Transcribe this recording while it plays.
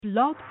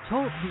Blog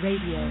Talk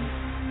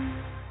Radio.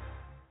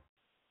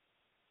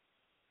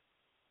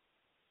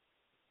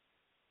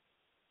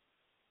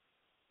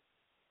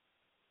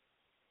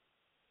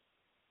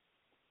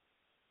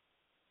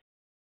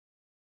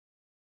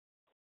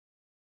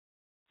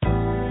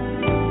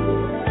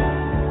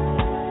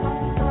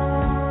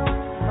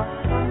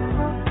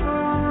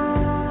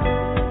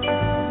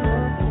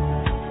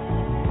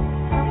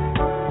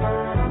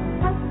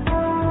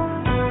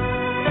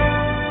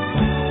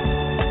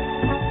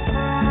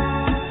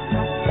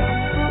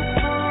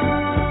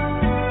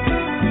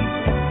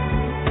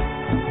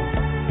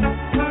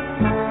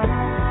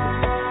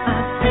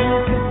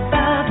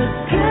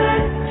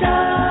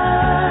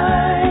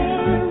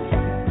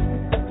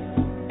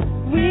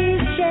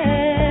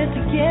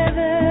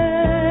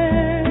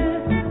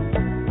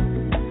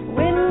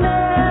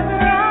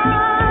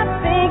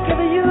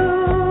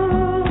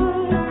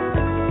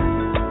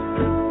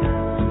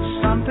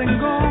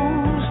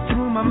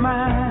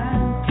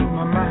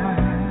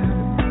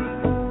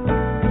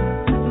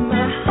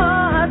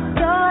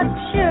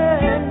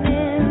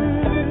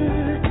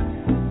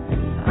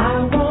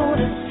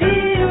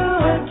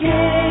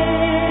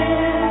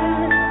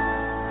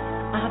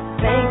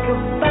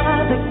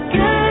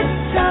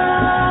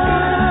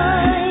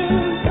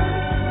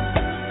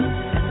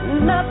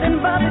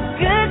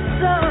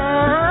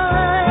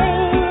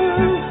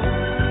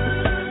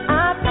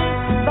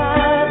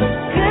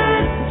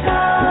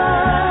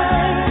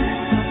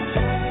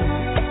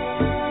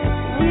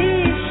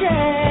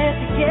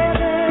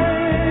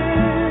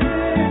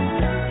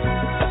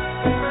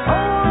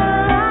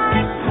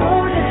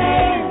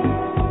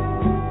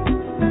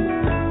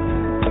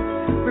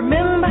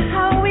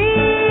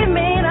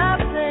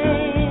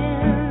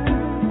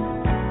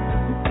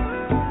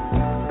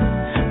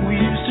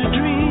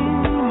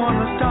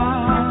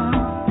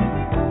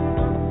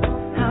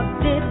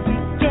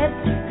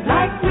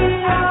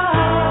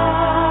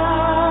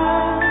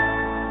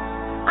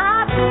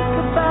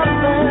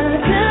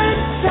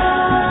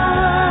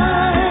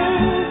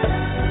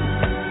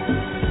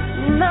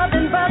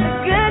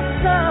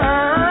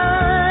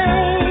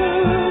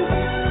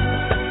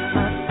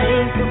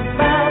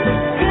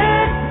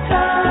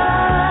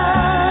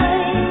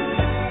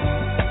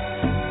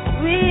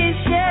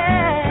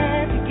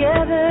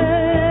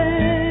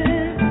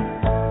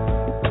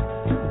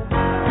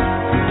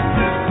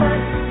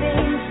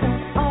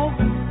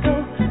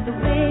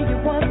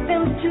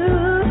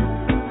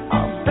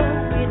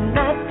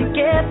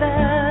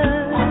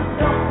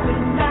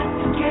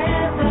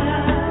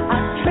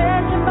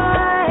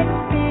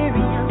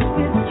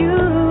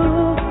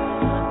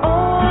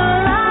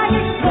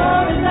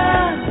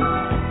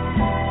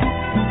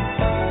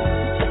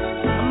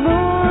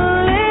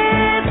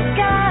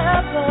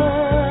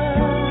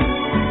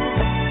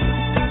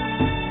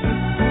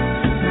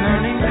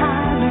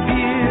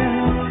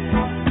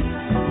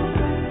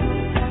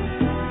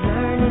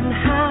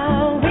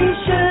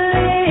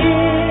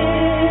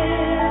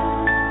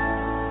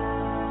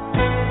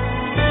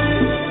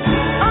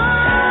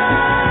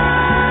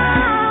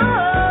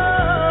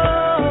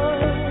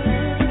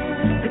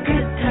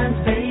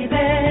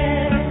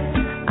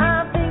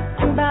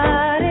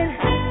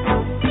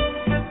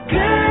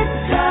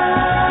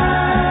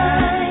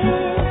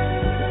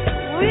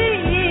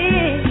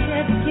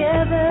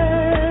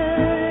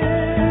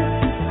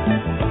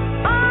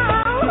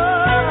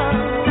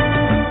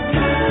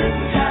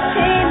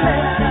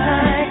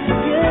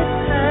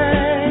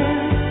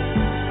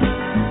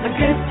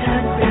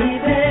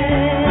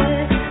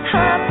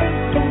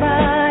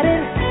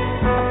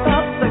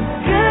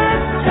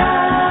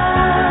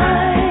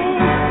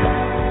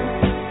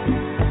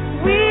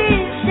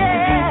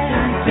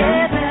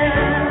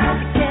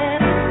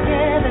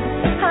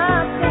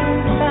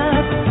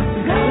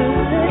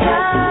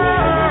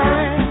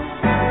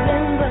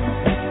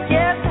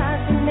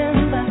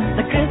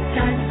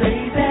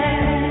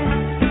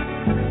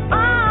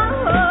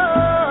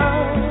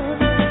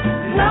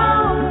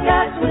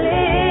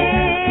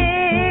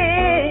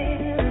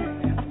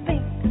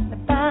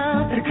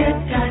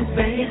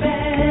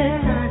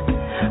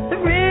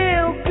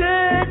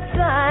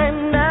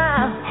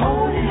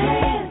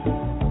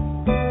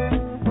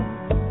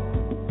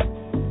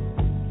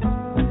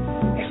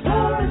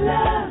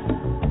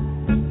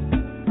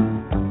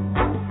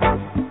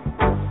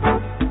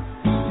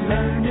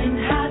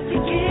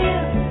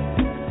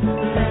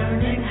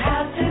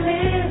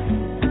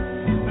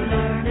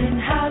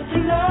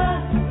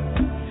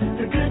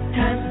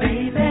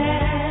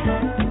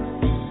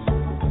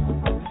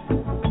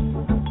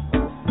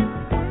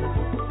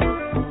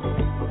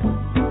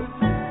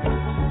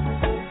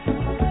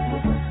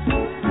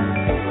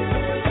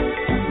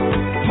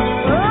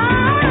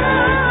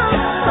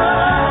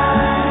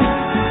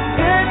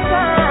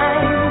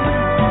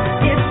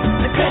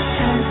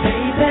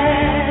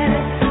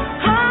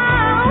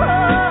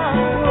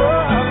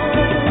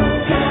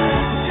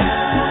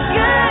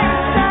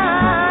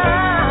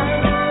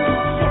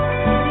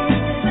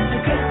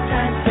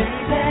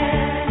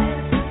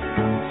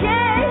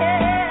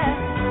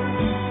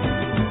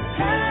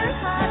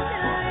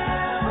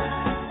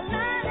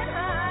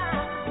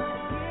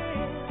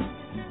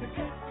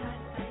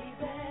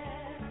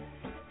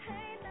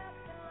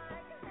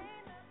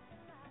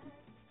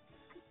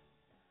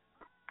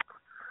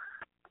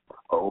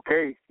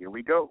 Okay, here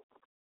we go.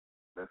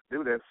 Let's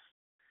do this.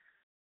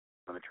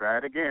 I'm going to try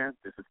it again.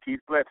 This is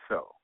Keith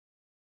Bledsoe.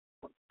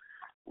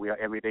 We are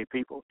everyday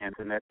people,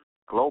 internet,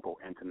 global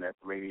internet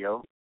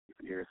radio. You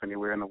can hear us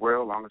anywhere in the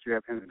world as long as you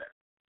have internet.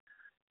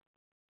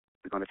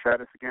 We're going to try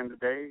this again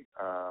today.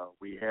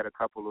 We had a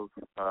couple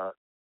of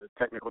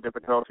technical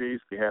difficulties.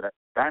 We had a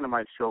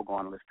dynamite show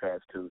going on this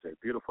past Tuesday.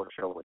 Beautiful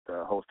show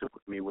hosted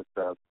with me with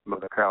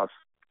Mother Carl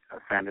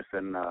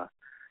Sanderson,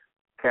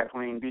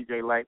 Kathleen,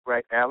 DJ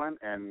Wright Allen,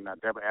 and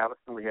Deborah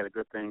Allison. We had a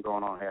good thing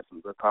going on. Had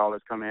some good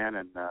callers come in,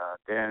 and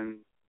then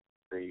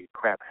the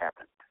crap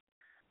happened.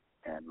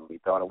 And we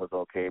thought it was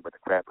okay, but the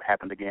crap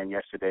happened again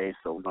yesterday,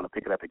 so we're going to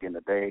pick it up again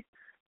today.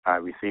 I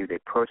received a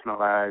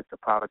personalized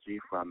apology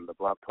from the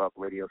Blog Talk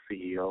Radio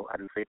CEO. I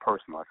didn't say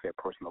personal, I said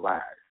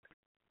personalized.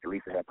 At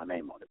least it had my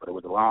name on it. But it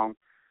was a long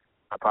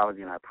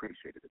apology, and I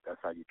appreciated it. That's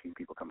how you keep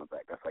people coming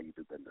back. That's how you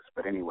do business.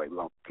 But anyway, we're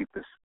going to keep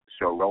this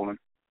show rolling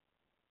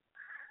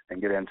and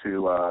get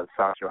into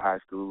South Shore High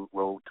School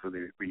Road to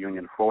the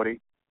Reunion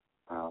 40.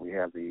 We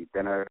have the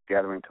dinner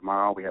gathering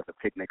tomorrow. We have the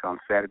picnic on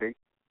Saturday.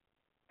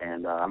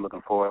 And I'm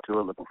looking forward to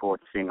it, looking forward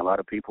to seeing a lot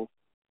of people.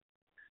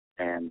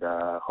 And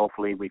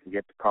hopefully we can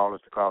get the callers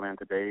to call in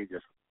today,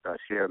 just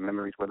share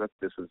memories with us.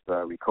 This is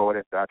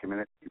recorded,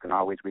 documented. You can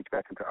always reach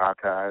back into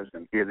archives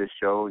and hear this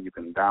show. You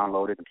can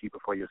download it and keep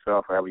it for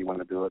yourself, however you want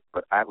to do it.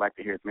 But I'd like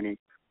to hear as many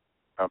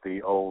of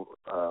the old,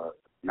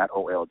 not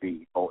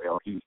OLD, OLE,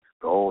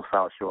 the old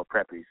South Shore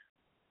preppies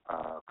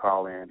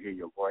call in, hear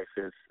your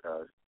voices,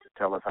 to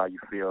tell us how you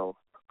feel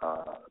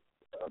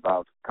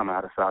about coming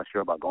out of South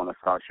Shore, about going to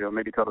South Shore.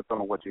 Maybe tell us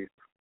some of what you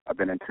have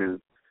been into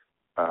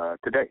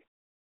today.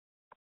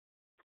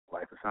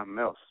 Life is something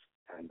else.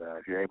 And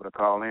if you're able to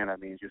call in, that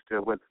means you're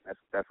still with us.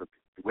 That's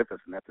with us,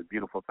 and that's a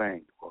beautiful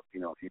thing. Well,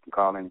 if you can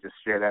call in and just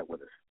share that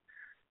with us.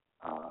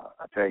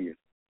 I tell you,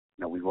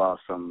 we've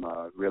lost some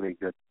really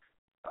good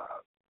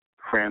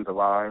friends of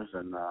ours,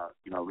 and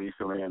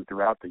recently and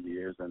throughout the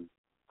years. And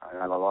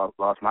I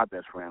lost my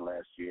best friend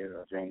last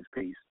year, James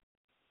Peace.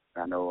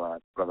 I know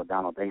Brother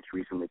Donald Bates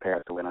recently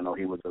passed away, and I know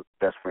he was a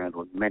best friend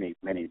with many,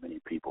 many, many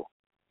people,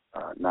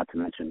 not to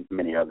mention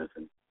many others.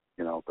 And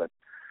but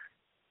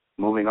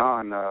moving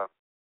on,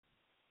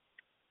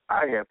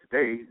 I have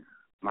today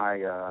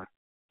my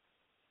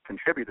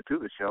contributor to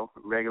the show,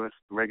 regular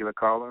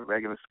caller,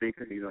 regular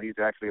speaker. He's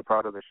actually a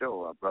part of the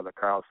show. Brother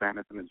Carl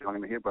Sanderson is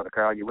joining me here. Brother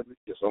Carl, you with me?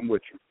 Yes, I'm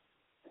with you.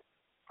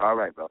 All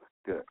right, brother.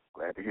 Good.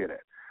 Glad to hear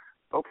that.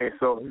 Okay,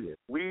 so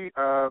we're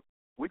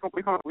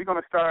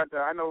gonna start.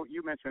 I know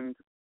you mentioned,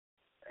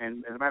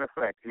 and as a matter of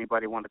fact,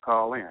 anybody want to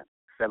call in?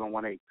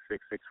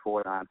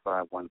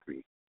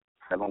 718-664-9513.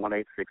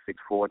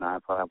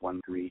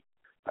 718-664-9513.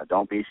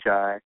 Don't be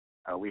shy.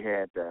 We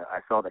had, I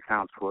saw the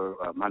counts for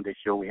Monday's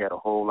show. We had a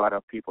whole lot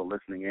of people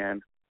listening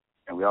in,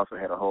 and we also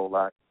had a whole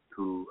lot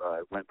who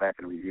went back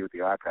and reviewed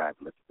the archive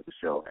and listened to the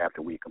show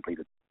after we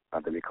completed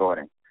the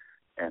recording.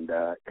 And,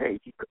 hey,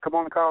 come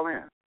on and call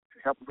in.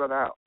 Help a brother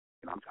out.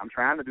 I'm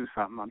trying to do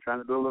something. I'm trying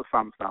to do a little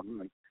something,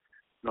 and,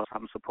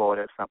 something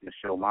supportive, something to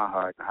show my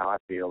heart and how I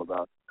feel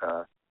about,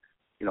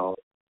 the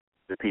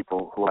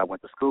people who I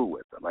went to school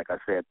with. Like I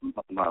said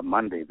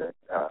Monday, that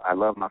I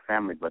love my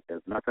family, but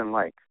there's nothing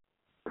like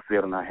the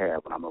feeling I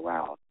have when I'm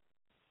around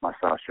my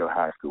South Shore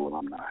High School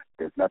alumni.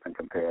 There's nothing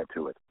compared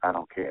to it. I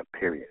don't care,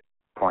 period,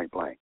 point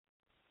blank.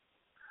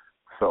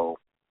 So,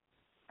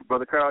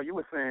 Brother Carl, you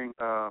were saying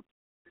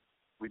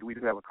we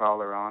do have a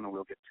caller on, and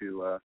we'll get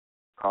to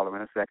caller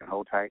in a second.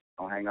 Hold tight.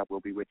 Don't hang up.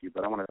 We'll be with you.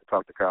 But I want to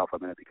talk to Carl for a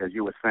minute because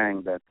you were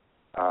saying that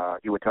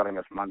you were telling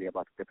us Monday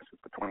about the differences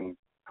between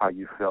how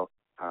you felt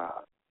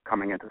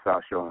coming into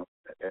South Shore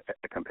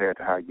compared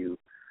to how you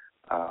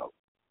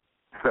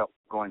felt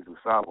going through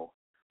Sabo.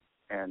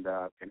 And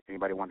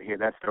anybody want to hear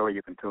that story,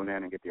 you can tune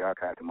in and get the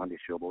archive to Monday's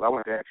show. But what I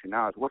want to ask you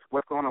now is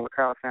what's going on with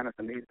Carl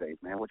Sanderson these days,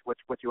 man? What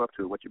you up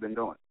to? What you been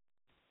doing?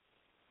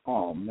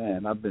 Oh,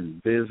 man, I've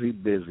been busy,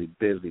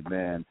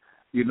 man.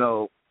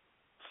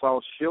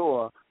 South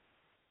Shore,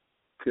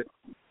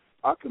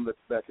 I can look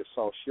back at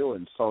South Shore,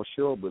 and South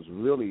Shore was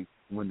really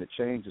when the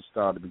changes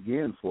started to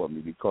begin for me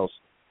because,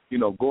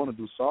 going to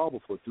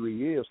DuSable for 3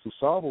 years,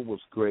 DuSable was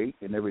great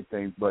and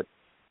everything, but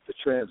the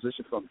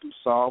transition from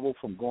DuSable,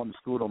 from going to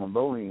school on the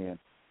low end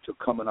to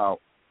coming out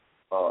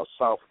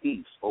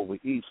southeast, over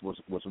east,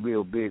 was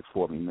real big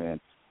for me, man.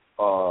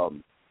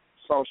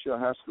 South Shore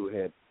High School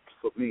had,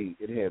 for me,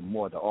 it had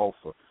more to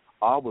offer.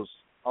 I was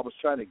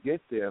trying to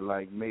get there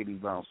like maybe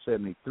around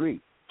 73.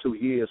 2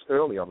 years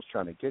early I was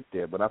trying to get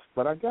there, but I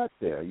got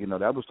there.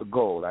 That was the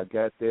goal. I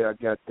got there. I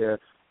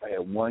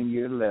had 1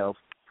 year left,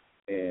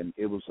 and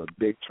it was a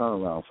big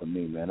turnaround for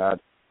me, man. I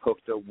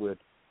hooked up with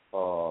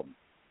the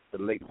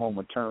late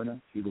Homer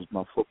Turner. He was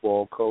my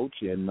football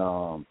coach, and,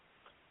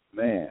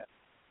 man,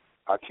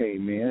 I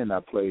came in and I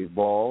played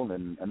ball,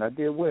 and I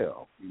did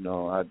well.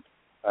 I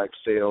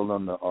excelled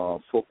on the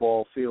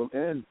football field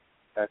and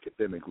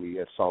academically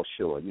at South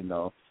Shore.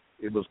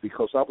 It was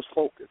because I was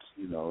focused,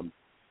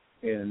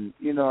 and,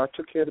 I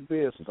took care of the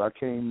business. I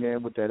came there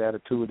with that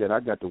attitude that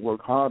I got to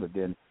work harder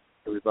than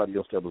everybody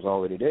else that was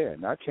already there.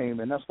 And I came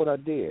in, that's what I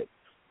did.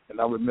 And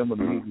I remember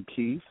meeting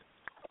Keith,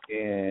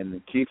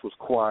 and Keith was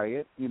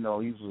quiet. You know,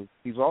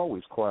 he's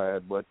always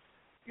quiet, but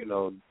you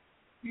know,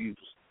 he's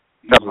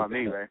talking about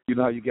me, right? You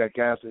know how you got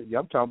guys. Yeah,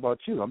 I'm talking about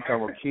you. I'm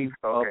talking about Keith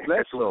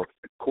Bledsoe.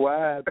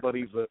 Quiet, but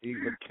he's a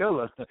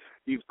killer.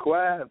 He's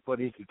quiet, but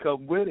he can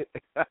come with it.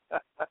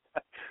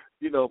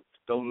 You know,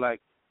 don't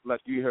like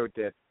you heard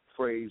that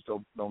phrase.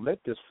 Don't let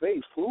this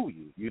face fool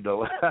you. You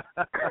know,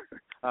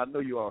 I know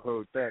you all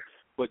heard that.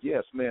 But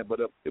yes, man. But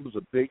it was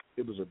a big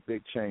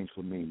change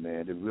for me,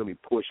 man. It really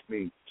pushed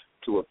me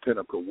to a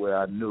pinnacle where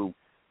I knew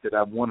that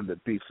I wanted to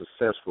be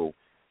successful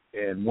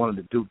and wanted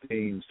to do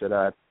things that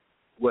I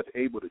wasn't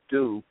able to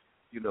do,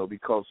 you know,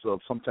 because of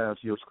sometimes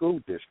your school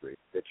district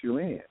that you're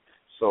in.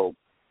 So,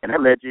 and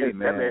that led you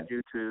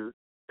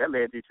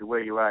to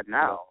where you are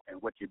now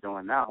and what you're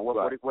doing now. What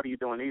are you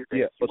doing these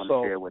days? Yeah, you want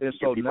to share with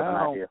so people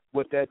now an idea?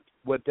 what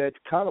that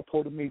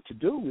catapulted me to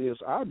do is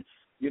I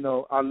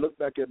look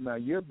back at my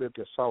yearbook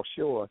at South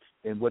Shore,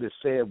 and what it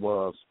said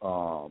was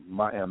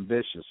my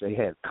ambitions. They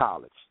had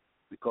college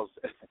because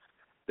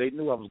they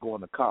knew I was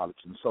going to college,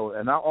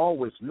 and I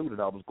always knew that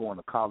I was going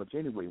to college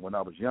anyway. When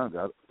I was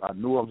younger, I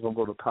knew I was going to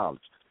go to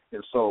college,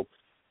 and so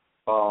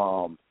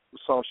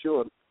South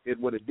Shore,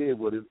 what it did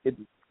was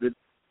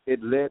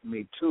it led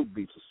me to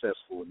be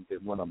successful in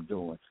what I'm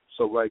doing.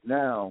 So right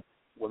now,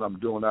 what I'm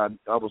doing, I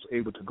was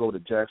able to go to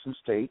Jackson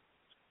State.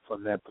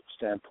 From that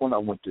standpoint, I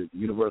went to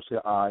University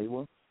of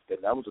Iowa, and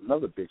that was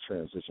another big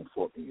transition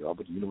for me. I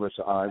went to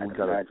University of Iowa,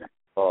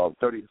 got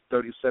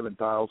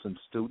 37,000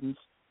 students.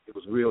 It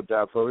was real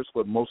diverse,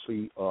 but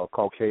mostly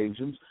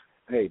Caucasians.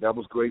 Hey, that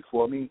was great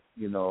for me.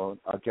 You know,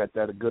 I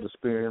got a good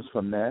experience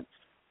from that.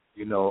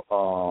 You know,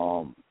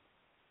 I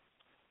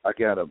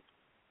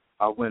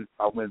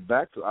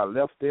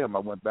left them. I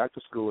went back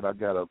to school, and I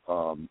got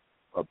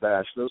a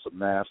bachelor's, a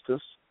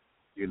master's.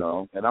 You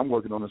know, and I'm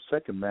working on a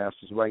second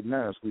master's right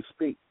now as we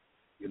speak.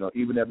 You know,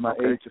 even at my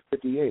age of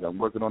 58, I'm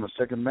working on a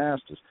second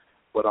master's.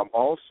 But I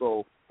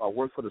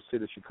work for the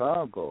city of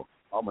Chicago.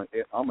 I'm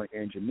an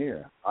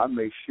engineer. I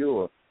make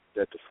sure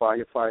that the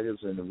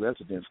firefighters and the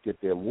residents get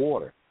their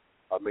water.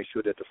 I make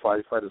sure that the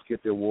firefighters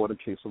get their water in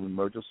case of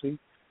emergency.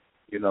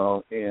 You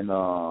know, and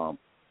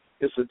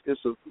it's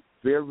a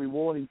very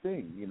rewarding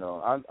thing. You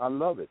know, I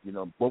love it. You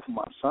know, both of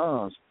my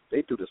sons,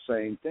 they do the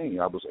same thing.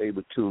 I was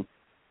able to.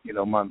 You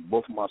know,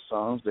 both of my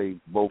sons, they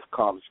both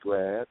college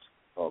grads.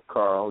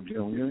 Carl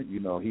Jr.,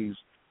 you know, he's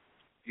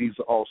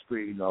the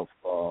offspring of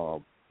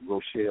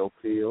Rochelle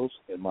Fields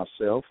and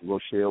myself.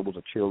 Rochelle was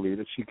a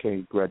cheerleader. She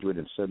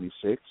graduated in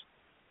 '76.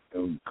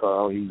 And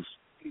Carl,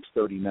 he's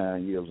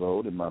 39 years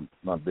old. And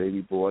my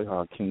baby boy,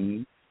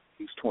 Hakeem,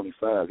 he's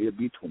 25. He'll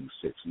be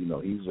 26. You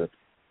know,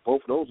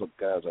 both of those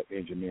guys are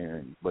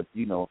engineering. But,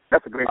 you know,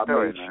 that's a great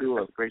story, man.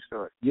 That's a great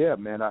story. Yeah,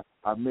 man,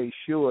 I made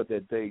sure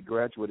that they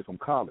graduated from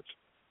college.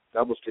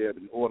 That was there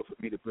in order for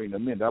me to bring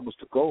them in. That was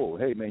the goal.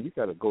 Hey, man, you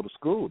got to go to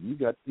school.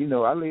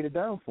 I laid it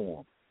down for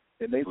them,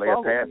 and they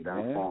followed me,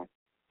 man.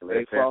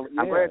 They followed.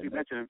 I'm glad you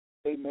mentioned.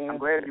 Hey, man. I'm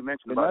glad you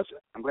mentioned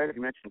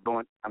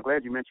going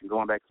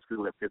back to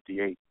school at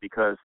 58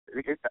 because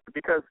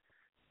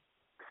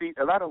see,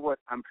 a lot of what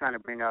I'm trying to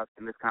bring out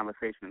in this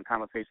conversation and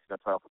conversations I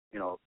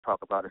talk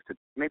about is to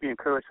maybe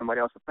encourage somebody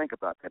else to think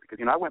about that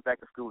because I went back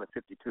to school at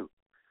 52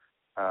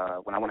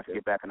 when I wanted to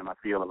get back into my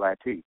field of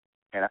IT.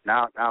 And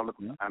now look,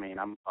 I mean,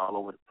 I'm all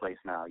over the place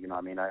now. You know,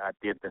 I mean, I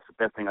did this the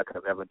best thing I could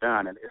have ever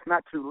done, and it's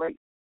not too late.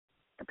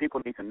 And people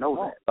need to know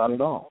that. Not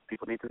at all.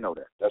 People need to know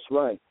that. That's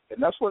right,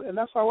 and that's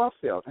how I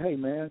felt. Hey,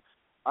 man,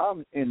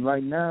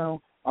 right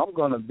now I'm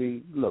gonna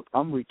be. Look,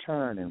 I'm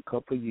retiring in a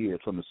couple of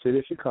years from the city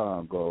of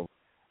Chicago.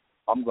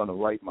 I'm gonna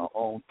write my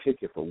own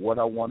ticket for what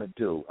I want to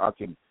do.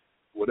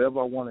 Whatever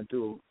I want to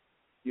do.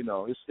 You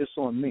know, it's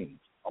on me.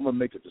 I'm gonna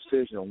make a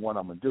decision on what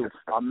I'm gonna do.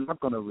 I'm not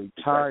gonna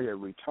retire.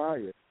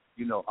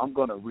 You know, I'm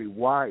going to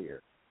rewire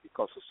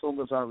because as soon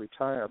as I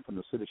retire from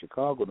the city of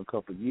Chicago in a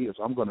couple of years,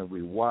 I'm going to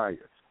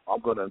rewire.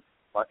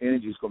 My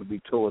energy is going to be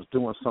towards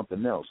doing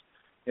something else.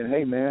 And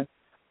hey, man,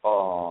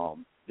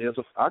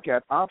 I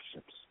got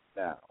options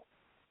now.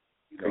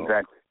 You know,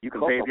 exactly. You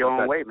can pave your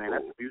own way,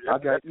 man. I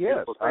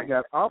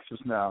got options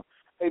now.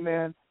 Hey,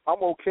 man,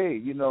 I'm okay.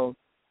 You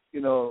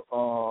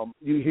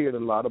hear it a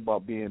lot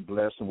about being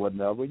blessed and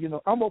whatever. You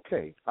know, I'm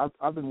okay.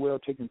 I've been well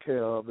taken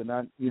care of, and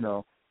I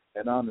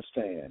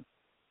understand.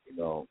 You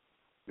know,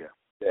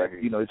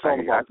 it's all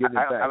about giving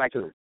back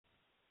too.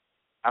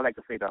 I like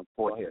to say that I'm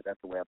fortunate. That's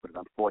the way I put it.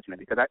 I'm fortunate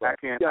because I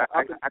can't.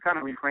 I kind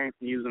of refrain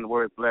from using the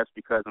word blessed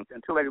because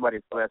until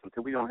everybody's blessed,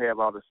 until we don't have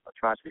all this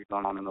atrocity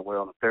going on in the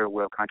world, in third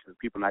world countries,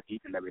 people not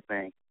eating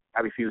everything,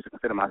 I refuse to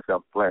consider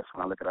myself blessed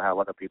when I look at how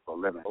other people are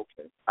living.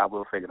 Okay. I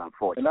will say that I'm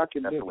fortunate.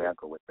 And that's the way I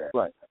go with that.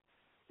 Right.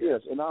 Yes,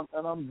 and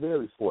I'm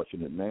very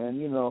fortunate, man.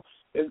 You know,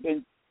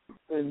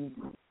 and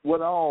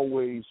what I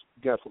always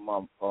got from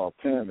my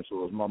parents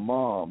was my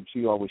mom.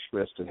 She always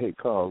stressed that, hey,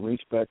 Carl,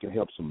 reach back and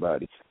help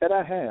somebody. And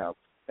I have.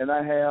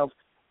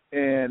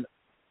 And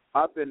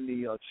I've been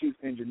the chief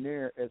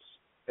engineer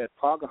at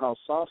Parker House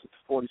Sausage,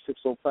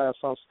 4605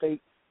 South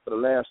State, for the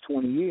last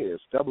 20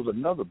 years. That was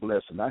another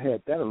blessing. I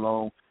had that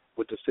along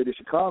with the city of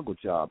Chicago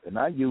job, and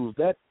I used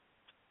that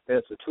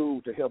as a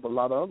tool to help a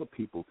lot of other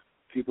people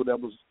that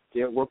was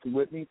there working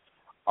with me.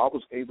 I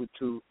was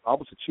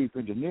a chief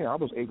engineer. I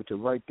was able to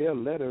write their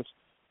letters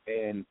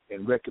and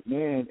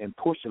recommend and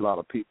push a lot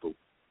of people.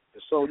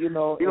 So, and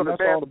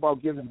that's all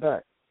about giving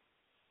back.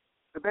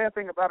 The bad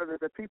thing about it is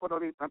that people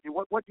don't even,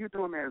 what you're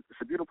doing there is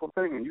a beautiful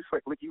thing, and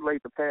you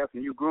laid the path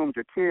and you groomed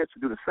your kids to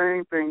do the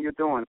same thing you're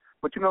doing.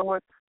 But you know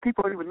what?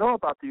 People don't even know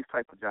about these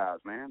type of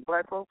jobs, man.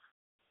 Black folks.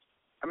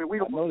 I mean,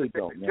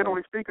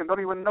 generally speaking, don't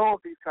even know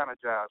of these kind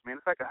of jobs, man.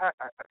 It's like a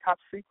top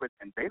secret,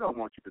 and they don't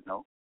want you to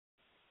know.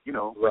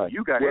 Right. But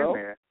you got in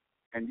there,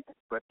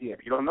 but if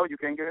you don't know, you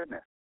can't get in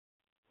there.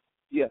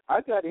 Yeah,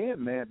 I got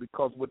in, man,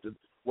 because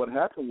what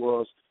happened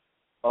was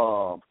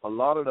a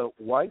lot of the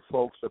white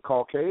folks, the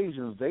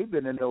Caucasians, they've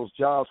been in those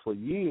jobs for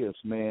years,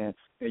 man.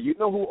 And you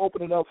know who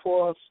opened it up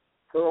for us?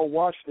 Earl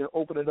Washington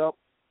opened it up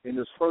in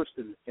his first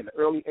in the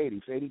early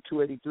 80s,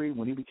 82, 83,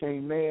 when he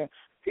became mayor.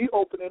 He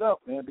opened it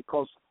up, man,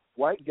 because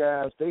white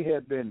guys,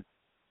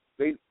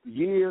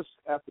 years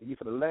after,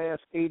 for the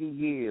last 80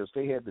 years,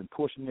 they had been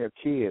pushing their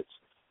kids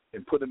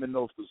and put them in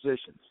those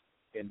positions.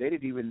 And they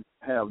didn't even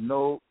have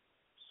no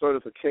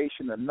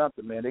certification or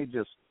nothing, man.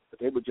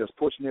 They were just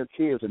pushing their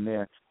kids in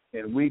there.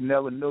 And we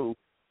never knew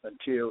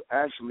until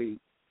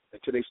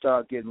they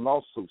started getting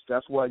lawsuits.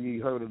 That's why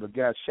you heard of the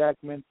guy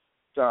Shackman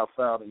started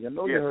filing. You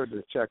heard of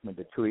the Shackman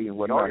decree and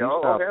whatnot. He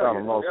started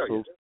filing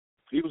lawsuits.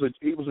 He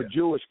was a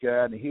Jewish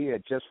guy, and he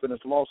had just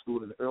finished law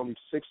school in the early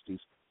 60s,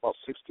 about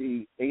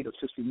 68 or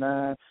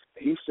 69.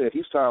 He said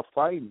he started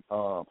fighting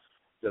the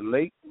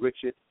late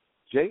Richard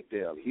J.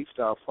 Dale. He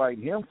started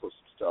fighting him for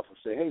some stuff and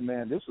said, "Hey,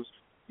 man, this is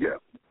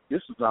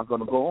not going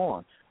to go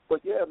on."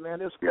 But yeah,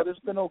 man, it's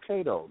been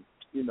okay though.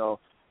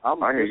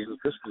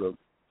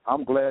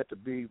 I'm glad to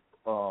be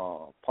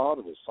part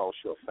of the South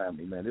Shore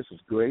family, man. This is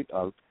great.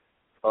 A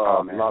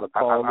lot of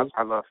callers.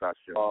 I love South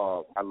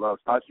Shore. I love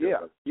South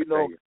Shore.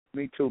 Yeah,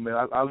 me too, man.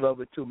 I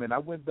love it too, man. I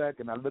went back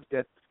and I looked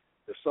at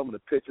some of the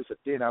pictures, and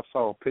then I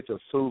saw a picture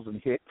of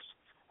Susan Hicks.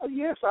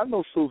 Yes, I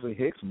know Susan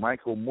Hicks,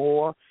 Michael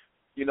Moore,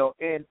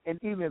 and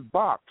even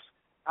Box.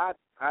 I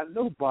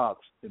know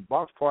Box, and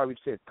Box probably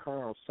said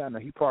Carl Sandner.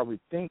 He probably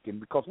thinking,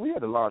 because we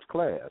had a large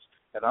class,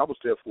 and I was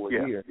there for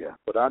a year. Yeah.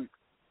 But I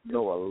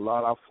know a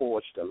lot. I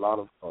forged a lot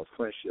of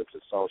friendships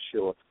at South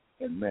Shore,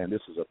 and man,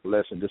 this is a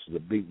blessing. This is a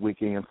big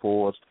weekend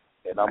for us,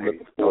 and I'm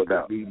looking forward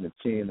to meeting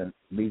and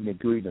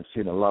greeting and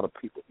seeing a lot of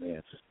people,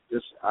 man.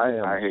 I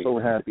am so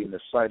happy and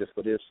excited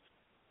for this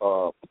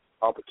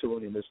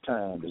opportunity and this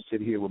time to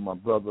sit here with my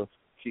brother,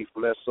 Keith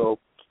Bledsoe.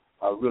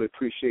 I really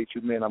appreciate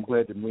you, man. I'm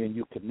glad that me and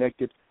you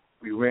connected.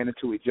 We ran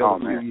into each other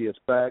a few years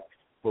back,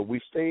 but we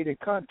stayed in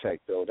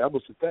contact, though. That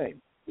was the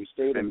thing. We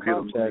stayed in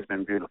contact. It's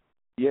been beautiful.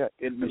 Yeah,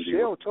 and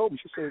Michelle told me,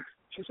 she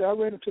said, I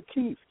ran into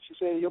Keith. She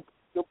said, your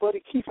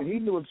buddy Keith, and he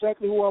knew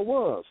exactly who I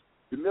was.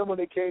 Remember when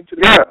they came to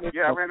the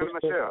I ran into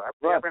Michelle.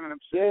 I ran into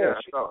Michelle.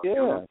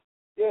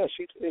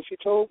 She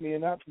told me,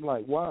 and I'm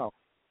like, wow.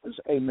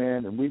 Hey,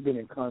 man, and we've been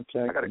in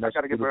contact. I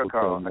got to give her a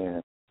call,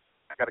 man.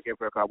 I got to give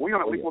her a call. What we're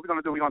going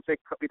to do? We're going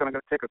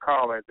to take a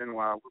call, and then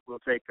we'll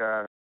take.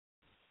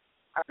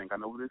 I think I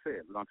know what it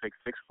is. We're going to take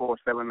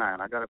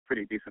 6479. I got a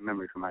pretty decent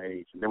memory for my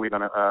age. And then we're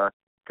going to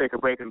take a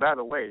break. And by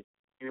the way,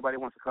 anybody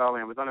wants to call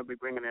in, we're going to be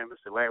bringing in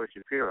Mr. Larry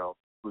Shapiro,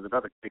 who's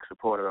another big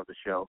supporter of the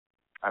show.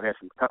 I've had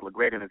a couple of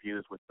great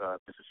interviews with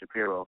Mr.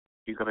 Shapiro.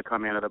 He's going to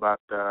come in at about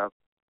the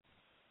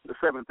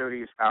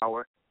 7:30ish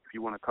hour. If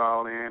you want to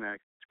call in and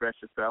express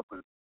yourself,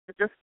 and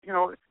just,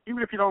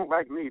 even if you don't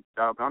like me,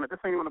 doggone it, this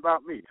ain't even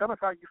about me. Tell us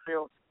how you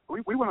feel.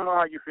 We want to know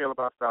how you feel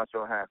about South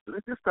Shore High School.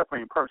 This stuff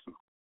ain't personal.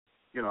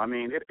 It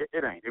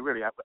ain't. It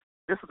really.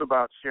 This is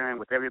about sharing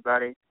with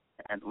everybody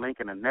and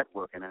linking and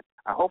networking. And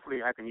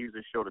hopefully I can use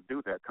this show to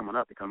do that coming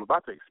up, because I'm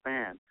about to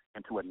expand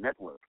into a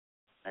network.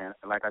 And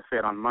like I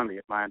said on Monday,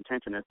 my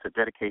intention is to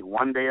dedicate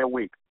one day a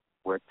week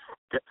where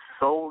it's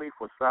solely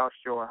for South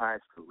Shore High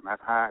School, not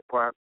Hyde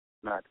Park,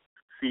 not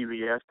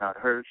CVS, not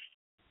Hirsch,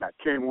 not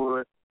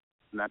Kenwood,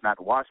 not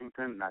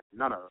Washington, not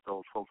none of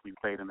those folks we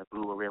played in the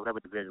blue or red, whatever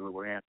division we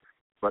were in,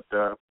 but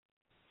to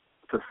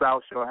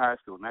South Shore High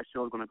School. And that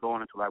show is going to go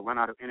on until I run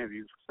out of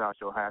interviews for South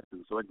Shore High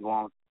School. So it can go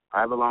on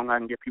however long I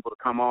can get people to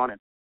come on and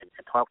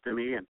talk to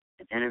me and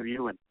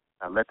interview and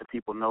let the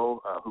people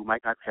know who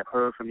might not have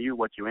heard from you,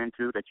 what you're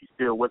into, that you're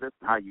still with us,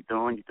 how you're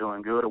doing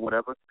good or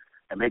whatever.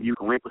 And maybe you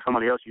can link with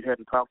somebody else you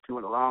hadn't talked to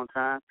in a long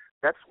time.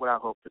 That's what I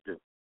hope to do.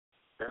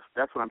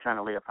 That's what I'm trying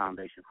to lay a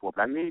foundation for.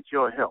 But I need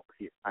your help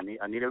here. I need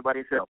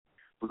everybody's help.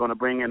 We're going to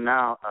bring in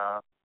now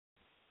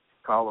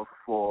caller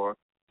for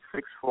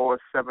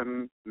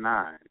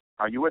 6479.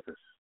 Are you with us?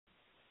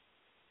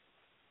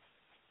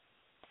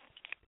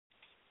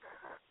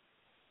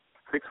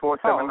 Six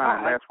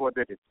 6479, last four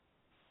digits.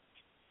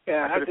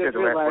 Yeah, I just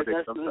realized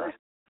that's me.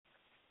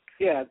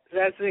 Yeah,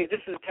 that's me. This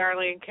is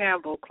Darlene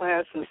Campbell,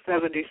 class of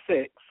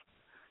 76,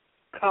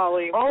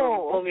 calling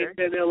from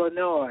Bloomington,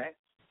 Illinois.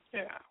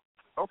 Yeah.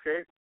 Okay.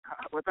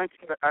 Well, thank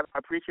you. I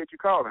appreciate you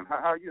calling. How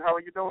are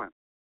you doing?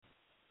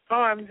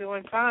 Oh, I'm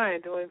doing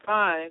fine.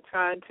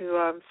 Trying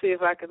to see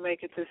if I can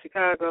make it to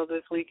Chicago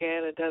this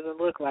weekend. It doesn't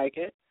look like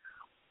it.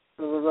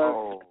 We would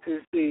love to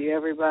see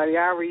everybody.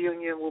 Our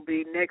reunion will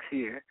be next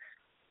year.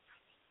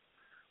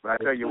 But I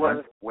tell you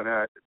what, when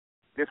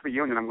this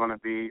reunion, I'm going to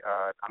be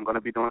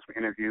doing some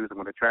interviews. I'm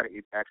going to try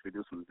to actually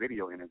do some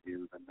video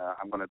interviews, and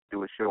I'm going to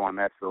do a show on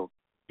that. So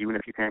even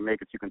if you can't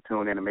make it, you can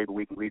tune in, and maybe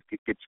we can at least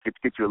get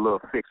you a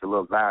little fix, a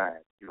little vibe,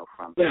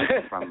 from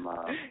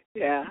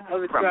yeah, I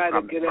was trying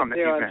to get up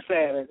there on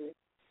Saturday.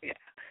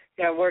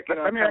 Yeah, I'm working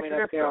on coming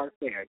up there on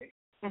Saturday.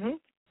 Mm-hmm.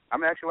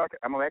 I'm actually like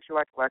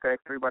I ask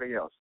everybody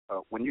else.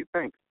 When you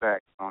think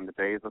back on the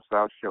days of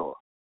South Shore,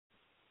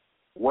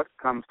 what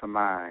comes to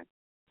mind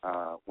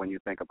when you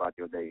think about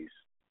your days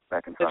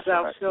back in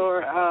South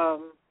Shore?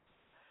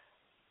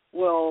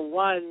 Well,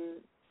 one,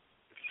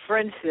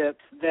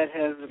 friendships that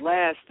have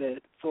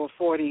lasted for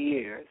 40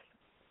 years.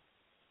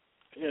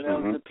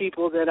 The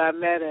people that I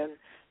met and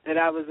that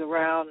I was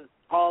around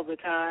all the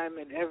time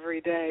and every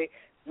day,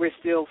 we're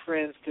still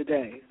friends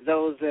today,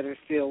 those that are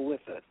still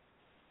with us.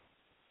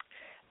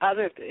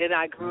 And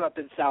I grew up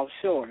in South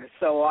Shore,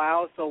 so I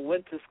also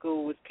went to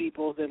school with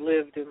people that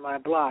lived in my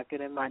block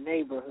and in my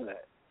neighborhood.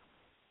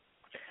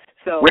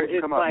 So where did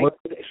you come up?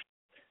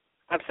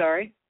 I'm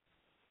sorry?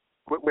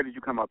 Where did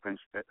you come up in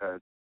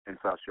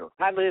South Shore?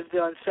 I lived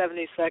on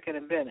 72nd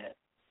and Bennett.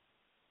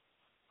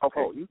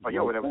 Okay.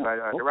 You were there by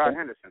Rod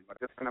Henderson.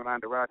 Just kind of line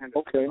Rod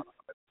Henderson. Okay.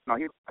 No, I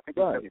think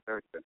he's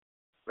 73rd.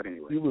 But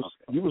anyway.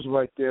 You was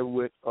right there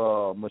with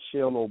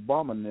Michelle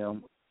Obama and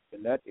them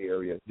in that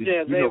area.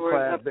 They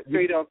were up the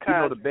street on You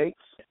know the Bates?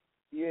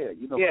 Yeah,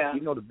 you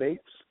know the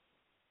Bates?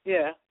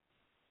 Yeah.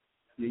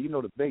 Yeah, you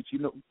know the Bates.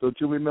 Don't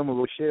you remember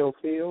Rochelle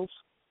Fields?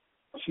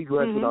 She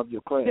graduated out of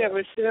your class. Yeah,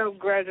 Rochelle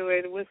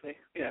graduated with me.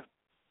 Yeah.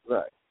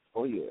 Right.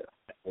 Oh yeah.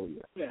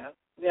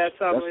 Yeah,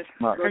 so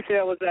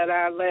Rochelle was at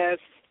our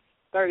last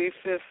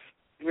 35th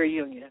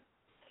reunion.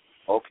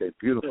 Okay,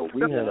 beautiful.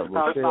 We had a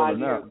Rochelle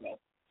and I.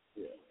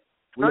 Yeah.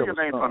 Spell your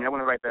name for me. I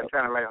want to write that. I'm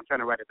trying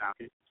to write it down.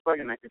 Spell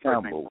your name.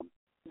 Campbell.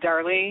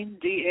 Darlene,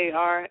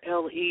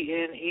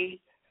 Darlene,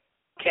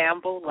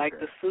 Campbell, like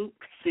the soup,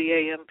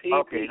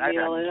 Campbell. Okay, I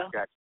got you.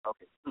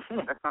 Okay.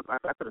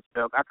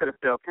 I could have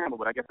spelled Campbell,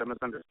 but I guess I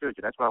misunderstood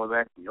you. That's why I was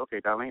asking you.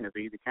 Okay, Darlene is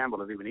easy.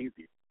 Campbell is even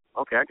easier.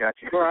 Okay, I got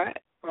you. Right.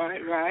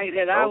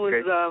 And I was,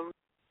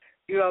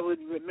 I would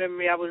remember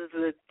me. I was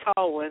the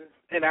tall one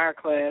in our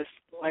class.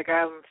 Like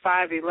I'm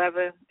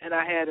 5'11", and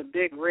I had a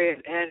big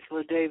red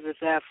Angela Davis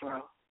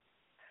afro.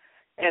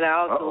 And I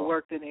also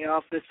worked in the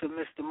office of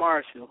Mr.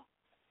 Marshall.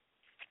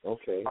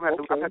 Okay. I'm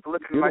gonna have to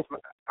look at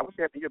I wish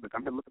I had the yearbook.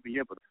 I'm gonna look at the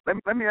yearbook.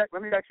 Let me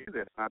ask you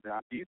this. Now,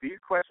 these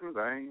questions,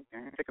 I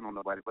ain't picking on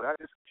nobody, but I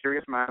just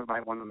curious minds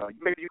might want to know.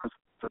 Maybe you can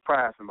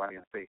surprise somebody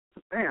and say,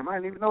 "Damn, I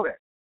didn't even know that."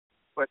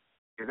 But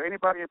is there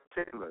anybody in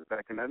particular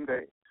back in them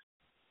days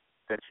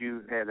that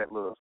you had that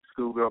little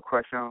schoolgirl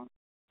crush on?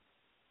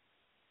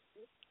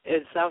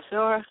 In South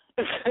Shore?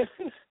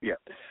 Yeah.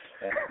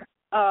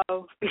 A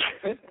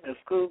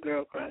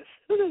schoolgirl crush.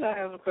 Who did I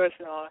have a crush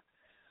on?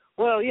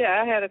 Well,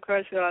 yeah, I had a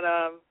crush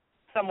on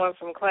someone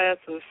from class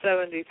of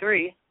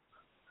 73.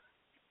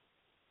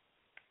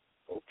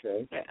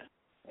 Okay. Yeah.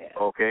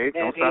 Okay,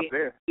 don't stop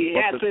there. He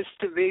happens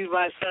to be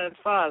my son's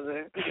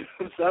father.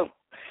 so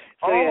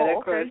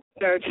that crush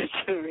turned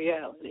into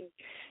reality.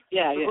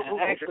 Yeah.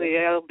 Actually,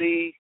 it'll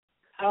be,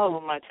 how old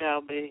will my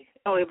child be?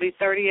 Oh, he'll be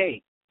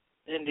 38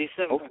 in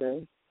December.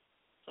 Okay.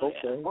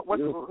 Okay.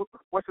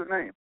 What's his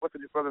name? What's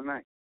his brother's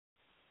name?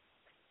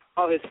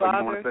 Oh, his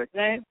father's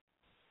name?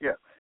 Yeah.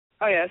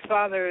 Oh, yeah, his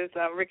father is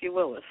Ricky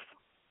Willis.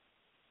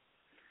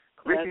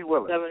 Ricky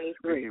Willis.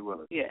 73. Ricky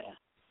Willis. Yeah.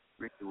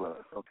 Ricky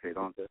Willis. Okay,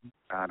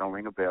 don't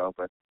ring a bell,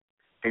 but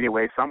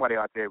anyway, somebody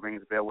out there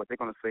rings a bell. What they're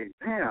going to say?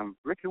 Damn,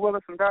 Ricky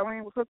Willis and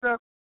Darlene was hooked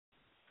up.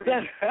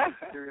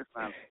 Serious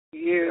time.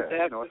 Years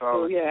after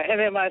school, yeah. And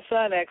then my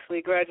son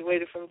actually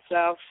graduated from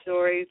South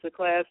Shore. He's the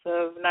class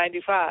of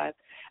 95.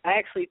 I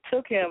actually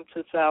took him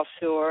to South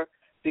Shore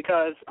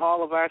because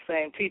all of our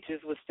same teachers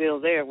were still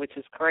there, which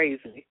is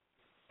crazy.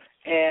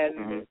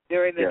 And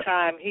during the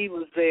time he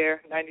was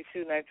there,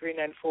 92, 93,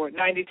 94,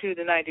 92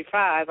 to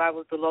 95, I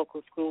was the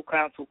local school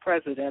council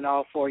president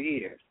all 4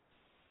 years.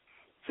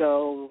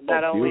 So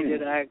not only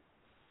did I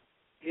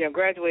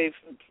graduate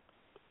from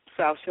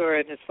South Shore,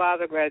 and his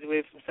father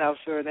graduated from South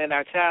Shore, and then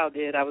our child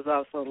did, I was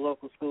also the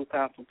local school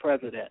council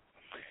president.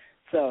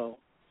 So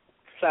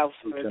South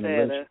Shore has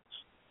had a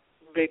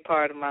big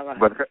part of my life.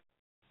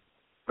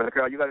 But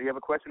Carol, you have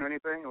a question or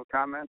anything or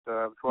comment?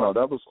 No,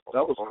 that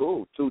was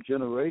cool. 2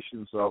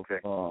 generations of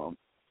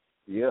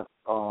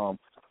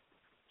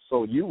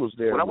So you was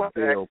there with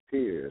Dale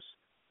Pierce.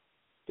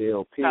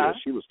 Dale Pierce,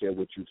 she was there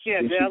with you.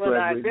 Yeah,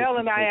 Dale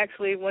and I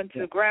actually went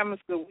to grammar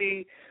school.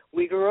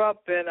 We grew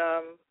up in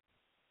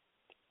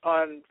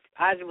I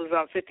was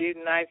on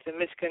 59th and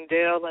Michigan.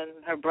 Dale and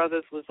her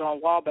brothers was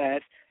on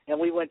Wabash, and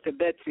we went to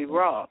Betsy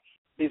Ross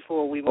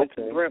before we went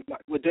to Bryn Mawr.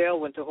 Well, Dale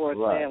went to Horace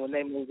Mann when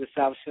they moved to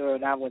South Shore,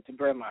 and I went to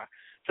Bryn Mawr.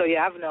 So,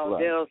 I've known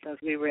Dale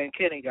since we were in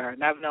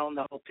kindergarten. I've known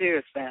the whole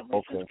Pierce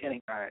family since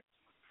kindergarten.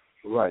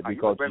 Right,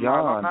 because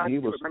John, he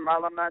was Bryn Mawr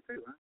alumni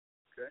too, huh?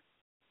 Okay.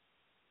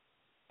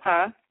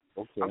 Huh?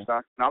 Okay. I'm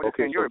sorry. No, I'm just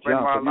saying you're a Bryn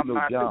Mawr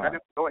alumni too.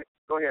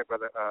 Go ahead,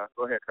 brother.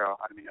 Go ahead, Carl.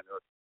 I didn't mean to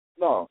interrupt.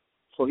 No,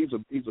 so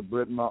he's a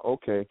Bryn Mawr.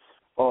 Okay.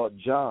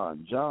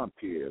 John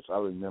Pierce, I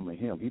remember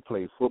him. He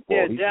played football.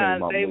 Yeah, he John,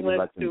 came out they maybe went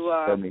like in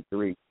to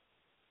 '73.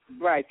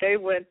 Right, they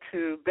went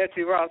to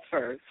Betsy Ross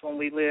first when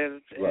we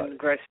lived in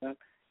Gresham,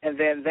 and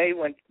then they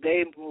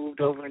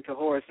moved over into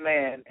Horace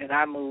Mann, and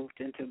I moved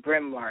into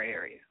Bryn Mawr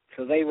area.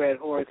 So they were at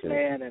Horace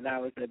Mann, and I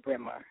was at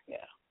Bryn Mawr. Yeah.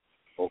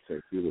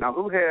 Okay, beautiful. Now,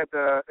 who had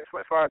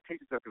as far as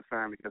teachers are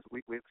concerned, because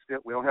we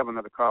don't have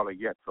another caller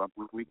yet, so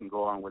we can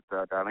go on with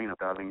Darlene. If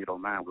Darlene, you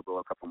don't mind, we'll go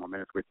a couple more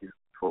minutes with you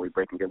before we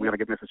break and get. We're going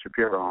to get Mr.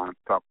 Shapiro on and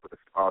talk with us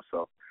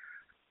also.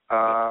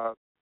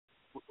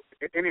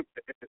 Any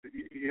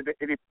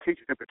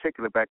teachers in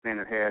particular back then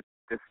that had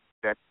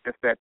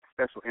that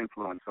special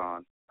influence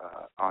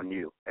on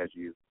you as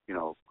you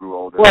grew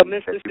older? Well,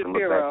 Mr.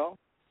 Shapiro.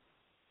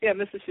 Yeah,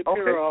 Mr.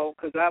 Shapiro,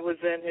 because I was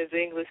in his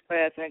English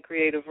class and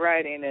creative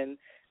writing, and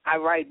I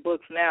write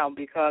books now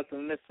because of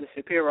Mr.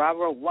 Shapiro. I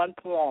wrote one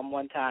poem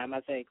one time,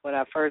 I think, when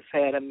I first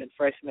had him in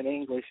freshman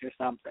English or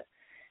something.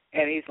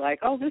 And he's like,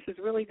 oh, this is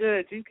really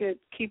good. You could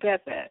keep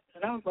at that.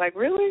 And I was like,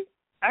 really?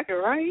 I can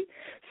write?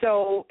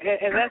 So,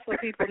 and that's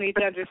what people need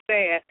to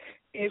understand.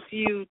 If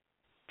you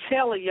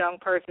tell a young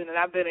person, and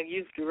I've been a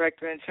youth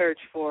director in church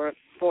for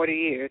 40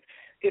 years,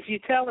 if you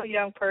tell a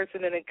young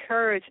person and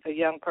encourage a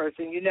young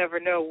person, you never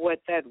know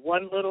what that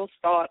one little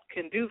thought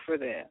can do for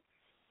them.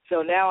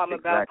 So now I'm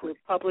about to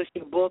publish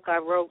a book I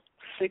wrote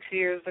 6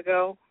 years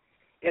ago,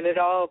 and it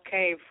all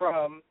came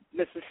from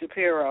Mr.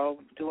 Shapiro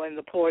doing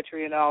the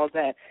poetry and all of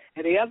that.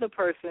 And the other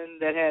person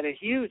that had a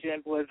huge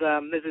input was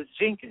Mrs.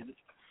 Jenkins,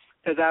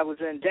 because I was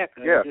in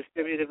DECA,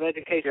 Distributive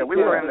Education we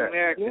were in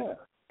America. Yeah.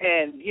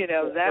 And,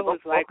 that was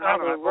like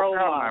our role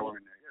model.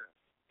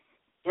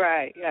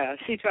 Right, yeah.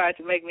 She tried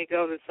to make me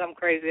go to some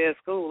crazy-ass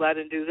school. I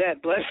didn't do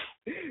that, but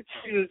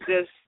she was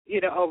just,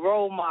 a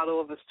role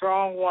model of a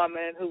strong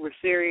woman who was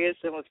serious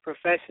and was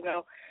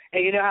professional.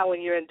 And you know how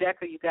when you're in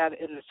DECA, you got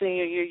in the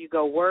senior year, you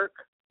go work?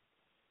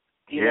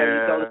 You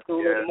go to school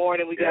in the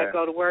morning, we got to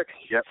go to work.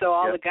 So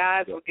all the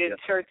guys would get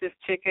church's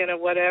chicken or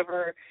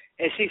whatever,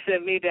 and she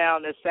sent me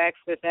down to Saks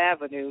Fifth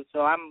Avenue.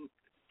 So I'm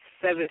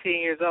 17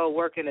 years old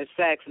working at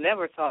Saks,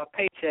 never saw a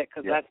paycheck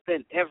because I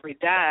spent every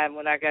dime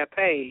when I got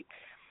paid.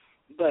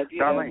 But,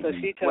 Darlene, so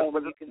she told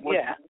me,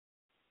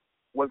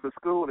 was the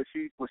school that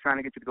she was trying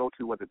to get you to go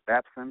to, was it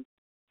Babson?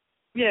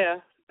 Yeah,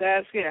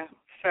 she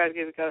tried to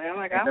get me to go there. I'm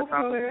like, I don't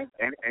go there.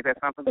 Ain't that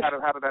something?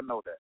 How did I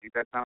know that? Ain't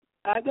that something?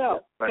 I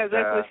know, because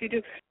that's what she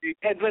do.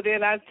 But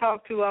then I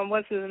talked to,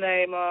 what's his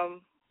name?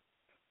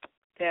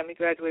 He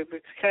graduated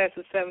with class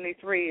of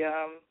 73.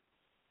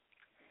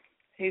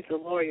 He's a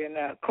lawyer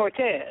now.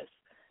 Cortez,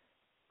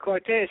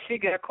 she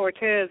got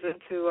Cortez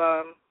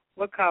into,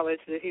 what college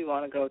did he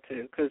want to go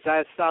to? Because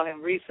I saw him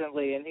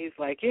recently, and he's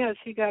like, yeah,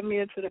 she got me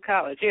into the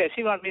college. Yeah,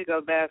 she wanted me to go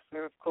to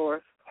Vassar, of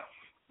course.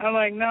 I'm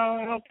like, no,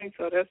 I don't think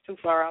so. That's too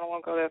far. I don't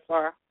want to go that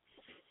far.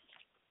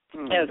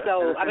 And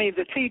so,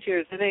 the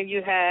teachers, and then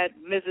you had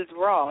Mrs.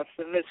 Ross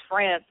and Miss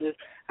Francis.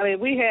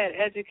 We had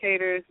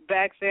educators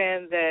back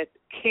then that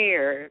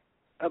cared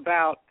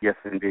about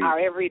our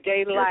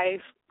everyday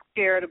life,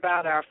 cared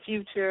about our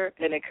future,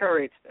 and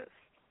encouraged us,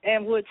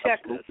 and would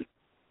check us.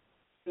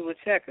 It would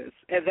check us.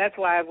 And that's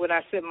why when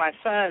I sent my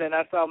son and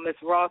I saw Miss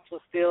Ross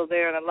was still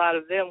there and a lot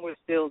of them were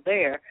still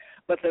there.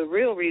 But the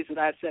real reason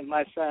I sent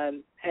my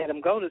son, had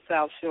him go to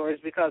South Shore, is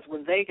because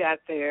when they got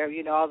there,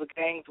 all the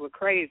gangs were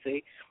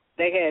crazy.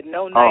 They had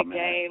no night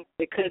games.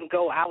 They couldn't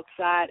go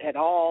outside at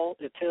all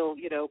until,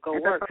 go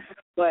work.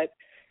 But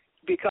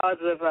because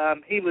of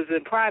he was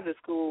in private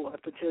school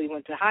up until he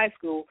went to high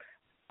school,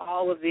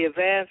 all of the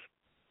advanced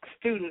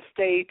students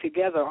stayed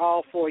together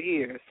all 4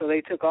 years. So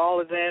they took all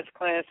advanced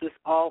classes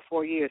all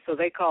 4 years. So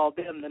they called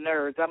them the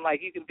nerds. I'm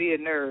like, you can be a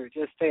nerd,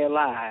 just stay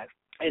alive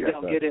and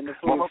don't get into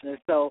foolishness.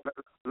 So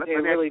let me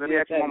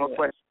ask you one more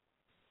question.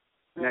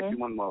 Let me ask you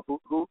one more.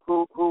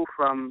 Who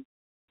from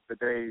the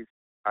days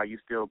are you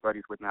still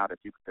buddies with now that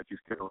you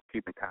still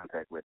keep in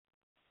contact with?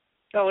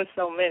 Oh, it's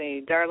so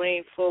many.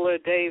 Darlene Fuller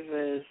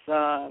Davis,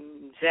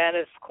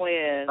 Janice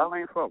Quinn.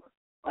 Darlene Fuller.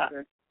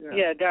 Okay.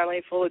 Yeah,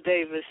 Darlene Fuller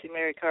Davis. She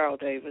married Carl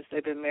Davis.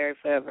 They've been married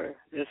forever.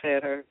 Just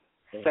had her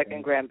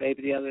second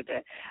grandbaby the other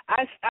day.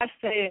 I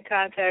stay in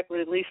contact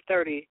with at least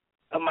 30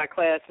 of my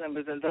class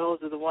members, and those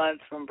are the ones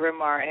from Bryn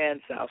Mawr and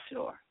South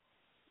Shore.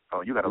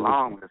 Oh, you got a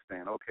long list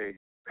then. Okay.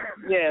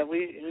 Yeah,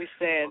 we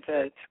stay in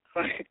touch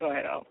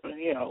quite often.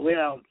 We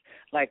don't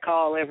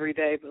call every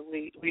day, but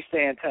we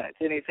stay in touch.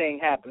 Anything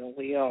happens,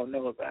 we all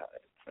know about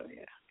it. So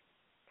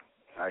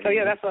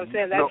that's what I'm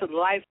saying. That's a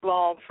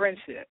lifelong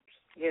friendship.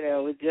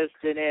 It just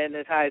didn't end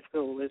at high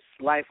school. It's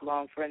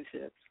lifelong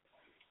friendships.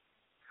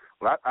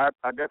 Well, I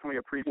definitely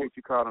appreciate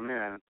you calling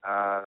in,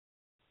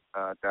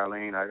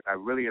 Darlene. I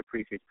really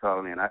appreciate you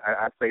calling in.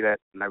 I say that,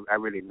 and I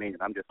really mean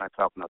it. I'm just not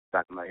talking off the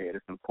top of my head.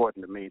 It's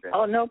important to me that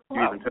no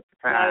you even took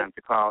the time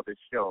to call this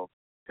show.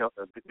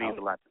 It means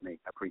a lot to me.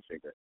 I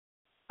appreciate that.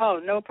 Oh,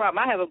 no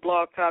problem. I have a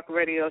blog talk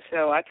radio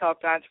show. I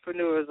talk to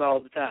entrepreneurs all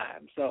the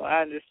time, so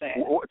I understand.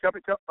 Well,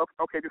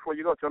 okay, before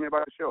you go, tell me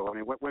about the show. I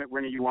mean,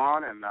 when are you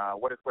on, and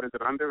what is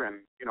it under,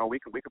 and we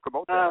can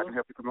promote that. I can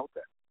help you promote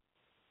that.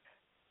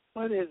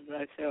 What is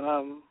my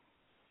show?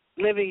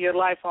 Living Your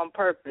Life on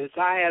Purpose.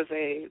 I have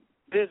a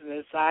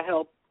business. I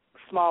help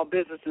small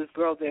businesses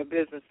grow their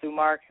business through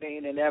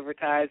marketing and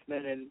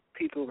advertisement and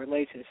people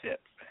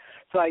relationships.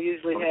 So I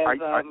usually have.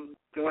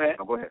 Go ahead.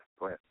 No, go ahead.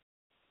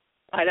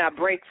 And I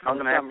break for the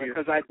summer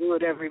because I do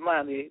it every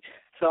month.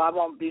 So I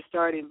won't be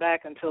starting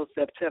back until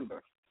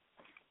September.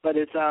 But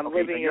it's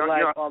Living Your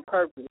Life on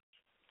Purpose.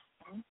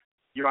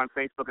 You're on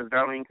Facebook as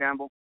Darlene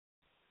Campbell?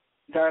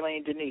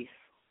 Darlene Denise.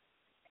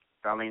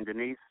 Darlene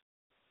Denise?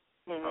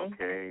 Mm-hmm.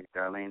 Okay,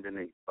 Darlene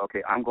Denise.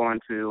 Okay, I'm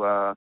going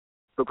to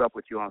hook up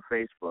with you on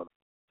Facebook,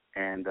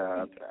 and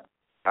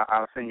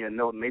I'll send you a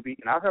note. Maybe,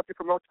 and I'll help you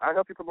promote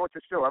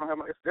your show. I don't have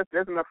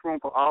there's enough room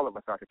for all of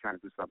us out here trying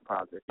to do something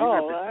positive.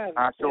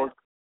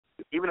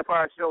 Even if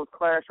our shows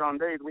clash on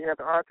days, we have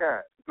the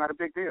archive. It's not a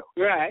big deal.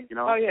 Right.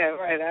 Oh, yeah,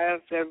 right. I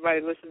have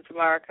everybody listen to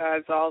my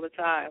archives all the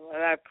time,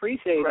 and I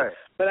appreciate it.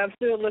 But I'm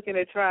still looking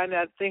at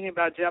thinking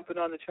about jumping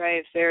on the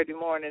train Saturday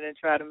morning and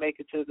try to make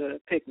it to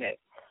the picnic.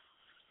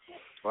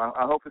 Well,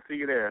 I hope to see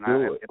you there. And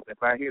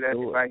if I hear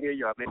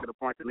you, I'll make it a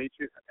point to meet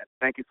you.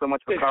 Thank you so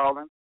much for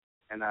calling,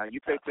 and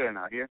you take care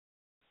now, here.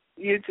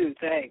 You too.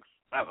 Thanks.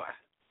 Bye-bye.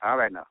 All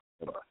right, now.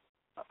 Bye-bye.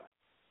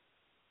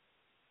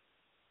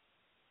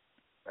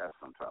 That's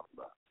what I'm talking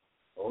about.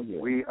 Oh yeah.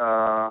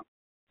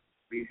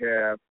 We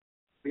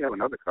have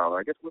another caller.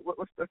 I guess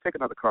let's take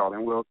another call,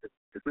 and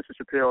if Mr.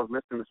 Shapiro is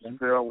listening, Mr.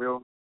 Shapiro,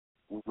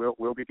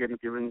 we'll be getting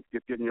you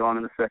on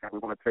in a second. We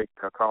want to take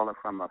a caller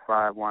from a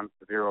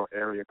 510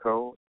 area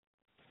code,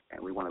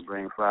 and we want to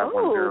bring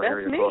 510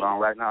 area code on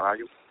right now. Are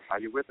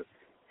you with us?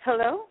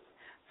 Hello,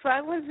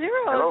 510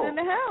 Hello. is in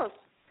the house.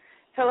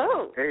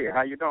 Hello. Hey,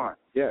 how you doing?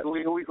 Yes. Who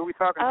we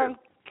talking to?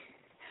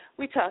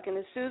 We're talking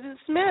to Susan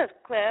Smith,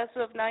 class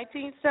of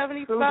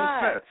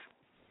 1975.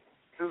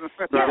 Susan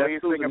Smith. Yeah, Are we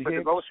Susan singing for Hicks.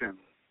 Devotion?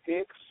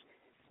 Hicks.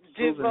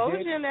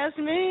 Devotion, that's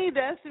me.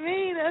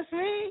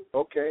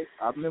 Okay,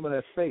 I remember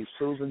that face,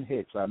 Susan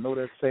Hicks. I know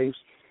that face.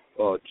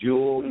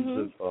 Jewel,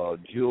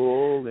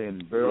 Jewel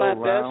and Beryl My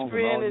Round. best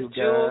friend is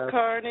Jewel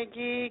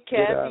Carnegie,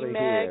 Kathy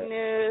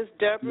Magnus,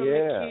 Deborah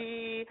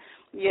McKee.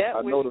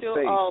 Yeah, we're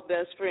still all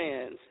best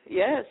friends.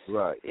 Yes.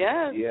 Right.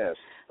 Yes. Yes.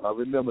 I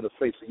remember the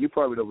face. You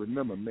probably don't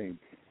remember me,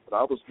 but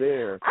I was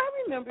there. I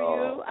remember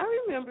you.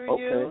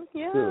 Okay.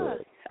 Yeah.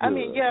 Good. I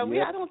mean,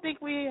 I don't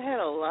think we had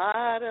a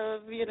lot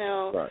of,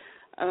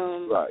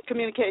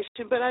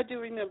 communication, but I do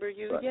remember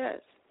you. Right. Yes.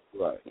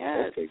 Right.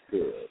 Yes. Okay.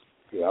 Good.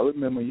 Yeah, I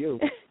remember you.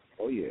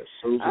 Oh yes,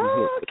 Susan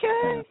Hicks.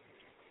 Okay.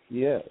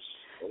 Yes.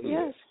 Oh,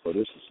 yes. So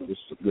this is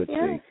a good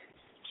thing.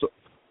 So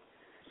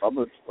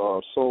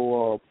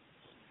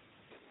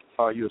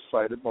are you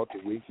excited about the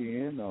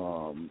weekend?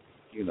 Are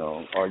you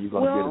going to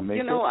be able to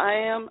make it?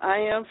 I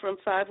am from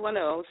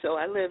 510, so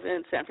I live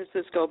in San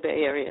Francisco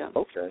Bay Area.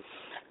 Okay.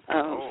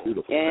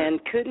 Beautiful. And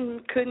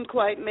couldn't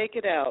quite make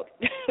it out.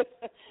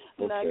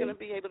 I'm not going to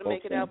be able to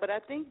make it out, but I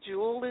think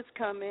Jewel is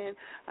coming.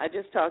 I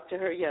just talked to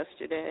her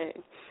yesterday,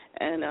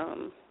 and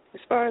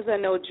as far as I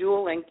know,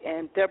 Jewel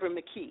and Deborah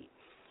McKee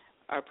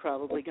are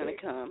probably going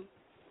to come.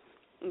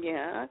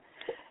 Yeah,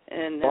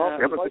 and I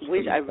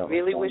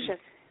really wish I.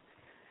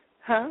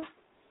 Huh?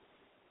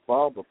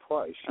 Barbara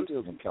Price, she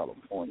lives in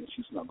California.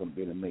 She's not going to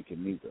be able to make it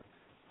neither.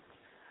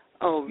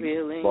 Oh,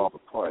 really? Barbara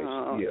Price,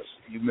 yes.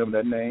 You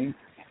remember that name?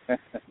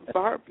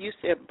 You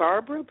said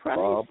Barbara Price?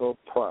 Barbara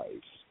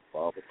Price.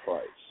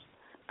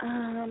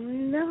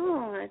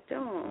 No, I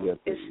don't. You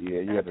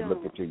have to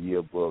look at your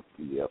yearbook.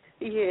 Yep.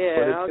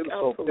 Yeah,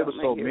 but it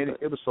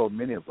was so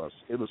many of us.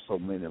 Ken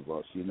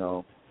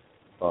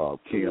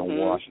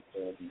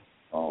Washington.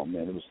 Oh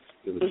man,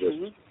 it was just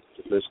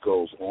the list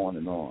goes on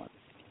and on.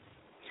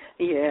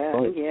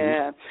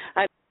 Yeah.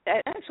 I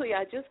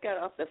just got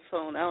off the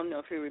phone. I don't know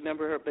if you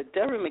remember her, but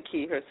Deborah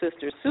McKee, her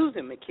sister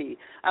Susan McKee.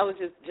 I was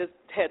just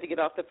had to get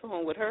off the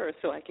phone with her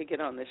so I could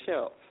get on the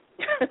show.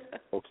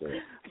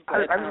 Okay.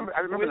 I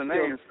remember the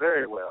names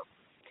very well.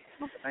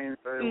 And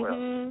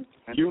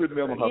you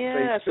remember her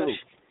face too,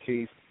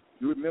 Keith.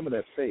 You remember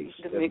that face,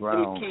 that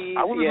brown.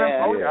 I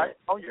remember.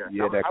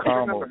 Yeah, that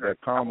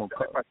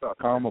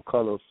caramel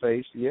color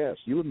face. Yes,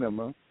 you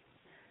remember.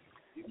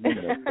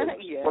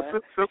 Yeah. Well,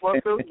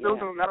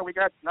 Susan, now that we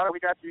got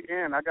you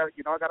in, I got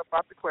to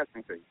pop the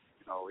question to you.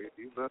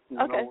 You listen,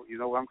 you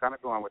know where I'm kind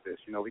of going with this.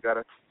 We got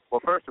to.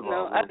 Well, first of all.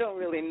 No, I don't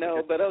really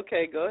know, but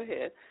okay, go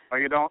ahead. Oh,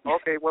 you don't?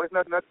 Okay. Well, it's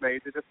nothing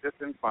major. It's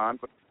just in fun.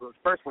 But the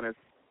first one is.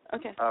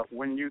 Okay.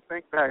 When you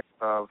think back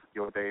of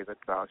your days at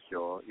South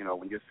Shore,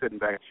 when you're sitting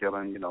back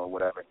chilling,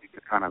 whatever, you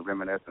just kind of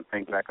reminisce and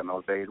think back on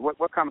those days.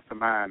 What comes to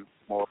mind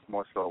more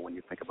so when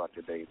you think about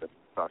your days at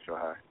South Shore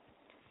High?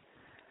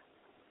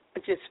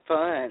 Just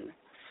fun.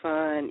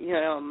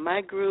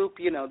 My group,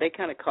 they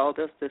kind of called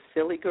us the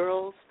Silly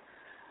Girls,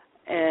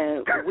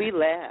 and we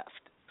laughed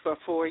for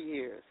 4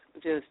 years.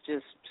 Just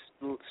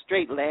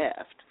straight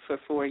laughed for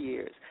 4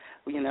 years.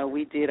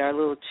 we did our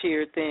little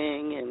cheer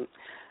thing, and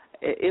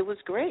it was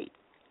great.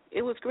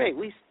 It was great.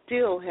 We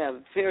still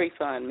have very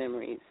fond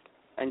memories,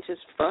 and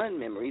just fun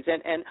memories.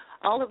 And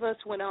all of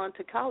us went on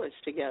to college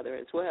together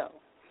as well.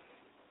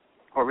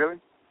 Oh, really?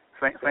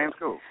 Same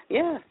school?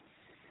 Yeah.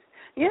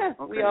 Yeah,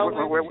 okay. We all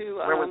went where to...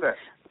 where was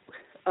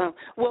that?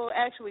 Well,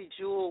 actually,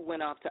 Jewel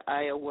went off to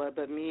Iowa,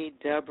 but me,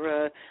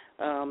 Deborah,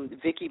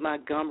 Vicki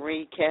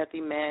Montgomery,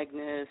 Kathy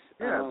Magnus,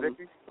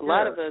 Vicki. A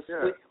lot of us,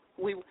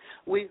 we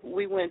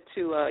went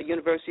to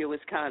University of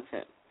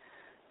Wisconsin.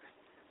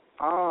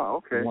 Oh,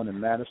 okay. One in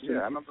Madison. Yeah,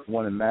 I remember.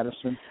 One in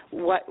Madison.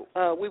 We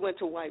went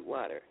to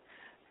Whitewater.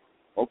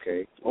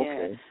 Okay.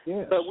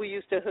 Yeah. But we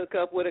used to hook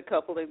up with a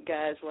couple of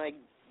guys like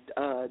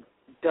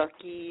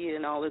Ducky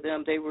and all of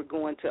them. They were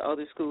going to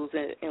other schools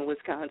in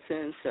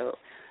Wisconsin, so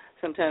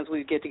sometimes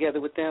we'd get together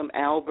with them.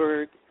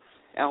 Albert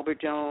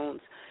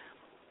Jones.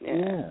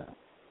 Yeah.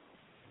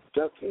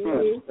 Ducky.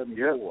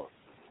 Yeah.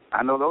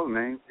 I know those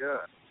names.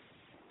 Yeah.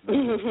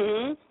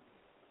 Mhm.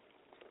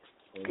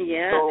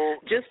 Yeah. So,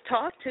 just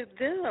talk to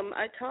them.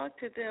 I talked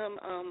to them.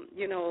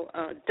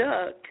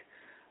 Duck,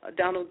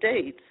 Donald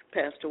Dates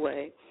passed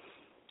away,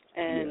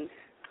 and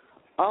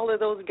all of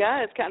those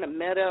guys kind of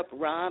met up.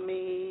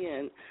 Rami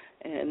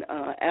and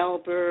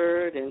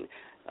Albert and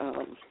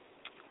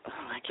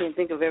I can't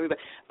think of everybody,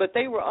 but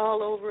they were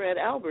all over at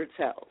Albert's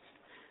house.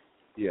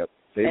 Yep.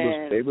 They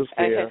was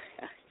there.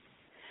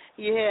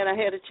 And I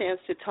had a chance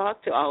to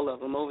talk to all of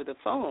them over the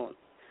phone,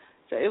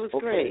 so it was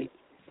great.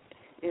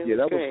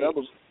 That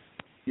was.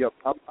 Yep,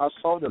 I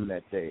saw them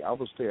that day. I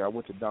was there. I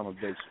went to Donald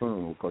Dake's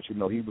funeral because, he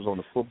was on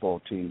the football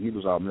team. He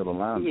was our middle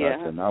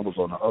linebacker, and I was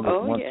on the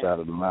other side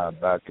of the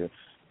linebacker.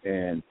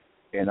 And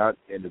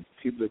the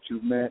people that you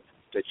met,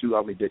 that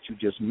you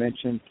just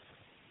mentioned,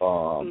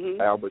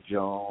 Albert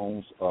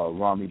Jones,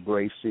 Rami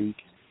Bracy.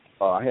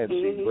 I hadn't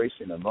seen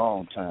Bracy in a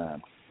long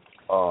time.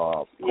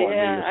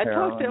 I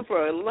talked to him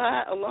for a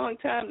long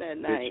time that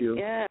night. Did you?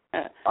 Yeah.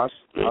 I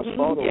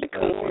saw them.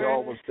 They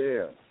all was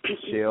there.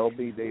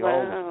 Shelby, they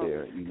all was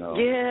there.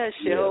 Yeah,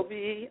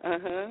 Shelby.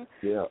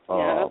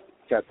 Yeah.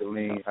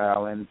 Kathleen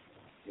Allen.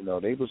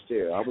 They was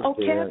there. I was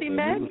there.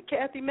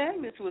 Kathy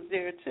Magnus was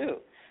there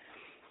too.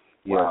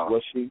 Yeah,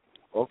 was she?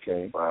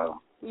 Okay. Wow.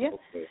 Yeah.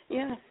 Okay.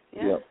 Yeah.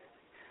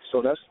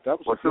 So that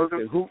was a good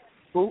thing.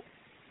 Who?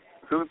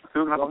 Susan,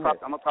 I'm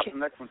gonna pop the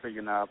next one to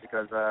you now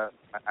because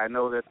I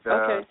know that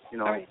right. you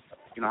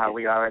know how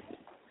we are at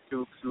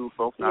school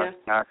folks.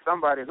 Now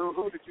somebody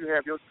who did you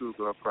have your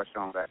schoolgirl crush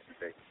on back in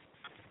the day?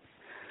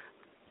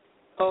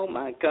 Oh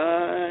my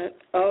God!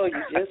 Oh,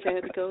 you just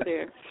had to go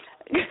there.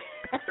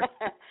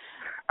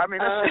 I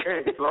mean,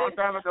 it's a long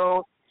time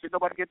ago. Should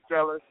nobody get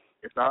jealous?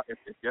 It's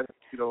just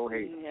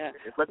hey. Yeah.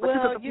 But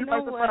you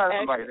might surprise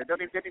somebody. They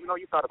didn't even know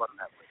you thought about it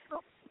that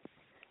way.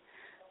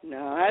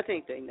 No, I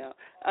think they know.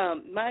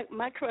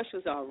 My crush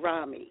was on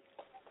Rami.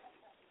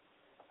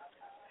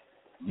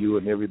 You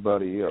and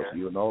everybody else,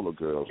 you and all the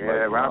girls. Yeah,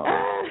 Rami.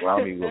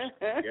 Rami was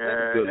a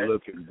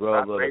good-looking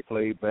brother that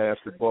played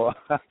basketball.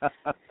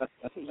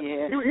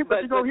 Yeah,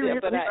 but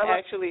I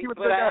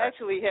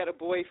actually had a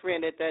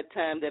boyfriend at that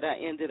time that I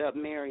ended up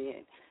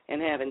marrying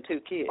and having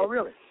 2 kids. Oh,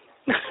 really?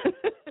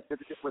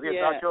 Was he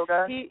a South Shore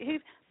guy?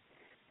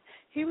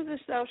 He was a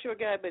South Shore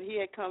guy, but he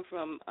had come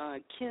from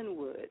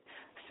Kenwood.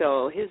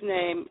 So his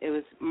name, it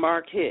was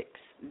Mark Hicks,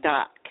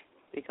 Doc.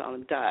 They call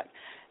him Doc.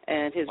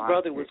 And his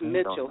brother was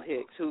Mitchell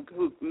Hicks,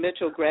 who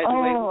Mitchell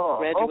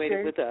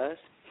graduated with us.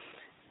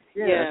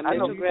 Yeah,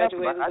 Mitchell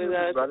graduated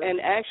with us. And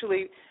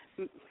actually,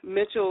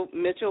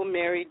 Mitchell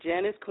married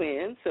Janice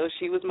Quinn, so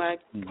she was my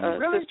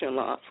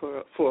sister-in-law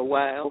for a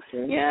while.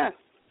 Okay. Yeah.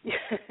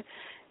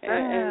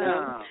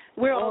 and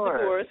we're all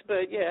divorced,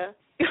 but yeah.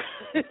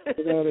 But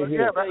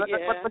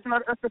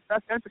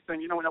that's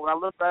interesting. When I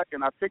look back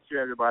and I picture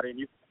everybody, and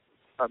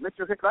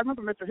Mitchell Hicks, I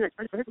remember Mitchell Hicks.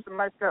 Mitchell Hicks was a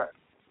nice guy,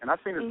 and I've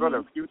seen his brother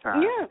a few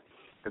times. Yeah.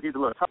 Because he's a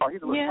little tall.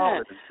 He's a little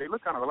taller. They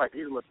look kind of alike.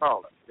 He's a little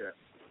taller. Yeah.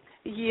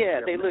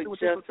 Yeah, they look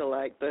just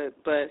alike, but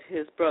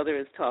his brother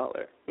is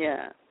taller.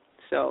 Yeah.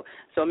 So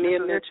me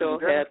and Mitchell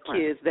have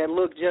kids that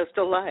look just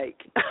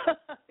alike.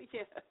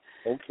 Yeah.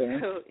 Okay.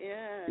 So,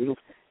 yeah.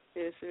 Beautiful.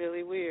 It's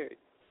really weird.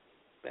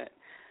 But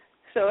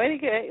so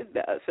anyway,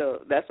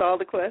 so that's all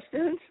the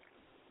questions.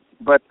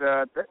 But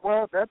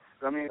that's.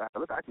 I mean,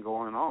 look, I can go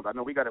on and on. I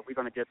know we're gonna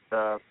get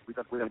Mr.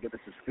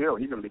 Shapiro.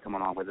 He's gonna be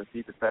coming on with us.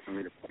 He's expecting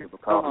me to give a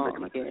call and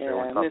Mr.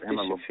 Shapiro and talk to him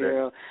a little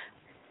bit.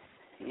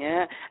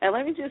 Yeah, and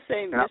let me just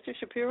say, Mr.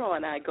 Shapiro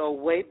and I go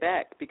way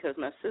back because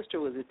my sister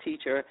was a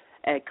teacher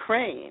at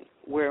Crane,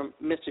 where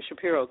Mr.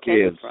 Shapiro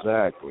came from.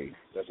 Exactly.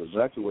 That's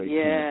exactly where he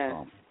came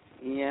from.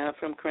 Yeah,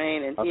 from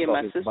Crane, and he and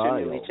my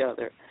sister knew each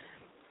other.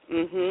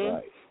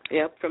 Right.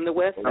 Yep, from the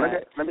west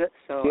side. Get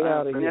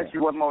out of here. Let me ask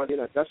you one more. Let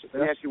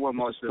me ask you one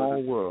more.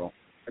 Small world.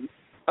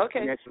 Okay.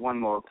 Let me ask you one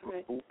more.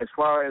 Okay. As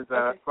far as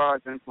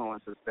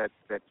influences that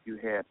you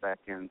had back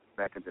in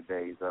the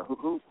days,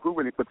 who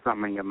really put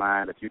something in your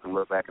mind that you can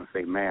look back and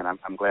say, man,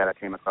 I'm glad I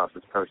came across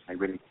this person. They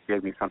really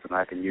gave me something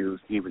I can use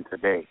even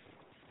today.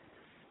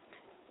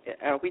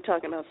 Are we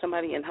talking about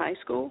somebody in high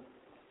school?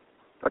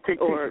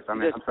 Teachers.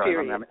 I'm sorry.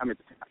 Period.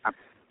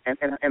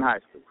 In high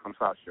school, from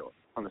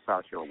the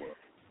South Shore world.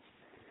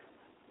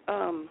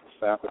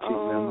 Faculty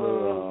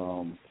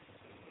member.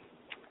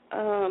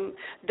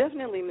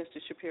 Definitely Mr.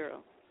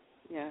 Shapiro.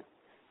 Yeah,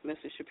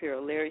 Mr.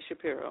 Shapiro, Larry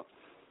Shapiro.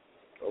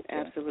 Okay.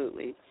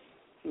 Absolutely.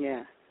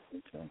 Yeah.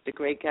 Okay. The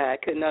great guy. I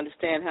couldn't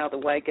understand how the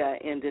white guy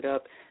ended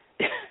up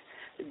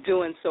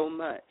doing so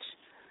much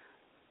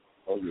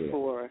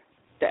for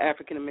the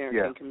African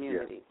American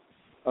community.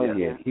 Oh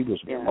yeah, he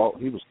was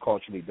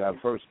culturally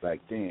diverse back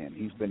then.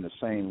 He's been the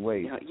same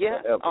way.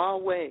 Forever.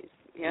 Always.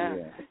 Yeah.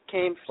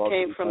 Came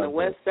from the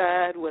West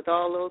Side with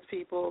all those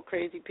people,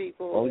 crazy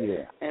people. Oh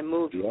yeah. And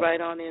moved right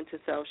on into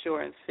South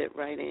Shore and fit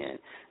right in.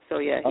 So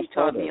yeah, he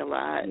taught me a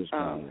lot.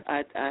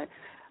 I've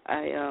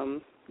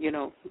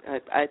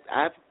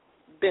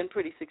been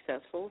pretty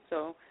successful.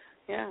 So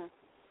yeah,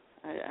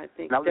 I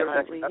think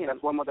definitely him.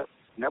 That's one more.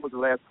 That was the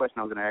last question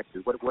I was going to ask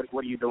you. What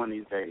are you doing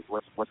these days?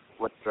 What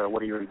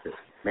are you into?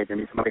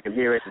 Maybe somebody can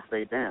hear it and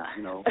say, "Damn,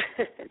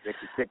 they can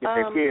get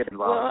their kid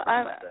involved."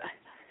 Well,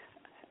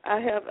 I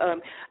have.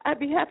 I'd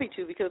be happy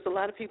to, because a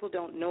lot of people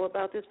don't know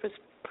about this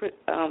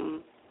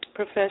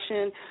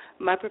profession.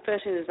 My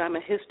profession is I'm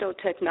a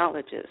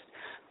histotechnologist,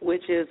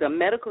 which is a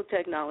medical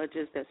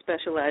technologist that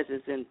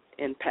specializes in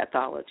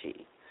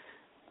pathology,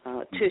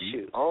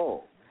 tissue.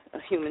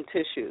 Human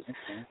tissues.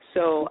 Okay.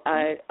 So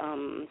I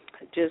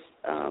just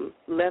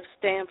left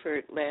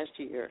Stanford last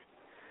year,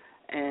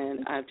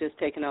 and I've just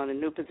taken on a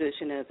new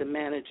position as a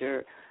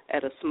manager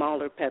at a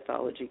smaller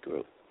pathology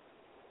group.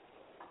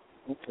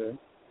 Okay.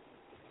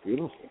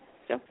 Beautiful.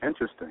 So,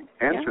 Interesting.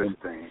 Yeah, that's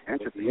interesting.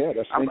 That's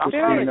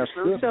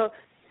good. So,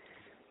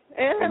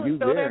 and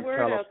throw that word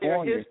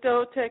California. out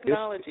there,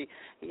 histotechnology.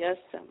 Yes,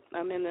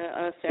 I'm in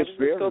the San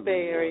Francisco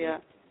Bay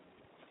Area.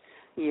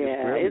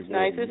 Yeah, it's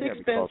nice. It's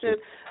expensive,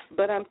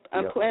 but I'm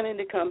planning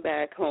to come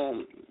back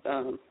home,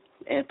 and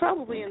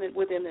probably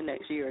within the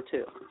next year or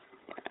two.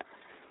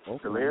 Yeah.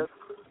 To live?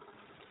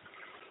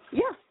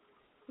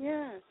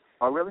 Yeah.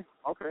 Oh, really?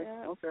 Okay.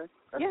 Yeah. Okay.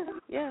 I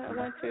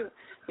want to.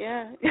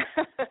 Yeah.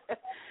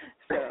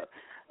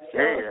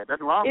 Hey,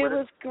 nothing wrong with it. It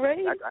was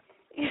great.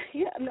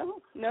 No,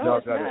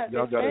 it's not.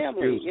 Y'all it's got to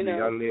family, excuse me.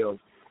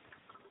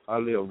 I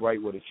live right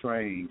where the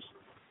trains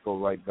go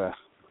right by,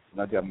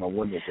 and I got my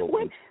windows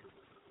open.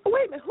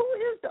 Wait a minute. Who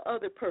is the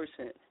other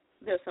person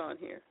that's on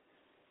here?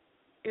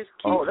 Is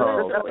Keith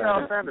that's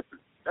Charles Anderson.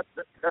 That's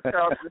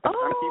Charles.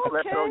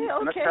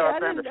 Okay. I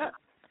didn't know.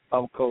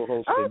 I'm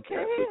co-hosting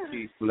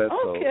Keith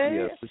Bledsoe. Okay.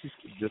 Yes, this is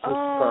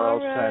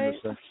Charles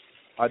Sanderson.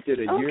 I did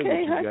a year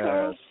with you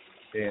guys.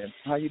 And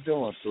how you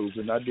doing,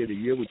 Susan? I did a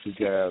year with you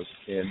guys,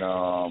 and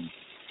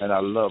I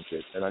loved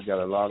it, and I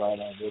got a lot out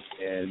of it,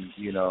 and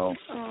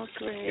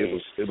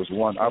great. it was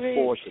one. I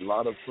forged a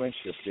lot of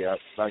friendships there.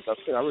 Like I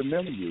said, I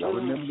remember you. I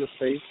remember your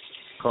face,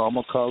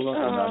 Karma Color,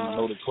 and I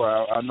know the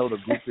crowd. I know the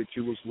group that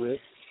you was with,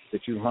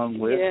 that you hung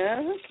with.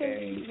 Yeah.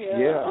 Okay. And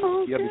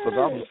because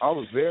I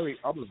was very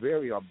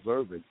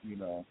observant,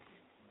 and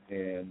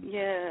and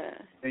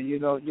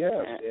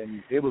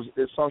and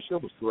South Shore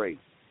was great,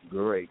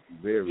 very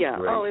great.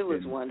 Oh, it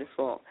was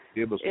wonderful.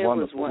 It was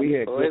wonderful. We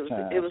had good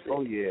times.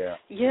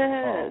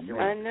 Yes,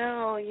 I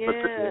know.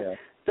 Yeah.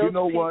 You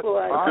know what?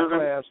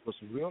 Our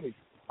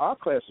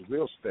class is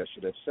real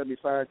special. That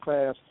 75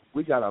 class,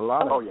 we got a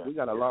lot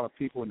of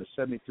people in the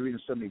 73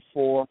 and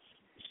 74,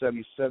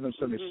 77,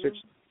 76.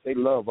 They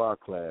love our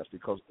class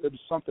because there was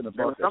something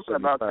about that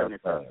 75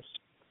 class.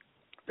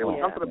 There was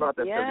something about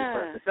that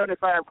 75. The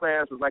 75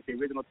 class was like the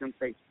original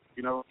Temptation.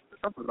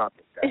 Something about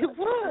this guy.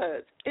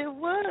 It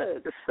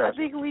was. I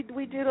think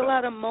we did a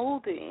lot of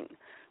molding.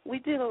 We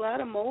did a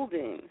lot of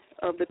molding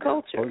of the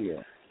culture. Oh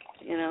yeah.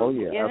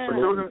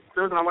 Absolutely.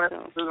 Susan, I want to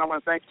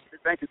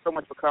thank you so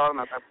much for calling.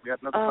 I've got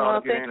another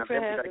call to get in.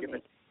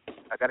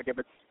 I got to get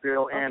Mr.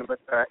 Shapiro in, but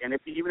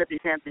even if you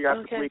can't be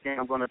out this weekend,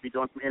 I'm going to be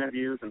doing some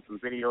interviews and some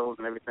videos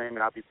and everything, and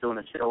I'll be doing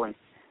a show, and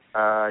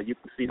you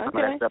can see some of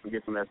that stuff and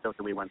get some of that stuff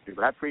that we went through.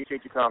 But I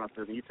appreciate you calling,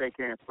 Susan. You take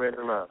care and spread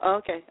the love.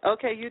 Okay,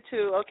 you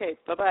too. Okay,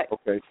 bye-bye.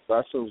 Okay,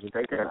 bye, Susan.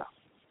 Take care. All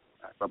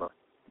right, bye-bye.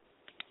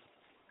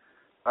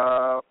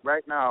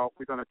 Right now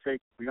we're gonna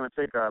take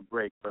our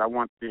break, but I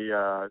want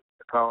the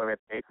caller at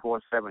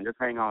 847. Just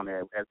hang on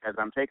there. As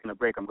I'm taking a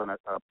break, I'm gonna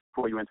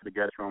pull you into the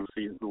guest room,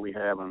 see who we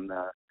have, and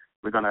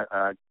we're gonna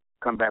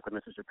come back with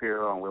Mr.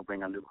 Shapiro, and we'll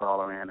bring a new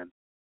caller in. And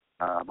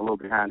I'm a little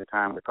behind the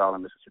time with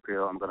calling Mr.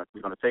 Shapiro. We're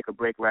gonna take a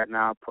break right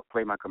now,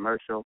 play my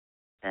commercial,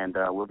 and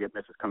we'll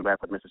come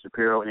back with Mr.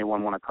 Shapiro.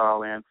 Anyone want to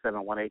call in?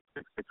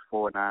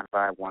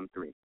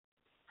 718-664-9513.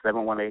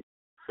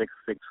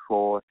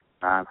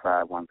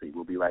 718-664-9513.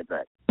 We'll be right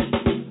back.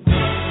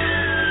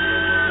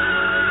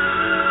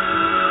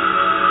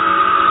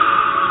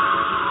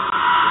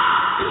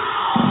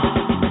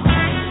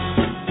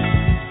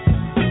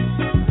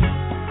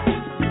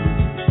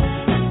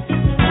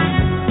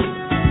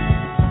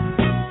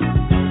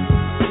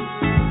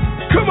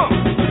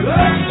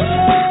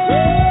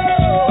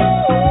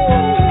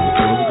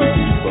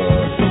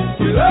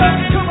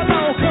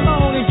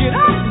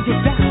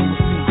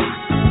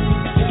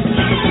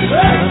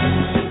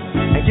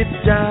 Get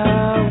down.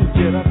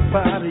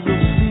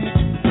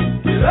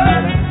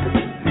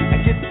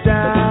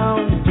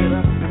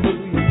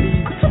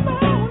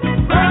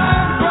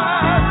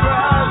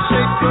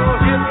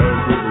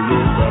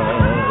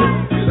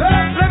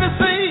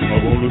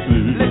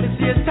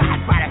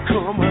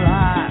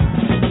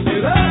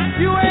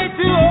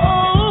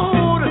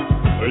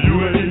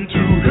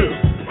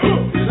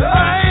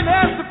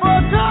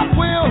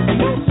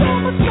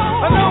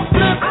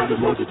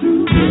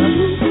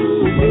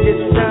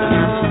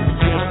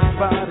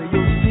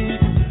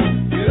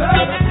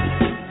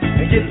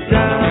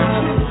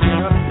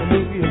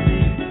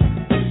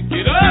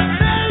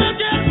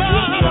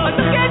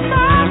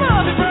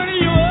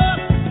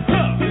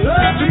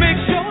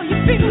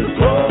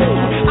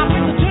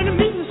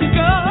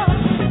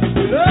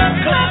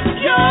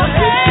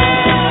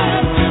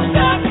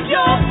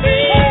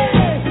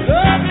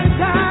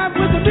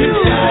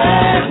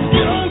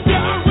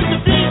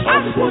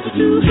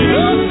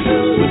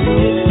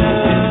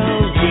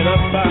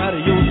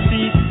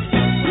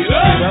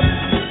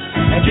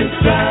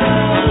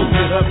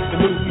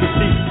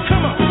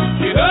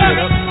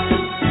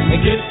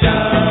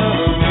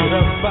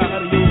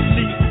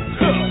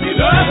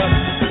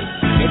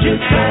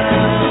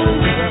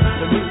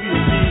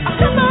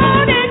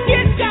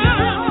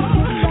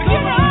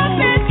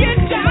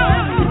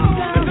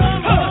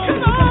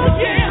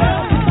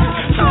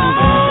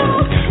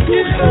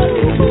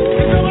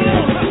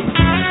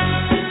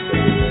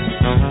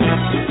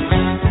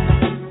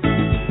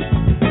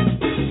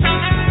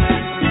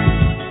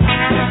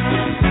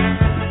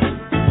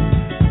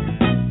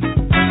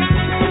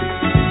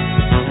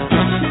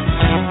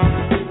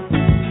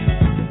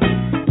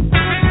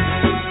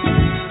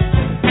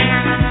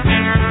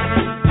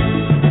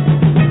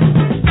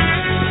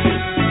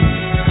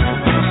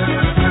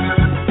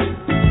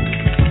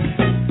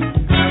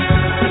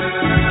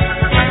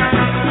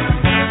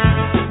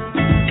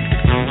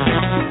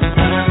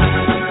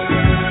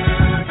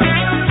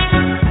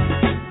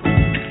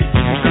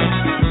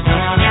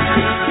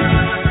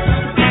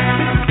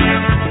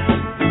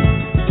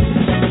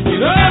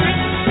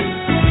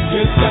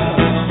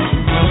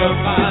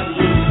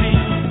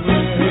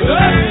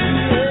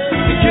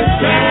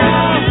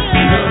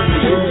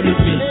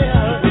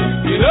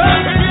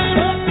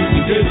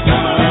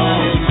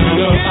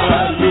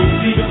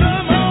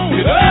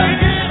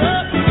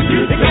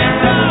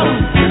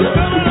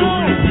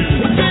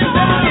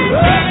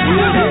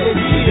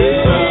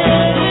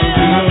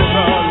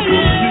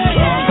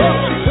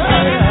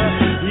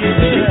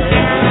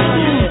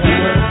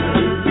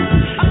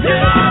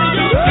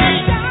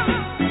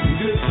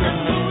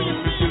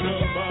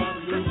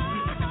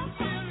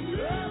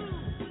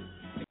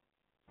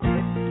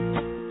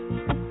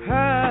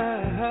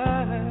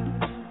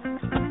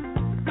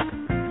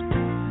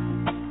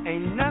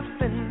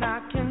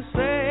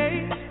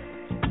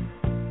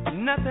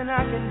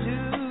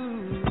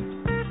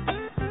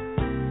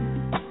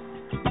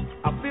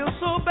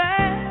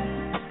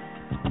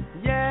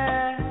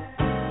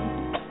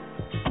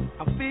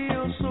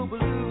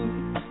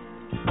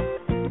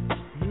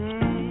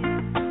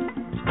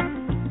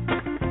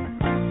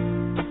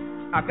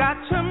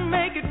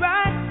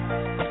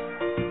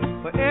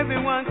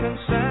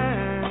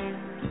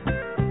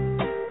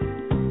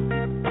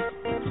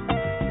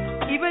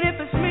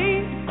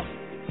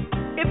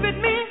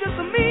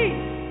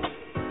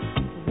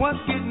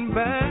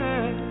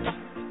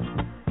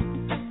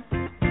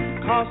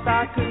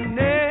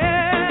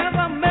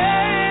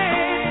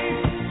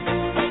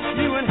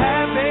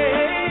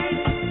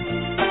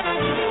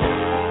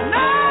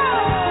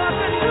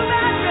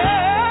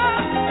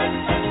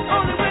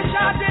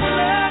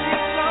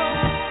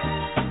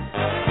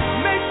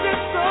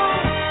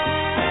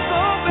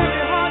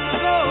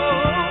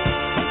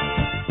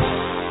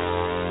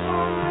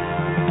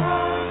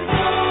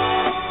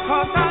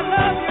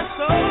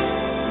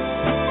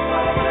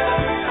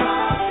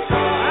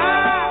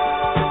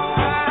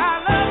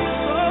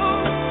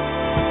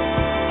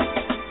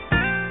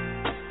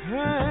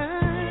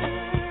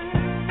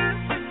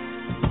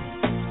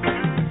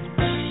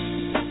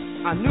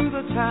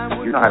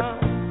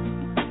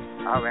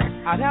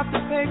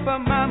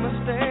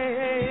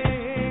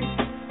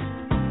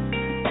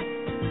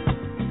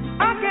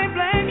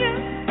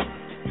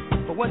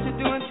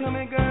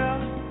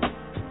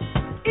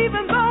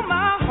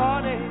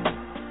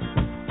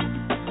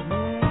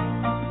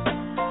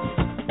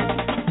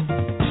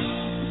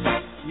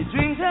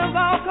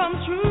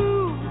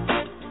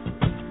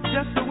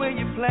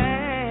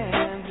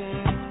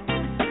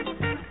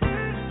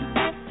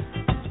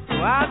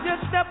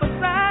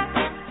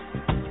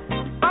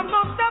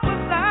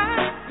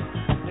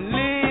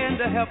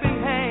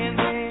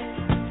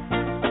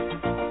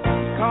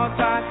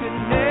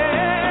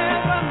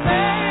 Never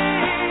make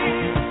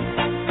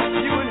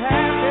you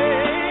unhappy.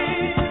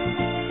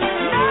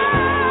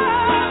 No.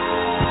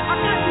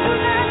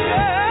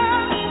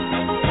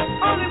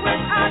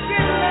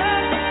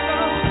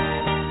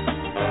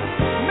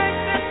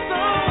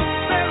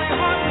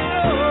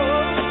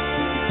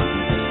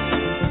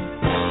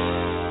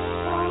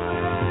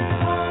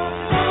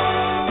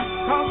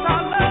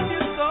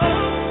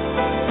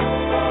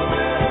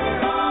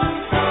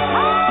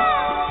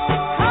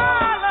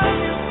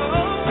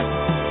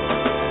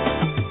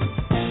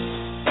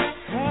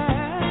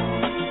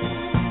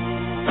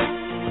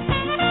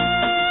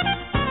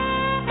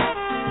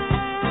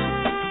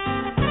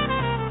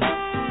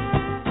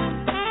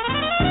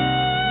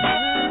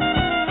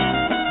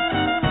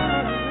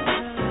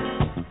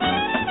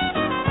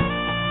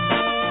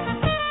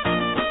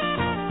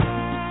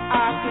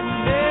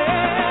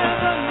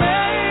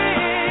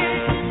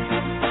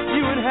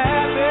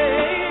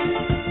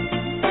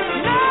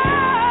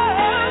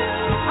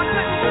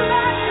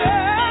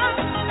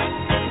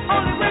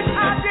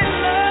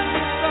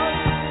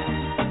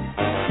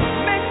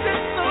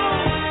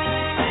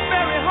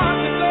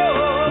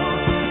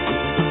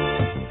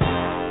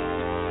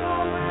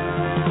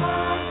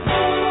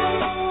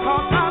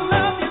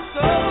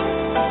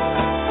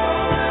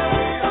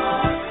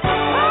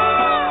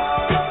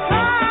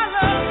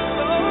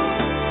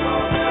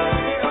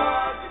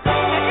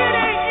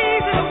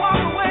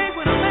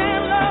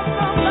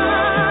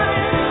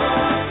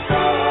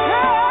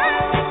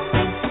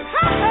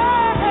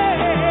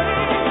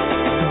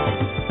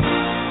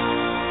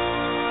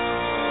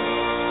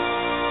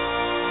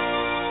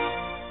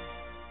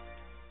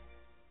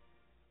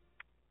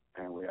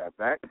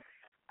 back.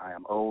 I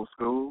am old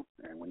school,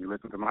 and when you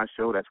listen to my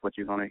show, that's what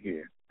you're going to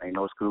hear. Ain't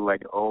no school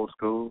like the old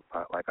school.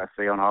 Like I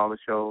say on all the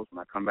shows,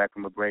 when I come back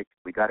from a break,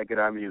 we got to get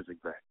our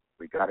music back.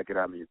 We got to get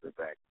our music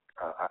back.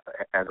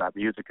 As our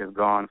music is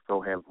gone,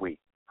 so have we.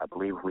 I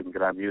believe if we can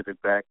get our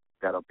music back,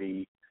 that'll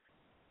be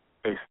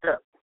a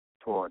step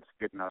towards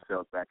getting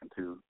ourselves back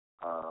into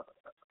a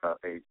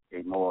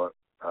more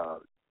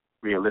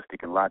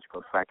realistic and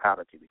logical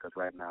psychology, because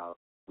right now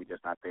we're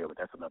just not there, but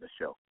that's another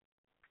show.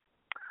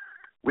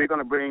 We're going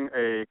to bring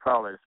a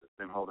caller that's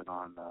been holding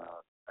on.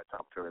 I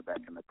talked to her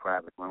back in the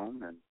private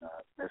room, and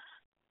Miss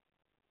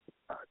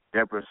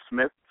Deborah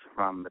Smith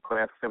from the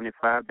class of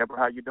 75. Deborah,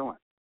 how you doing?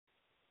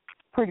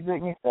 Pretty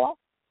good, yourself?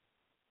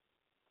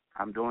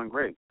 I'm doing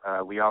great.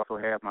 We also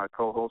have my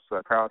co-host,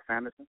 Carl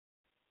Sanderson.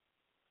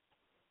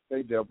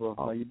 Hey, Deborah,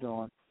 how you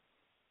doing?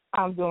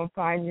 I'm doing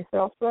fine.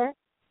 Yourself, sir?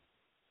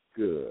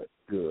 Good,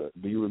 good.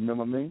 Do you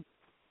remember me?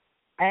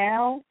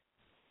 Al?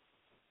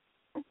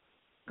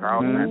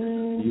 Carl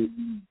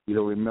Sanderson. You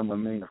don't remember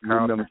me? You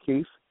Carl remember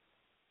Keith?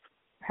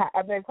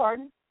 I beg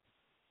pardon?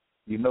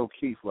 You know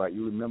Keith, right?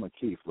 You remember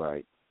Keith,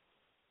 right?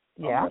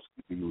 Yeah.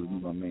 Do you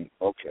remember me?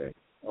 Okay.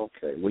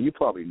 Well, you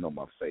probably know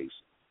my face.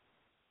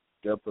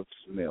 Deborah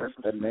Smith.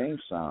 That name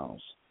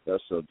sounds.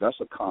 That's a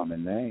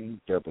common name,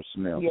 Deborah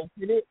Smith. Yes,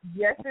 it is.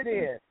 Yes, it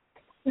is.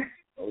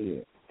 Oh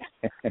yeah.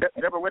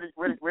 Deborah, where did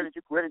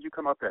you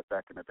come up at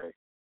back in the day?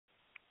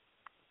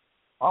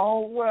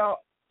 Oh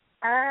well,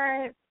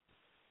 I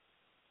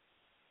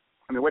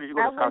mean, where did you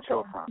go to South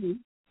Shore from?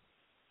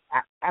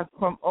 I'm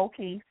from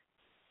O'Keefe.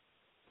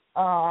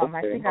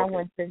 I think I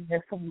went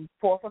there from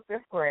 4th or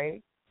 5th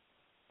grade,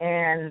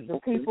 and the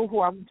people who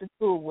I went to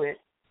school with,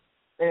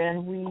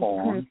 and we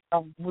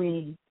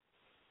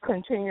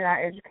continued our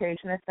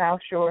education at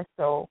South Shore.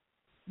 So,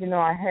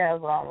 I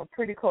have a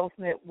pretty close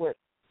knit with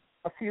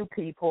a few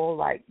people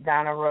like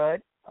Donna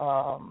Rudd,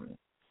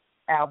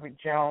 Albert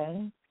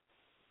Jones,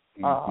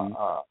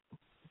 Yvonne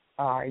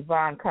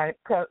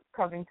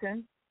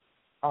Covington,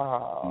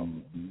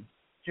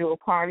 Jewel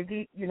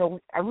Carnegie.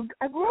 I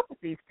grew up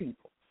with these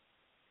people.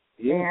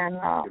 Yeah. And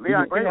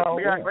Leon Gray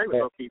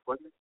was O'Keefe,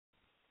 wasn't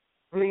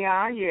he?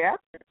 Leon, yeah.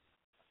 I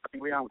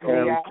think Leon was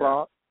Harry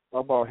Clark. How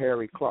about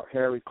Harry Clark?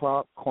 Harry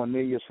Clark,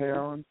 Cornelius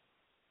Heron.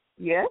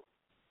 Yes.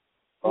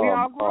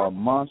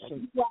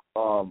 Munson,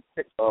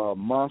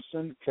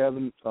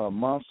 Kevin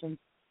Munson.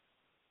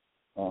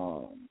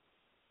 A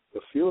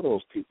few of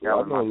those people. I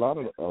know a lot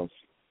of a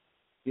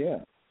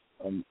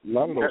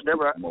lot of those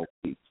Deborah,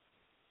 people.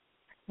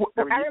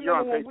 You're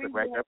on Facebook,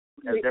 right?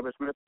 As Deborah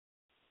Smith?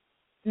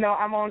 No,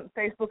 I'm on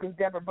Facebook as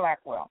Deborah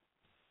Blackwell.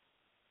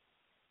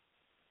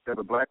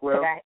 Deborah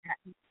Blackwell? I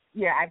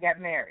got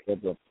married.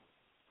 Deborah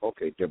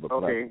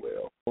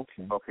Blackwell.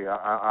 Okay.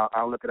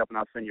 I'll look it up and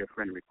I'll send you a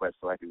friend request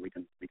so we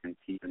can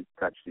keep in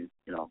touch and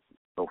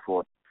so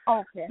forth.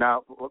 Okay.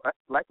 Now,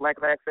 like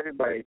I said,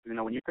 everybody,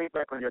 when you think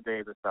back on your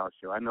days at South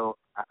Shore, I know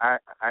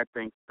I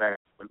think back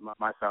with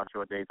my South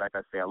Shore days. Like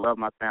I say, I love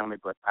my family,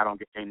 but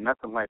ain't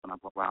nothing like when I'm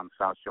around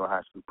South Shore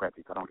High School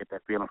practice. I don't get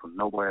that feeling from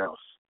nowhere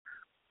else.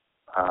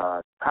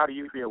 How do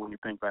you feel when you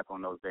think back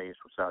on those days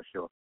from South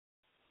Shore?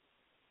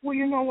 Well,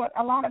 you know what?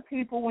 A lot of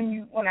people,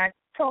 when I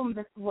told them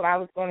this is what I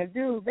was going to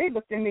do, they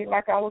looked at me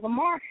like I was a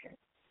Martian.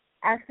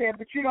 I said,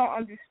 but you don't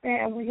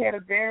understand. We had a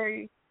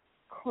very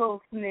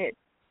close-knit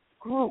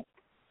group.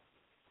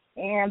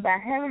 And by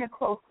having a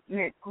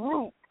close-knit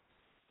group,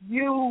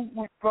 you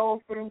would go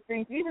through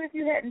things. Even if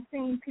you hadn't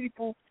seen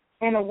people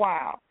in a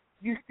while,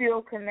 you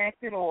still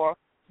connected, or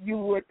you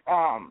would,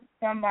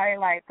 somebody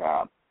like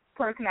a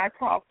person I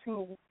talk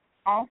to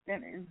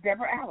often is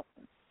Deborah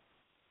Allison.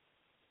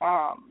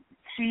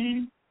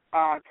 She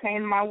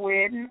came to my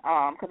wedding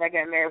because I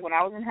got married when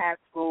I was in high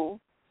school.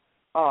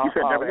 You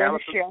said Deborah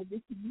Allison?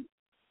 Shelby.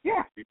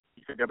 Yeah. You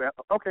said Deborah.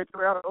 Okay,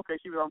 Deborah Allison. Okay,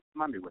 she was on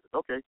Monday with us.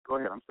 Okay, go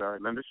ahead. I'm sorry,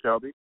 Linda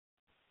Shelby.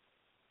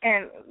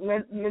 And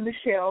Linda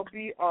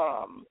Shelby,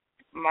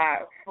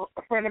 my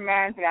a friend of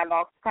mine that I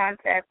lost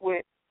contact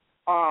with,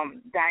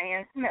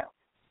 Diane Smith.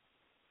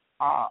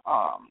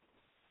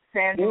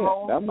 Sandy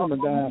Rose. I remember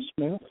Diane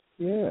Smith.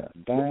 Yeah,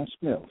 Diane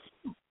Smith.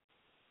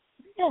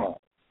 Yeah.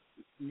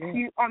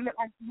 We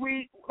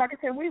like I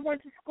said, we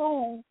went to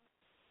school,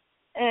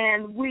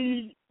 and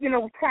we,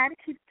 try to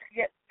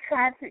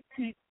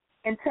keep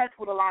in touch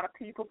with a lot of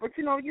people, but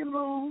you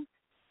lose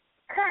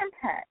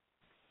contact.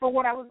 But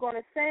what I was going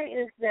to say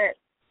is that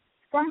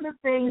some of the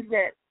things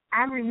that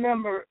I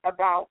remember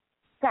about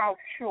South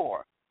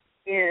Shore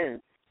is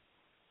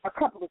a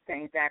couple of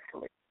things,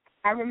 actually.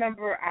 I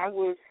remember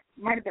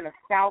might have been a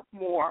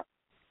sophomore,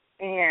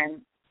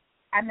 and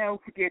I never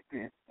forget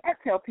this. I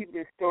tell people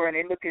this story, and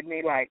they look at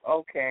me like,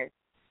 okay.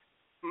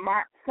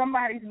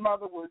 Somebody's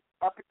mother was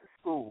up at the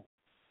school,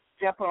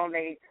 jumping on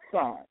their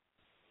son,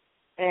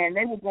 and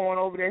they were going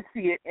over there to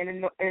see it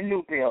in a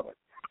new building.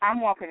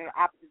 I'm walking in the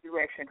opposite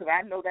direction because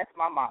I know that's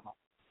my mama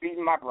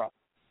beating my brother.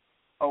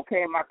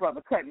 Okay, my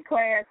brother cutting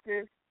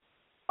classes.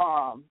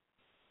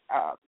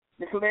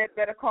 Miss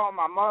Ledbetter called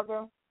my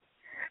mother.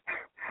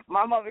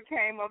 My mother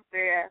came up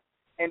there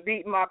and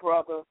beat my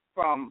brother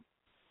from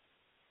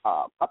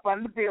up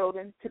on the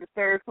building to the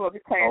third floor of the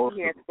class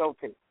he had to go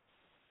to.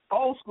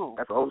 Old school.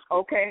 That's old school.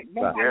 Okay?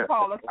 Nobody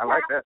called us. I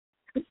like that.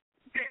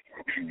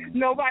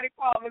 Nobody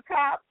called the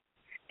cops.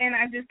 And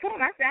I just told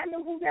him, I said, I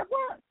knew who that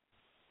was.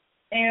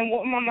 And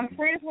my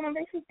friends went on,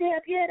 they said,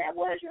 Deb, yeah, that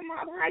was your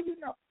mom. How you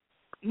know?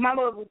 My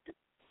mother would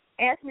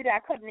ask me that I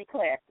cut any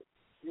classes.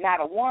 Not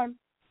a one.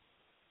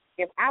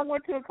 If I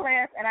went to a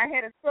class and I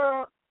had a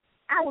sub,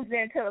 I was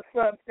there until the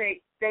sub said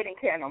they didn't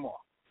care no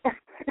more.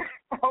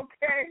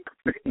 Okay?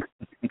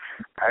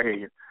 I hear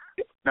you.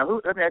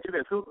 Now, let me ask you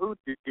this: Who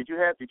did you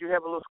have? Did you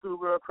have a little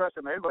schoolgirl crush?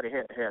 I mean, everybody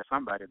had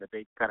somebody that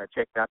they kind of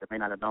checked out that may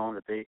not have known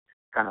that they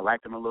kind of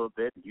liked them a little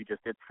bit, and you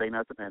just didn't say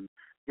nothing, and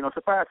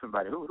surprise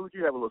somebody. Who did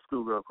you have a little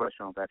schoolgirl crush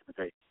on back in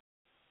the day?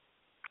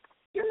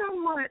 You know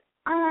what?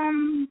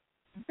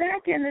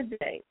 Back in the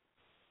day,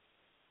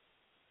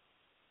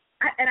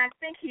 I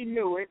think he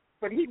knew it,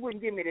 but he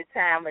wouldn't give me the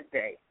time of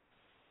day.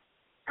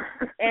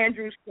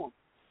 Andrew Scott.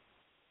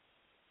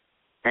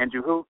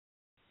 Andrew who?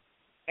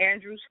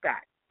 Andrew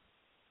Scott.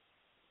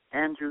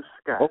 Andrew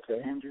Scott.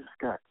 Okay. Andrew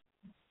Scott.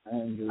 I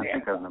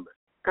think I remember.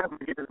 Come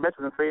get this message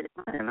and say,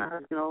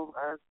 man,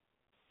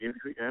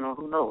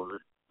 who knows?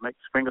 Make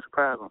spring a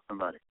surprise on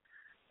somebody.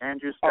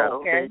 Andrew Scott.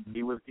 Okay.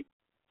 He was.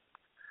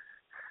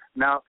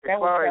 Now, as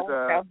far as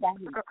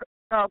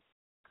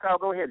Carl,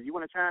 go ahead. Do you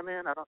want to chime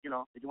in? Did you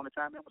want to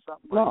chime in with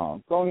something?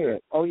 No, go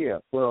ahead. Oh yeah.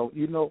 Well,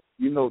 you know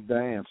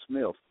Diane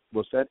Smith.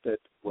 Was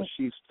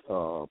she's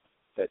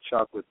that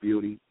chocolate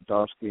beauty,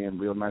 dark skinned,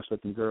 real nice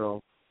looking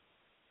girl?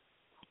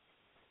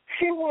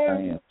 She was.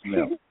 Diane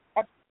Smith.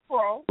 A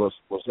pro. Was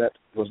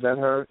that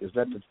her? Is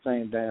that the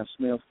same Diane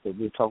Smith that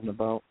we're talking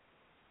about?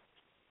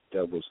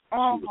 That was she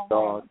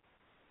was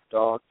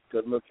dark,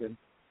 good looking,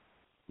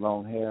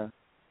 long hair.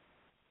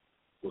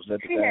 Was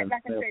that the Diane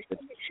Smith?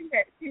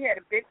 She had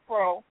a big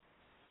fro,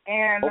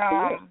 and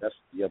that's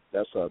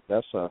a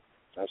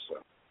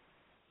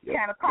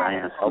kind of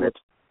Diane Smith.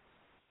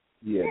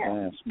 Yeah,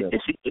 Diane Smith.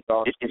 Is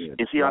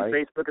she on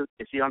Facebook?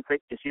 Is she on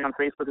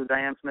Facebook as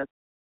Diane Smith?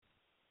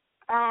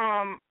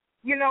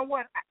 You know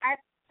what? I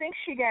think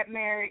she got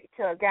married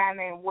to a guy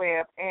named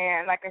Webb,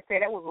 and like I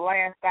said, that was the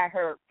last I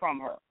heard from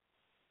her.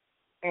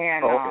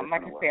 And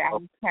like I said, I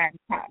was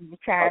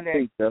trying to.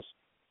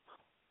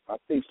 I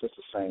think that's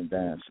the same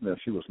Diane Smith.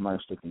 She was a nice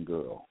looking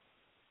girl,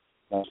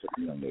 nice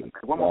looking young lady.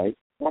 One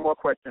more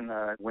question.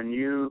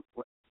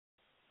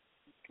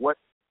 What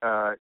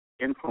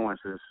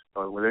influences,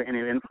 or were there any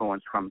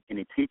influence from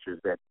any teachers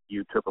that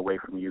you took away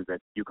from you that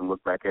you can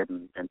look back at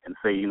and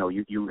say,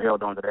 you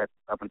held on to that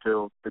up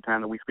until the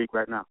time that we speak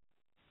right now?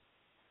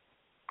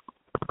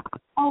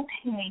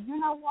 Okay, you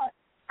know what?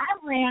 I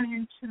ran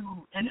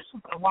into, and this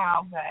was a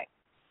while back,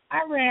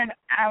 I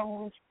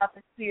was up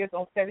at Sears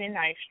on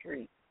 79th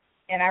Street,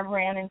 and I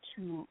ran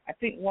into, I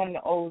think, one of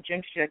the old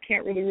gym teachers. I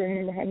can't really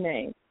remember her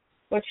name,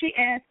 but she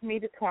asked me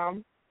to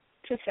come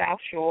to South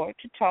Shore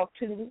to talk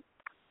to the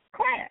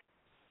class.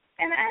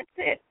 And I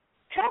said,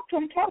 talk to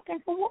them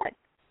for what?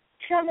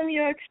 Tell them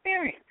your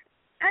experience.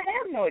 I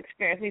have no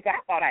experience, at least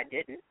I thought I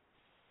didn't.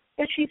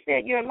 But she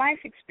said, your life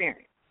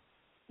experience,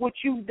 what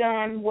you've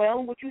done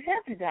well, what you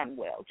haven't done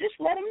well. Just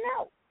let them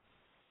know.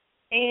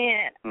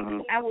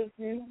 And I was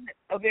not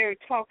a very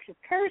talkative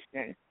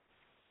person.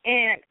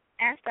 And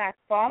after I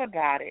thought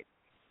about it,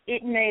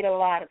 it made a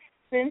lot of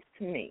sense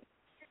to me.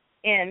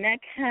 And that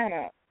kind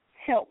of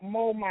helped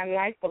mold my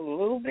life a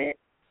little bit.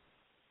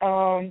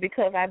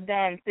 Because I've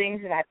done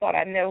things that I thought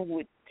I never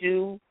would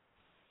do.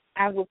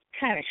 I was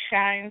kind of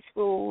shy in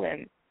school,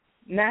 and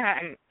now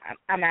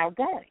I'm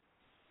outgoing.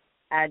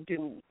 I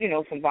do,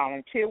 some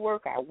volunteer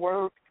work. I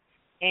work,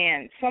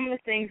 and some of the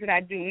things that I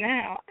do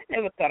now, I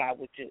never thought I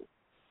would do.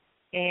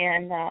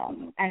 And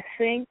I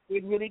think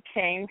it really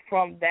came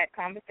from that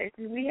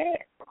conversation we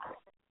had.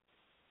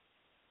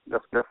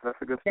 That's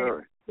a good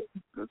story.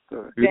 Good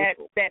story.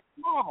 That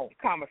small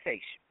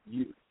conversation.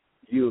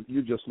 You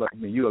just like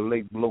me. You're a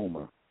late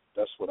bloomer.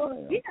 That's what I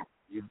am.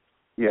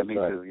 Yeah, me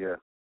too. Yeah,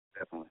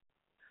 definitely.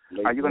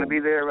 Are you going to be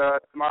there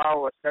tomorrow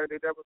or Saturday,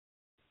 Deborah?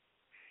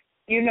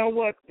 You know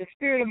what? The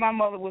spirit of my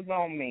mother was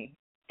on me,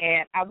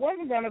 and I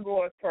wasn't going to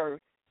go at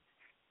first,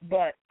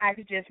 but I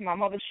could just, my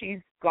mother, she's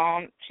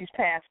gone, she's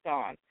passed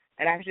on,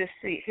 and I could just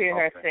hear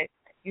her say,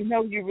 you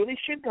really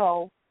should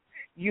go.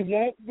 You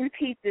won't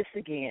repeat this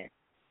again.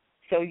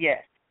 So,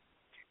 yes,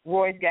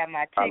 Roy's got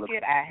my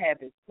ticket. I have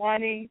his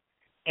money,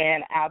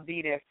 and I'll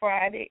be there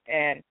Friday,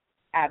 and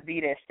I'll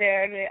be there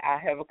Saturday. I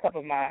have a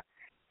couple of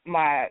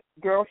my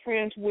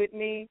girlfriends with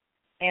me,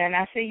 and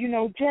I say,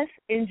 just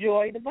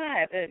enjoy the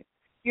vibe. And,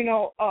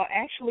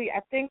 actually,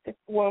 I think that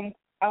when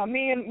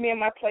me and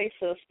my play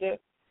sister,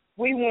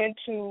 we went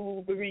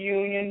to the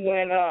reunion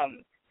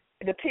when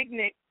the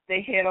picnic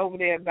they had over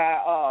there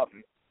by,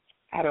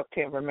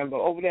 can't remember,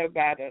 over there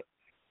by the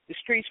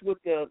streets with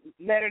the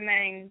letter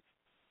names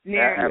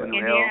near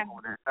Indiana.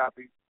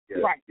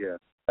 Right. Yeah.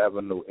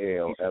 Avenue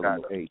L,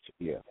 Avenue H,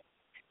 yeah.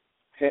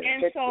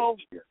 And so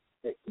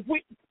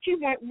we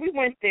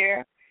went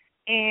there,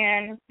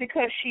 and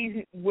because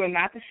we're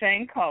not the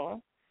same color,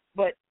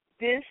 but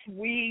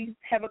we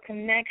have a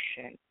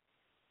connection.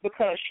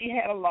 because she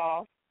had a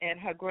loss, and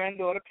her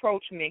granddaughter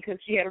approached me because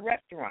she had a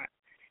restaurant,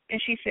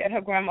 and she said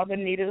her grandmother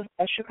needed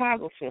a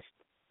Chicago sister,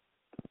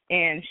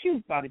 and she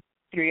was about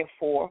 3 or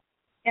 4,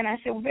 and I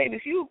said, well, baby,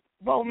 if you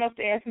bold enough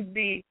to ask me to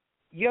be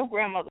your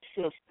grandmother's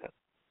sister,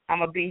 I'm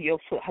gonna be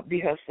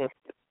her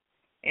sister.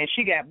 And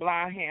she got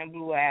blonde hair and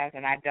blue eyes,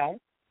 and I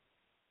don't.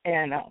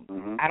 And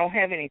I don't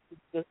have any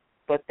sisters,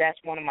 but that's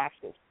one of my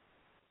sisters.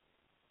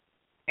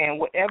 And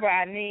whatever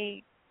I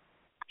need,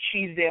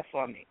 she's there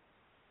for me.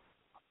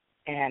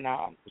 And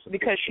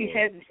because she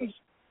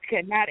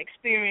cannot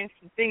experience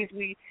the things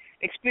we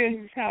experience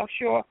in South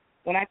Shore,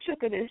 when I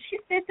took her this, she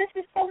said, this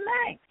is so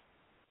nice.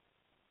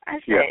 I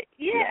said,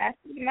 yeah.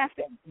 I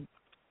said,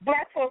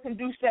 black folks can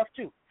do stuff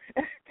too.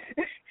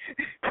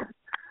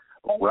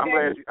 Well,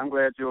 I'm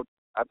glad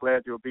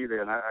you'll be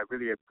there, and I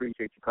really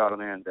appreciate you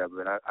calling in,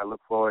 Deborah. And I look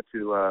forward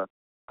to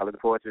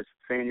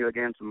seeing you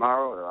again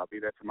tomorrow. I'll be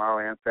there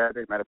tomorrow and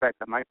Saturday. Matter of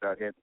fact, I might start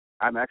heading.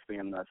 I'm actually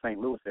in the St.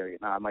 Louis area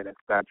now. I might have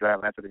to start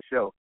driving after the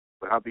show,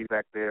 but I'll be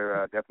back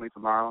there definitely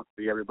tomorrow.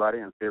 See everybody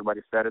and see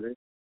everybody Saturday.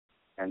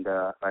 And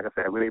like I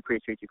said, I really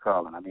appreciate you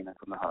calling. I mean that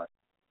from the heart.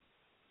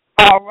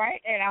 All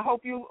right, and I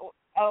hope you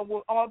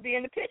will all be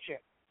in the picture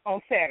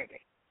on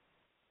Saturday.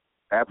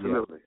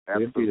 Absolutely. Yeah.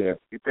 Absolutely. We'll be there.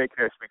 You take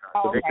care,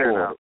 sweetheart. Take care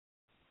now.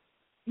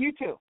 You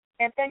too.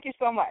 And thank you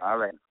so much. All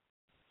right.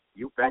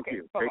 Thank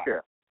you. Bye-bye. Take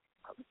care.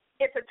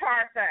 It's a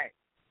tar thing.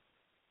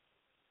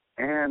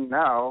 And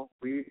now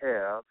we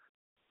have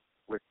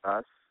with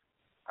us,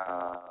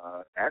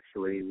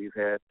 actually, we've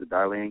had the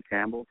Darlene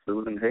Campbell,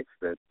 Susan Hicks,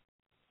 that,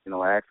 when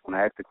I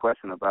asked the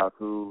question about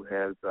who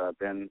has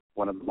been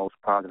one of the most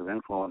positive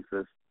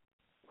influences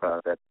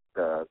that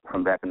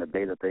from back in the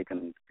day that they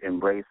can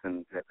embrace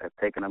and have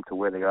taken them to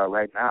where they are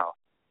right now.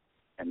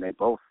 And they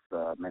both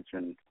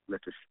mentioned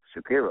Mr.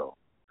 Shapiro.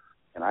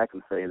 And I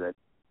can say that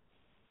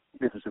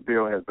Mr.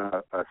 Shapiro has been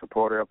a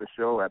supporter of the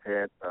show. I've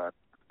had a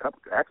couple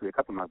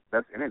of my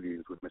best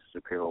interviews with Mr.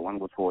 Shapiro. One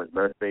was for his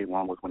birthday.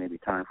 One was when he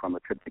returned from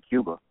a trip to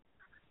Cuba.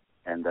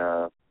 And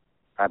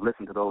I've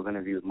listened to those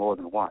interviews more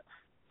than once.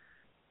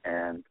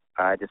 And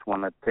I just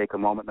want to take a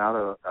moment now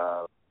to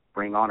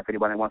bring on, if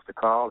anybody wants to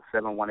call,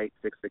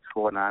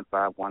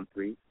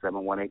 718-664-9513,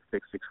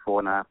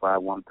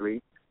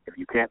 718-664-9513. If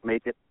you can't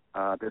make it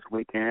this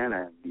weekend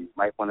and you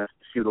might want to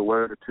shoot a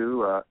word or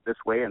two this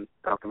way and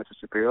talk to Mr.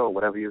 Shapiro or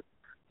whatever you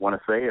want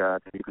to say,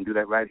 you can do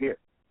that right here.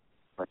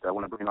 But I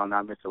want to bring on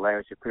now Mr.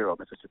 Larry Shapiro.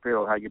 Mr.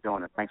 Shapiro, how you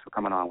doing? And thanks for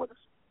coming on with us.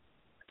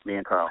 Me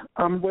and Carl.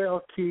 I'm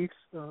well, Keith.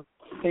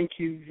 Thank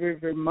you very,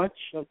 very much.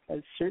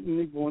 I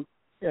certainly want,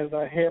 as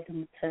I have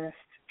in the past,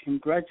 to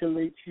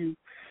congratulate you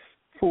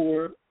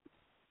for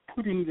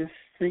putting this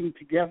thing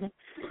together,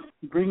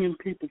 bringing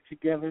people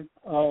together.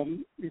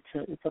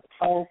 It's a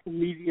powerful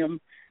medium,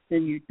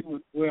 and you do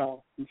it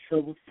well. And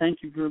so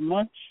thank you very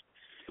much.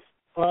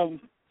 I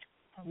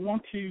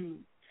want to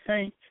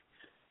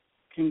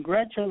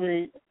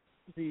congratulate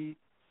the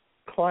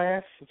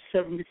class of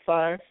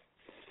 75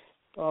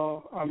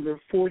 on their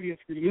 40th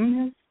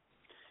reunion.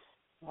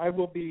 I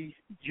will be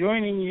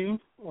joining you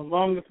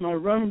along with my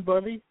running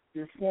buddy,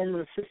 your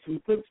former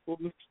assistant principal,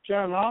 Mr.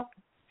 John Ock.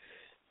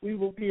 We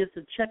will be at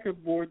the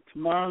checkerboard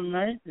tomorrow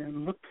night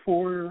and look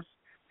forward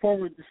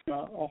to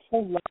a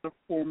whole lot of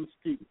former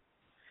students.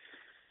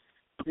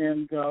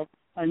 And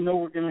I know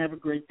we're going to have a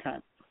great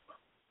time.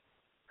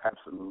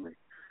 Absolutely.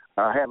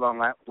 I have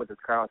online with us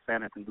Carl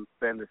Sanderson, who's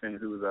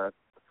a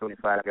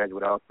 25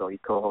 graduate also. He's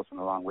co-hosting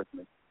along with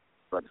me.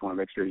 So I just want to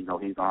make sure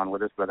he's on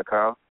with us, Brother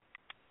Carl.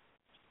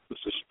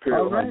 Mr.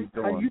 Shapiro, all right.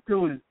 How you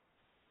doing?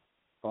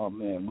 Oh,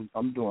 man,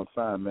 I'm doing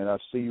fine, man. I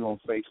see you on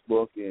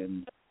Facebook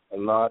and a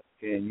lot,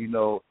 and,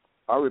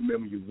 I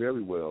remember you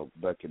very well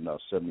back in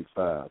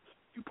 75.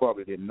 You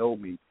probably didn't know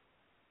me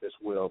as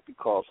well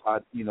because I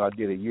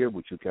did a year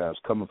with you guys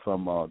coming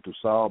from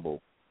DuSable,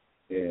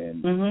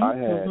 and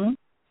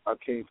I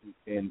came from,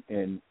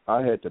 and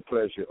I had the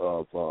pleasure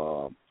of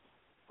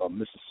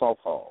Mrs.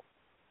 Softall.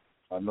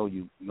 I know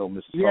you know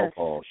Mrs. Yes.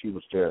 Softall. She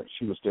was there.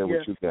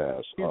 With you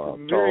guys. She's a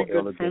very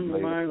good friend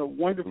of mine, a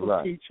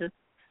wonderful teacher,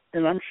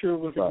 and I'm sure it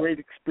was a great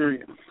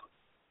experience.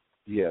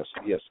 Yes.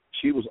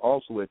 She was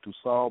also at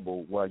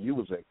DuSable while you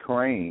was at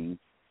Crane,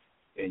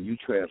 and you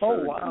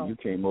transferred. And you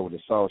came over to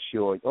South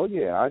Shore. Oh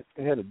yeah,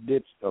 I had a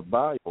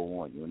bio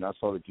on you, and I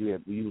saw that you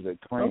was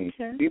at Crane.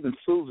 Okay. Even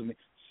Susan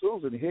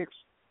Hicks,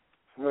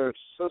 her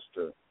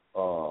sister,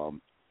 I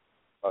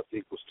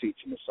think was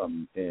teaching or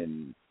something,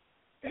 and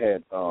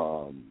had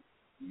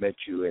met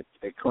you at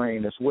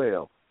Crane as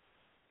well.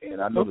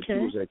 And I know that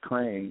you was at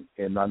Crane,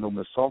 and I know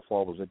Miss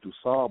Softball was at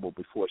DuSable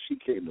before she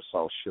came to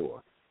South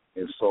Shore.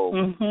 And so,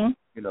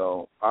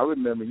 I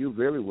remember you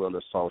very well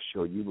at South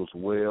Shore. You was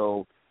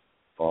well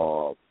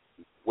loved.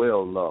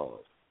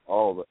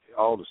 All the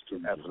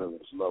students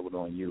was loving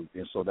on you.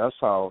 And so that's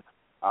how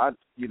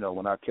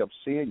when I kept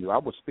seeing you, I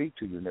would speak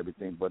to you and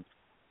everything, but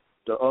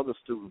the other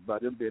students, by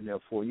them being there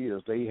 4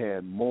 years, they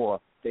had more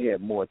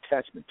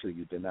attachment to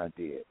you than I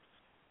did.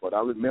 But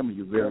I remember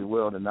you very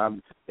well, and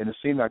it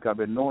seemed like I've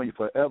been knowing you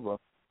forever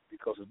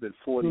because it's been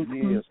 40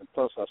 years, and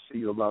plus I see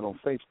you a lot on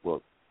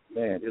Facebook.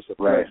 Man, it's a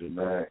pleasure,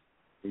 man.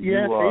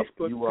 Yeah,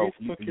 Facebook.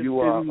 You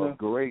are a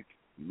great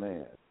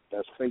man.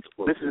 That's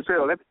Facebook. Listen,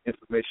 Phil.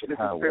 Information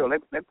highway. Phil,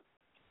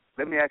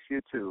 let me ask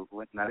you too.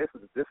 Now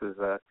this is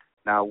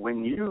now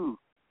when you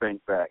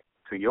think back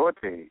to your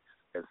days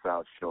at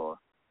South Shore,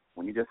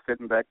 when you're just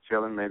sitting back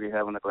chilling, maybe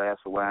having a glass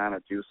of wine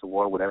or juice or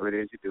water, whatever it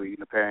is you do,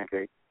 eating a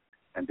pancake,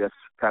 and just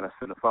kind of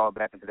sort of fall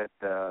back into that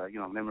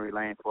memory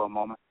lane for a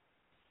moment.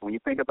 When you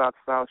think about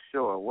South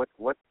Shore,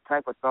 what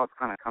type of thoughts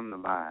kind of come to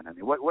mind? I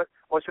mean, what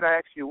or should I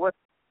ask you what?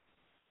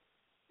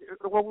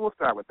 Well, we'll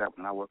start with that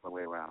one. I'll work my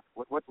way around.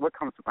 What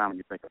comes to mind when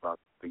you think about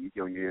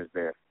your years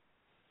there?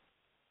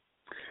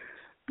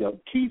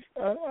 Keith,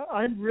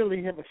 I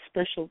really have a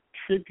special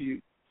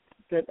tribute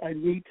that I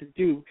need to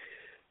do.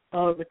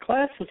 The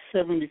class of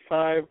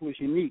 75 was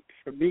unique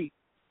for me.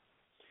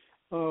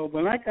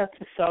 When I got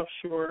to South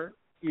Shore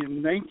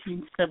in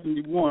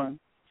 1971,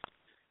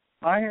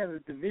 I had a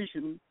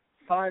Division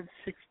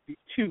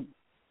 562.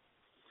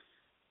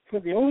 For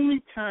the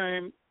only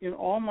time in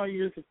all my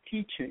years of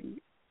teaching,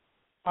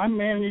 I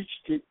managed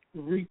to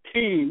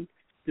retain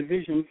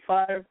Division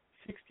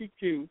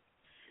 562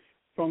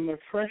 from their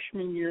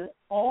freshman year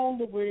all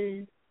the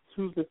way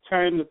through the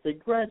time that they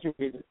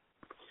graduated.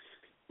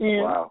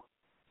 And wow.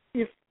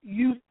 If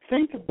you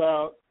think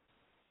about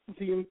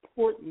the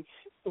importance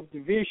of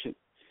division,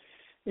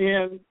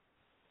 and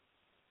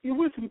it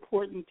was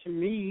important to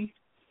me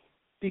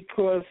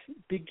because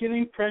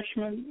beginning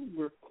freshmen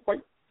were quite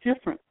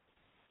different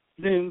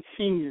than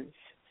seniors.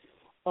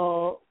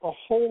 A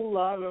whole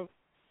lot of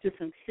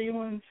different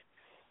feelings,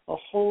 a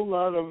whole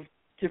lot of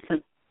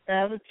different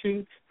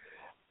attitudes,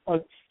 a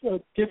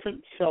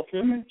different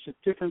self-image, a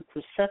different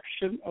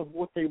perception of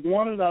what they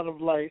wanted out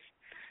of life,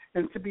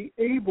 and to be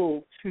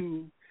able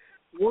to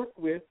work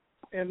with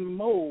and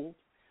mold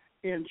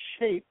and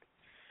shape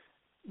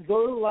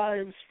their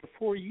lives for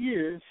 4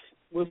 years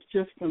was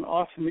just an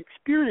awesome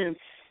experience.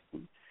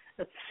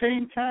 At the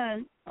same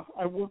time,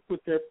 I worked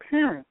with their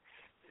parents.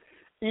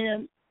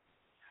 And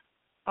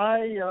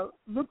I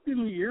looked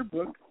in the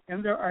yearbook,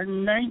 and there are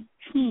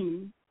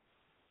 19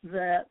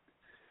 that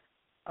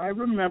I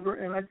remember,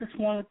 and I just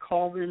want to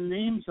call their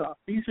names off.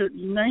 These are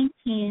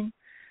 19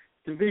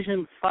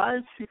 Division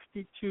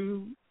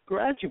 562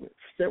 graduates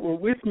that were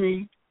with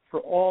me for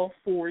all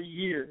 4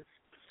 years.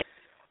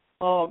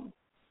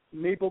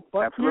 Mabel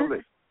Buckner,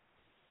 Absolutely.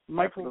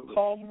 Michael Absolutely.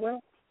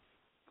 Caldwell,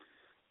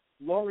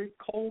 Laurie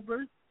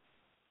Colbert,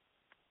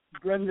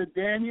 Brenda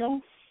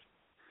Daniels,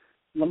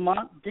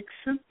 Lamont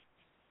Dixon,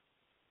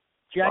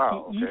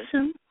 Jackie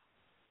Eason,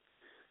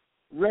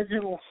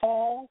 Reginald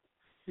Hall,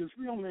 his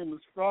real name was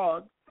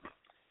Frog,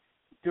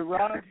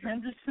 Derod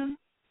Henderson,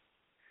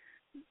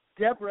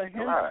 Deborah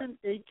Henson,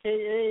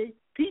 a.k.a.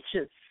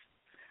 Peaches.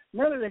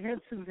 None of the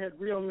Hensons had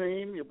real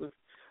name. It was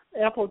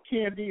Apple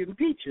Candy and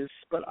Peaches,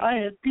 but I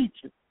had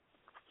Peaches.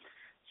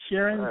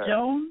 Sharon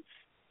Jones,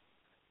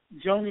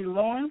 Joni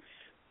Lawrence,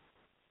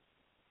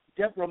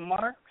 Deborah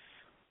Marks,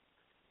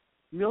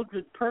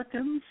 Mildred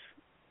Perkins,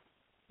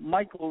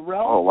 Michael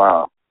Ralph. Oh,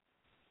 wow.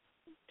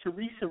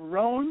 Teresa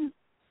Roan,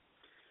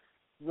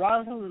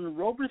 Rosalind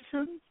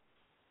Roberson,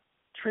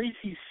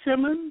 Tracy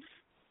Simmons,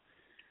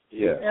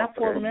 the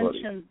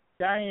aforementioned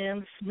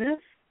Diane Smith,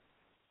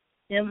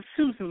 and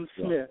Susan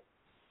Smith.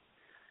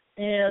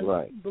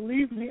 And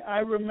believe me, I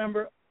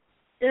remember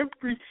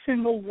every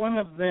single one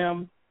of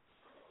them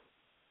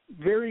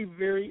very,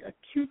 very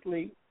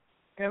acutely,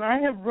 and I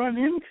have run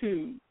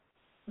into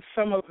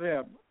some of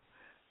them.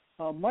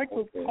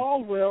 Michael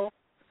Caldwell,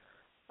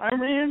 I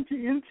ran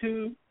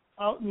into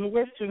out in the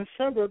western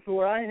suburbs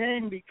where I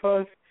hang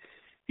because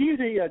he's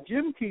a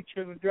gym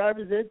teacher and a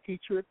driver's ed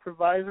teacher at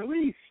Proviso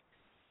East.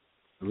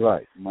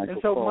 Right, Michael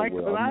And so Caldwell.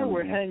 Michael and I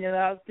were hanging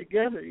out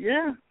together.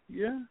 Yeah.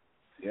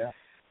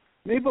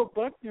 Mabel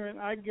Buckner and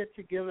I get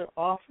together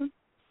often.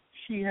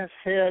 She has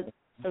had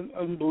an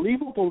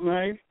unbelievable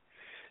night.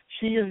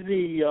 She is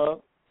the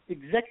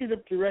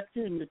executive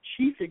director and the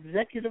chief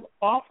executive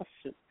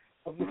officer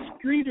of the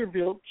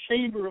Streeterville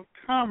Chamber of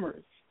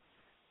Commerce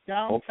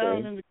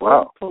downtown in the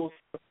Gold Coast,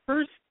 the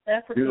first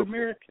African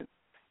American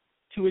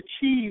to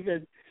achieve.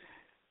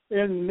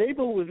 And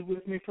Mabel was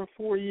with me for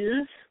 4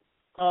 years.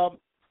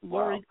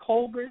 Laurie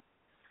Colbert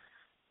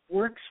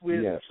works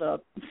with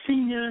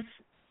seniors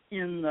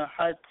in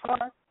Hyde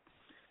Park.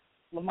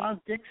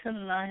 Lamont Dixon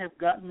and I have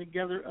gotten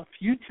together a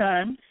few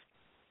times.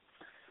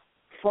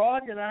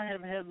 Frog and I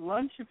have had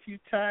lunch a few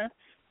times.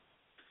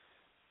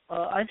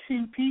 I've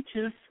seen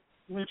Peaches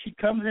when she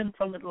comes in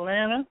from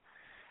Atlanta.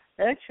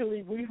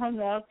 Actually, we hung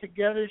out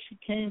together. She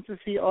came to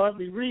see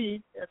Audley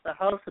Reed at the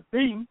House of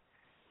Bing,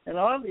 and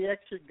Audley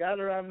actually got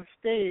her on the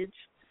stage,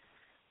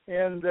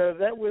 and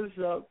that was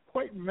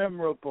quite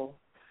memorable.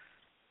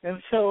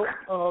 And so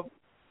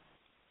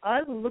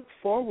I look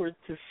forward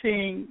to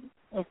seeing,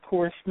 of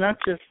course, not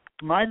just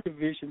my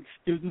division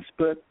students,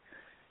 but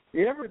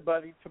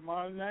everybody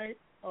tomorrow night.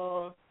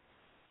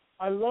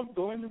 I love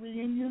going to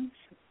reunions.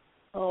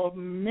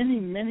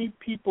 Many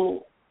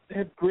people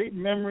had great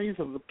memories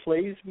of the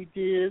plays we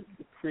did,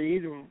 the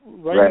creative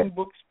writing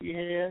books we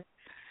had.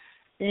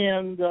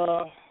 And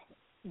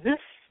this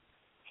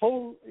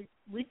whole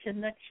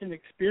reconnection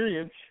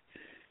experience,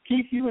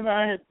 Keith, you and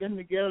I have been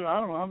together, I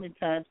don't know how many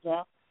times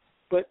now,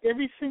 but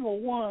every single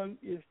one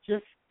is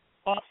just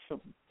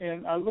awesome.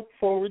 And I look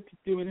forward to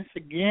doing this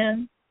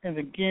again and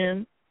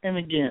again and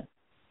again.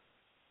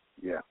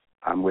 Yeah,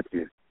 I'm with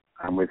you.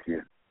 Let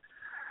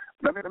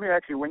me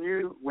ask you, when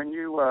you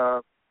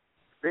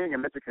being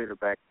an educator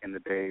back in the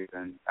days,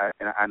 and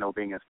I know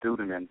being a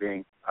student and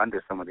being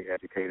under some of the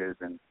educators,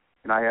 and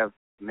I have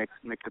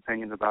mixed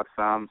opinions about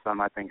some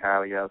I think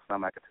highly of,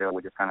 some I could tell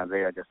were just kind of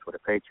there just for the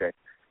paycheck.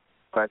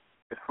 But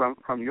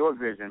from your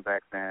vision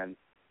back then,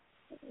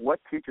 what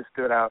teacher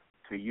stood out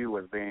to you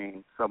as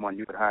being someone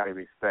you could highly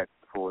respect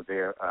for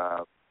their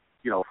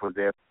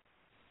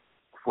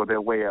for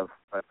their way of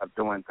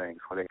doing things,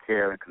 for their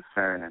care and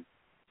concern, and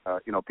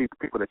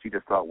people that you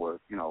just thought were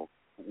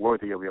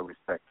worthy of your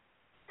respect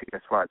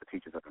as far as the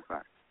teachers are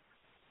concerned?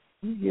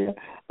 Yeah,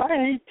 I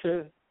hate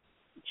to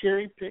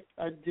cherry pick.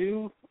 I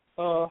do.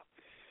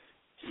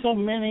 So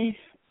many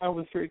I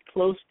was very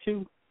close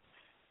to.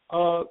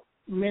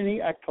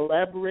 Many I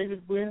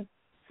collaborated with.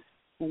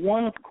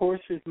 One, of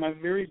course, is my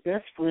very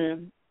best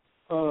friend,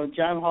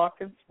 John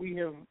Hawkins. We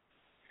have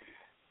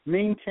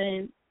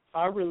maintained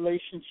our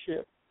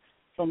relationship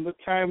from the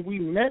time we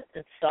met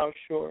at South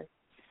Shore.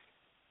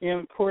 And,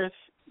 of course,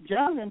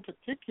 John in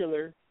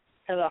particular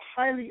had a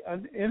highly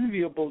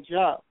unenviable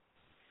job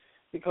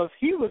because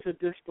he was a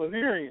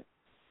disciplinarian,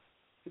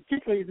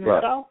 particularly in the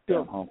South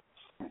Building.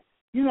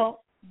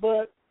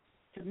 But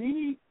to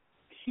me,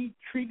 he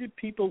treated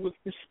people with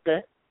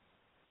respect.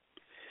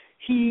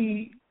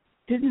 He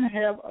didn't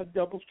have a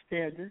double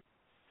standard,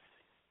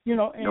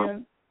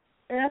 and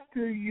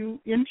after you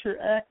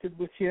interacted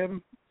with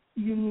him,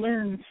 you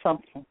learned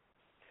something.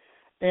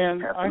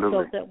 And absolutely. I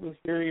thought that was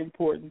very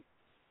important.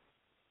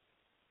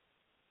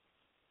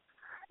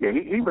 Yeah,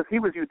 he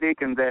was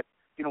unique in that,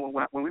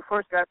 when we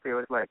first got there,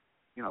 it was like,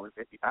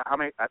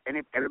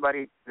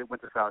 everybody that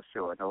went to South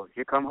Shore,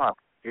 here come Hawk.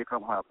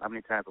 How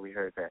many times have we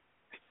heard that?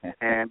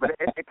 But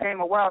it came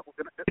a while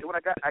when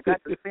I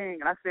got to sing,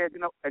 and I said,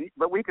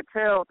 but we could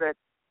tell that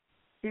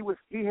he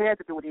had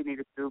to do what he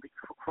needed to do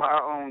for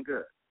our own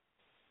good.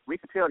 We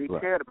could tell he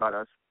cared about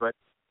us, but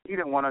he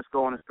didn't want us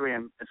going astray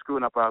and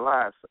screwing up our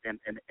lives, and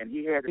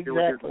he had to do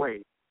it his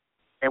way,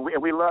 and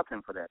we loved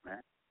him for that,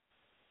 man.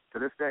 To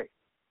this day,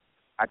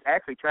 I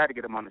actually tried to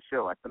get him on the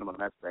show. I sent him a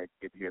message. I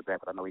didn't hear back,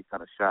 but I know he's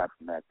kind of shy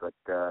from that. But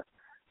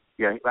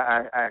yeah,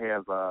 I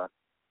have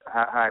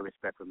high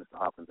respect for Mr.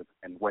 Hawkins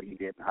and what he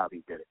did and how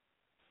he did it.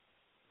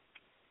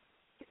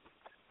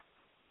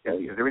 Yeah,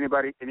 is there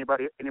anybody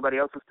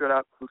else who stood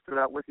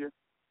out with you?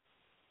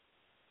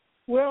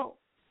 Well,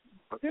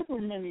 there were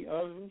many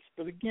others,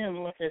 but again,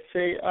 like I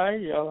say,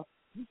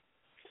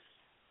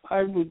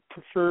 I would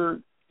prefer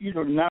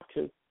not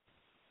to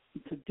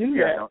do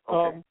that. No,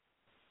 okay.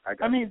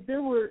 I mean,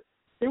 there were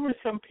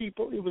some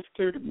people. It was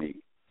clear to me,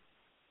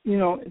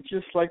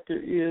 just like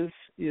there is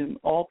in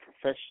all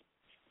professions,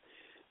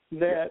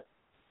 that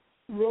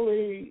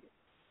really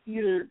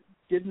either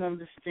didn't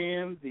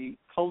understand the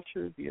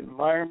culture, the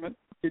environment,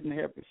 didn't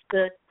have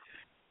respect,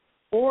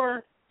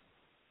 or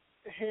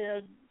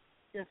had,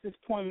 at this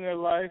point in their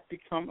life,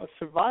 become a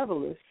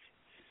survivalist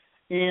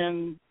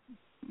and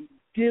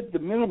did the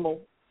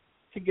minimal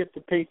to get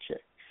the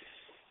paycheck.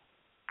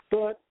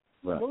 But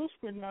those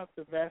were not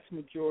the vast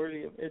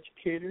majority of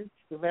educators.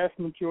 The vast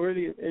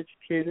majority of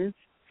educators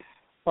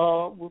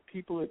were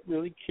people that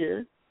really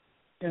cared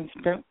and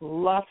spent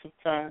lots of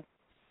time,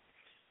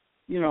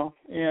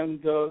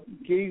 and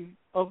gave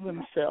of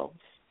themselves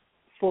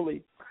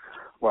fully.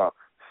 Wow.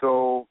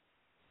 So,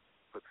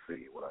 let's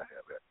see what I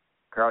have at.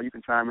 Carl, you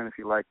can chime in if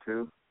you like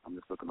to. I'm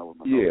just looking over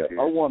my notes here.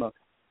 I want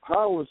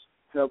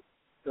to.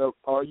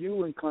 Are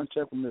you in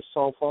contact with Miss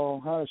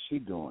Softball? How is she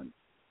doing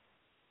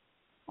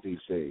these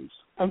days?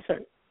 I'm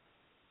sorry.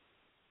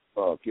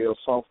 Gail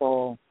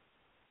Softball?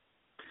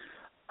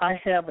 I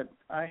haven't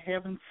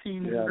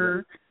seen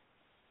her,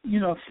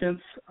 since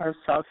our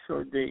South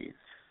Shore days.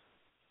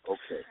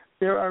 Okay.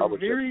 There are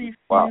very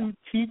few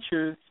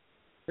teachers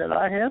that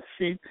I have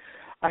seen.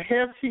 I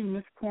have seen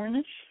Miss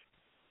Cornish.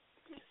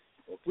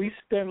 Okay. We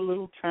spent a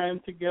little time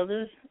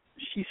together.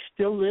 She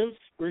still lives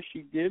where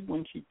she did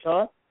when she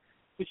taught,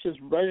 which is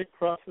right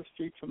across the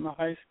street from the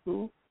high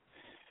school.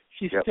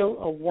 She's still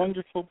a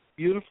wonderful,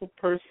 beautiful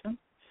person.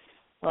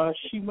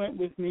 She went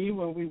with me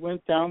when we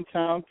went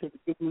downtown to the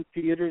Goodman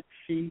Theater to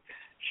see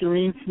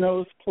Shireen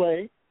Snow's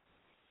play.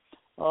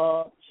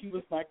 She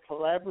was my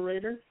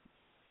collaborator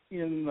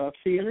in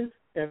theater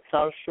at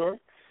South Shore.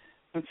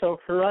 And so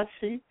her I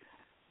see.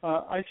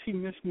 I see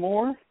Miss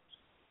Moore.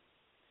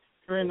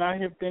 Her and I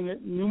have been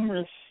at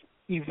numerous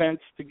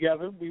events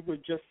together. We were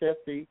just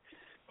at the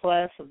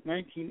class of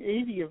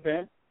 1980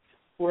 event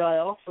where I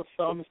also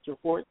saw Mr.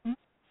 Horton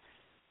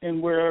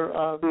and where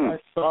I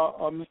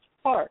saw Mr.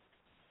 Park.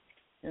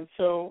 And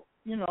so,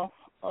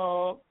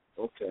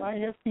 I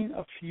have seen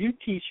a few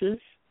teachers,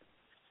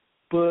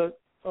 but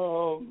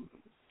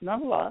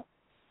not a lot.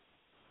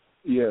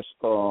 Yes,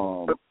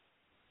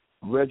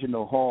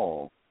 Reginald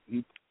Hall.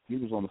 He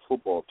was on the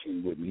football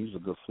team with me. He's a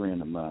good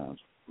friend of mine,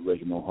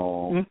 Reginald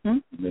Hall. Mm-hmm.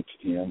 You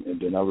mentioned him. And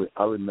then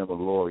I remember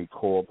Lori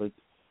Corbett.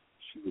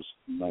 She was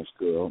a nice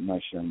girl,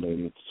 nice young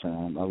lady at the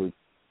time.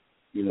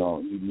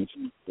 You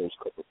mentioned those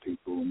couple of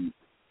people. And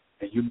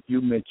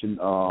you mentioned,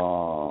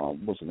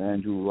 was it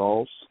Andrew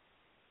Ross?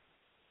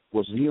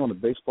 Was he on the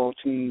baseball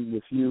team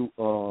with you,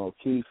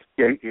 Keith?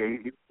 Yeah,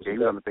 he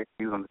was on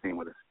the team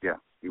with us. Yeah,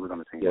 he was on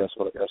the team. Yeah,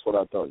 that's what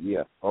I thought.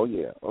 Yeah. Oh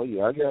yeah.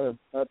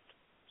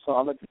 So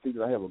I like to think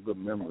that I have a good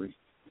memory.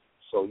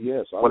 So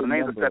yes, I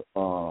remember.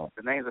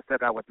 The names that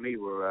stuck out with me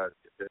were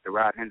the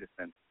Rod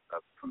Henderson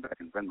from back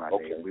in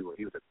Brentwood days.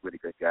 He was a really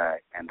good guy,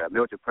 and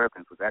Mildred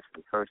Perkins was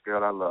actually the first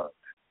girl I loved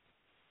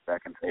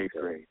back in 8th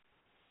grade.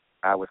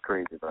 I was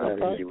crazy about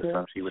her. She was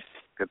a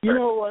good person. You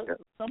know what?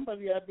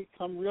 Somebody I've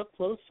become real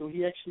close to,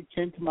 he actually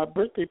came to my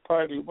birthday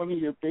party, one of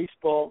your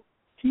baseball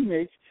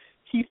teammates,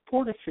 Keith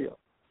Porterfield.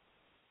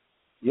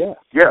 Yeah.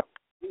 Yeah.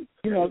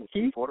 You know,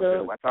 Keith,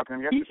 I talked to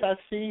him yesterday. Keith, I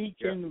see,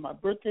 he came to my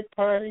birthday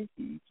party.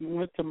 He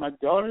went to my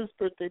daughter's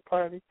birthday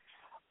party.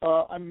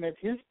 I met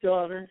his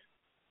daughter.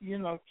 You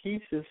know,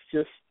 Keith is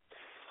just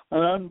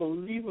an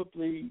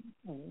unbelievably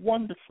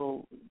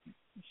wonderful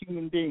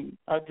human being.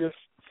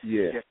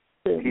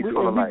 He's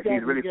full of life.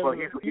 He's really full.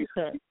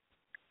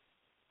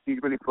 He's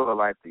really full of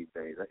life these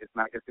days.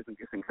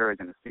 It's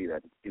encouraging to see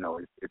that. You know,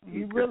 he's just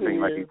seems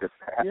like he's just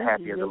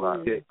happy as a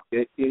lot.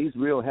 He's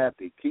real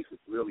happy. Keith is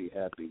really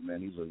happy,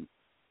 man. He's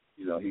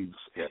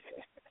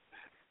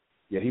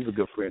a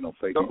good friend on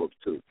Facebook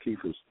too.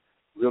 Keith is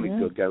really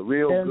good guy.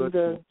 Real good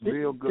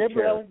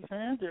Deborah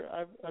character.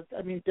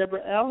 Alexander.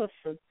 Deborah Alice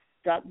had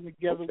gotten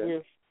together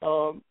with.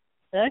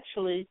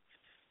 Actually,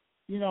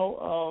 you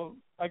know,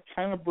 I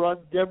kind of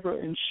brought Deborah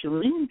and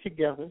Shireen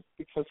together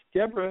because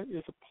Deborah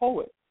is a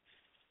poet.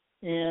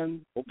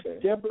 And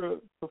Deborah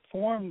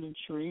performed in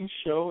Shireen's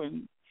show,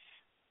 and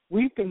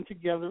we've been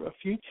together a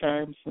few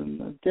times.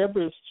 And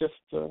Deborah is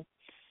just a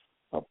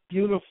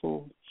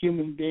beautiful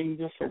human being,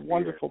 just a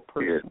wonderful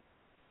person.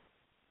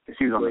 Yeah.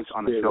 She was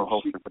on the show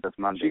hosting with us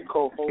Monday. She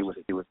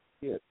co-hosted.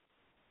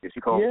 She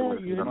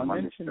co-hosted. You didn't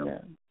mention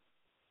that.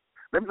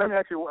 Let me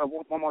ask you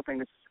one more thing,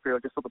 Mr. Shapiro,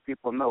 just so the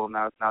people know.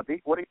 Now,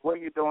 what are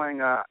you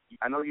doing? I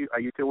know are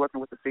you still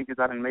working with the seniors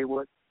out in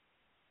Maywood?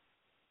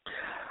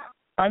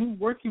 I'm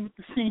working with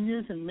the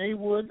seniors in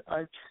Maywood.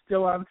 I'm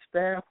still on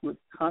staff with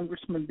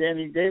Congressman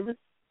Danny Davis.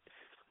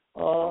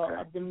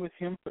 I've been with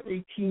him for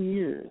 18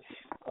 years.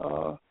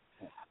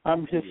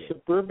 I'm his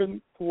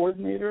suburban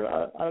coordinator.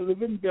 I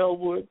live in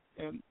Bellwood,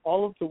 and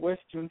all of the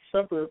western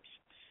suburbs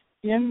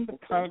in the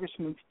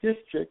congressman's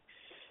district,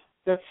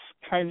 that's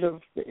kind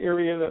of the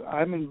area that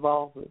I'm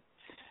involved with.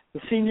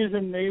 The seniors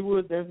in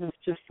Maywood, that is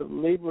just a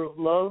labor of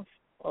love.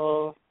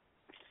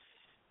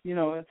 You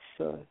know,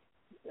 it's,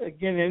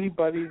 again,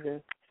 anybody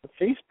that's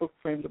a Facebook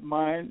friend of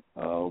mine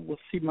will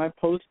see my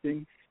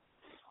postings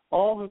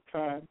all the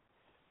time.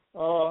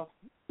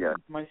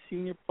 My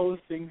senior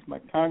postings, my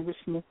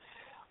congressman.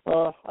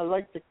 I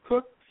like to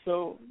cook,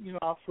 so, you know,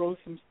 I'll throw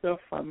some stuff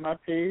on my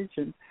page.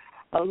 And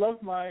I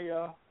love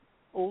my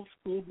old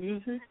school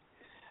music.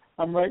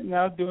 I'm right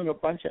now doing a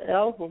bunch of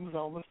albums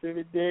almost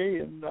every day,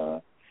 and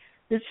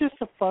it's just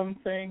a fun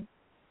thing.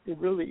 It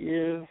really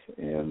is.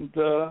 And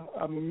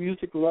I'm a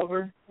music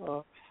lover.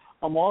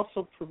 I'm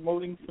also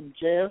promoting some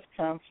jazz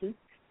concerts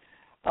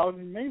out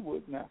in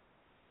Maywood now.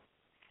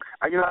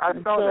 I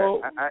saw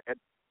that.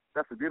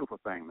 That's a beautiful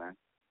thing, man.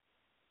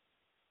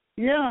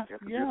 Yeah.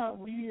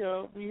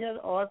 We had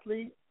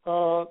Audley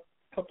a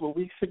couple of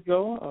weeks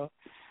ago.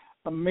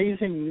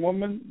 Amazing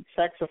woman,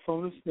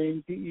 saxophonist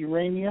named Dee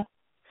Urania.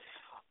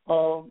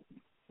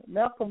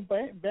 Malcolm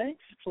Banks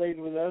played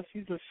with us.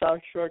 He's a South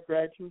Shore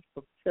graduate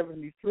from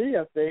 73,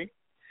 I think,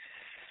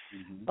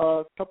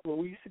 a couple of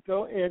weeks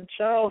ago. And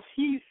Charles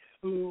Heath,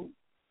 who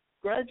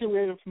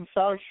graduated from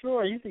South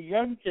Shore, he's a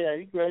young cat.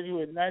 He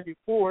graduated in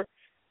 94,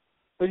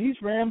 but he's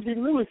Ramsey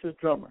Lewis's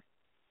drummer.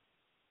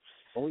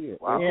 Oh, yeah.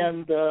 Wow.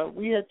 And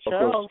we had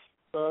Charles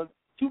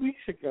 2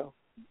 weeks ago.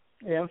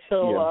 And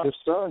so his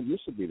son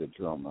used to be the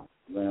drummer,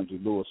 Ramsey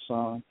Lewis'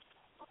 son.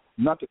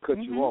 Not to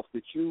cut you off,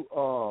 did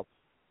you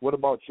what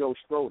about Joe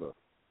Schroeder?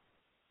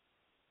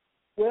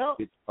 Well,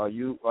 are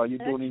you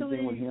doing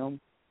anything with him?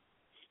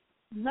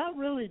 Not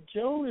really.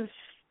 Joe is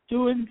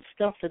doing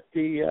stuff at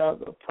the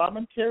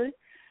Promontory.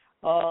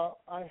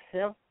 I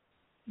have,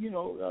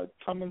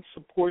 come and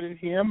supported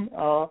him.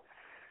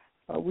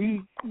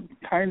 We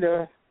kind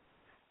of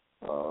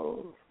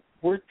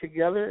worked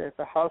together at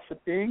the House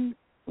of Bing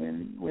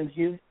when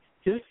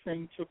his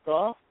thing took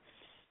off.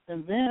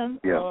 And then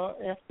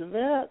after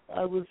that,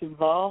 I was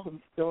involved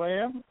and still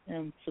am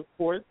and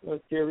support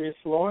Darius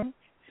Lawrence,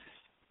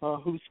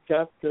 who's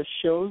got the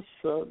shows,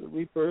 The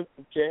Rebirth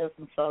of Jazz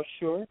in South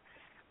Shore,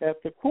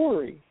 at the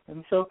Quarry.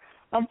 And so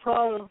I'm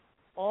proud of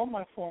all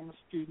my former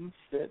students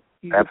that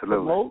either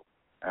promote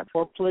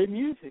or play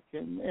music.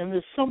 And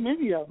there's so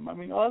many of them. I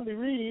mean, Audley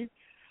Reed,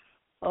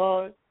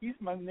 he's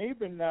my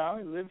neighbor now.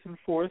 He lives in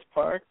Forest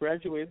Park,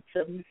 graduated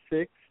in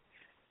 76.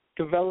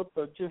 Developed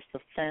just a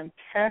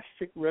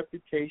fantastic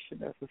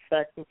reputation as a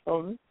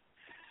saxophonist.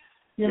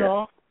 You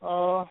know,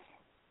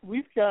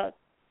 we've got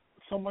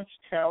so much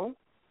talent,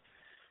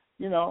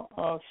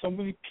 so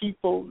many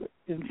people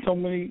in so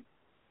many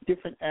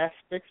different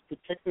aspects,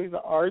 particularly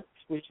the arts,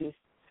 which is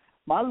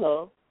my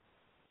love,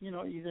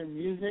 either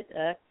music,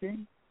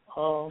 acting.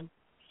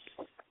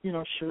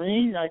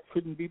 Shireen, I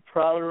couldn't be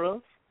prouder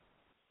of.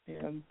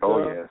 And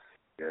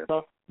yes.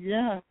 So,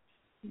 yeah,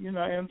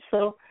 and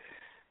so,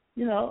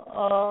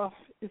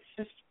 it's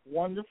just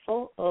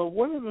wonderful.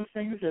 One of the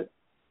things that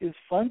is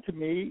fun to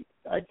me,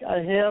 I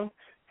have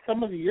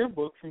some of the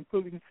yearbooks,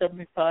 including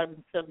 75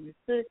 and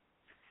 76,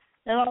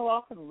 and I'll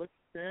often look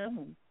at them,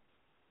 and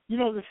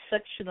the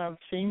section on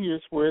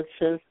seniors where it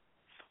says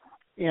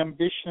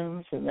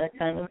ambitions and that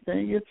kind of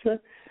thing.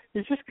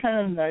 It's just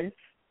kind of nice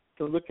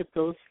to look at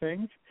those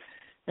things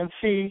and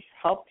see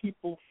how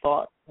people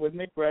thought when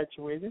they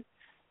graduated,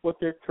 what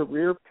their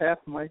career path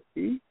might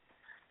be,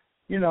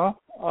 and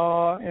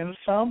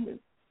some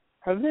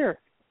are there,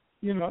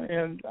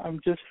 and I'm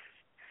just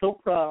so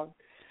proud.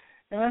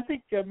 And I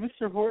think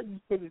Mr.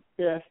 Horton put it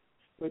best,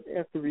 but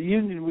at the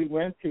reunion we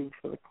went to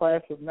for the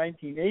class of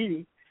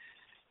 1980,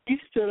 he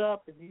stood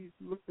up and he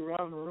looked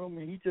around the room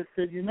and he just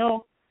said,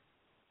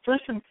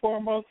 first and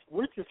foremost,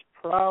 we're just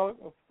proud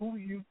of who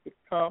you've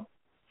become,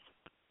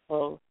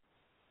 of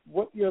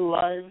what your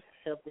lives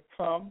have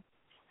become.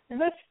 And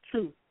that's the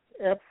truth,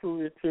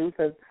 absolutely the truth.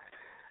 And,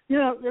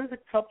 there's a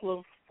couple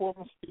of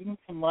former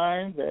students of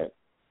mine that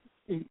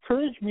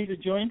encouraged me to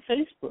join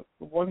Facebook.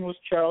 One was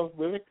Charles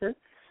Whitaker.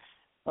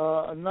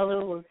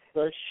 Another was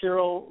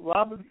Cheryl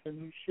Robinson,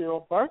 who's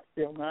Cheryl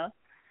Barksdale now.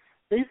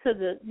 They said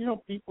that,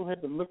 people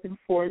had been looking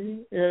for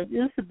you, and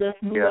it's the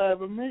best move I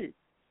ever made.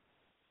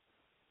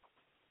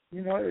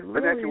 It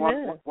really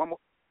is.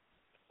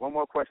 One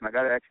more question. I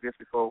got to ask you this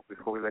before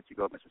we let you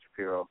go, Mr.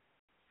 Shapiro.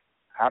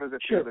 How does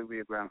it feel to be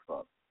a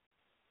grandfather?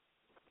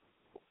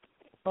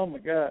 Oh, my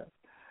God.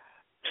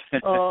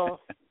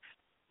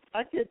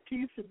 I get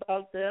teased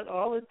about that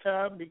all the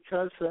time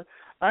because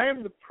I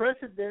am the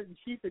president and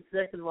chief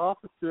executive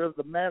officer of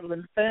the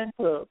Madeline Fan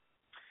Club.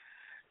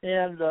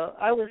 And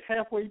I was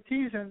halfway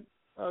teasing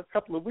a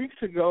couple of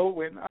weeks ago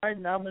when I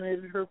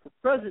nominated her for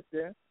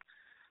president,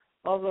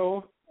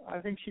 although I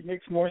think she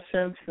makes more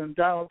sense than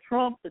Donald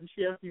Trump, and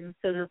she hasn't even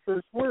said her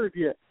first word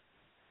yet.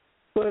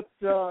 But,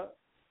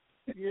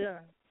 yeah,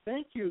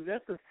 thank you.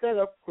 That's a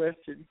setup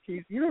question,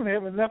 Keith. You don't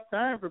have enough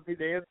time for me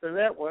to answer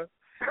that one.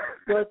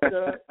 But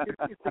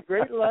it's a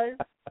great life.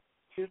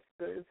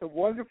 It's a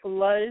wonderful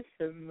life,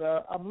 and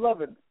I'm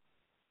loving it.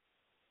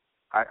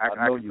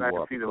 I know you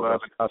are. See the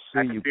love. I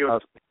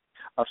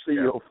see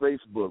you on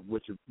Facebook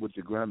with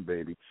your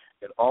grandbaby,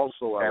 and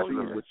also I see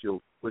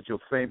you with your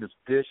famous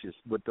dishes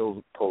with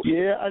those posters.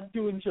 Yeah, I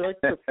do enjoy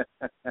cooking.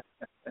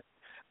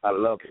 I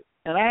love it.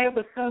 And I have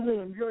a son that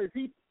enjoys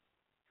eating,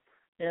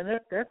 and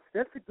that's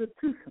a good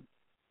twosome.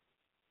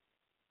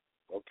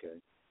 Okay.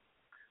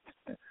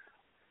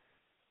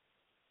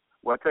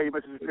 Well, I tell you,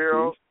 Mr.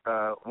 Shapiro,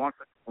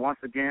 once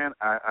again,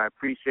 I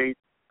appreciate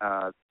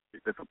the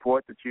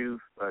support that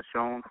you've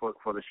shown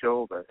for the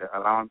show,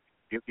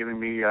 giving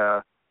me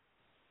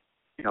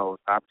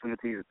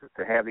opportunities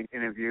to have these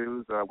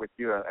interviews with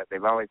you.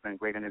 They've always been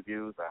great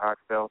interviews,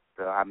 heartfelt.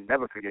 I'll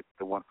never forget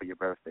the one for your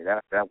birthday.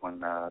 That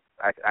one, I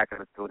could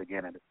listen to it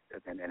again and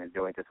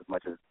enjoy it just as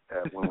much as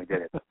when we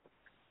did it.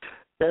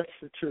 That's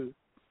the truth.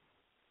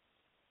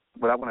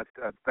 But I want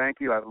to thank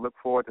you. I look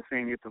forward to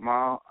seeing you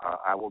tomorrow.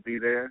 I will be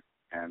there.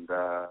 And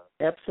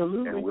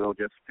absolutely, and we'll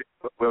just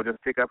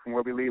pick up from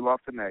where we leave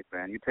off tonight,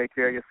 man. You take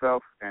care of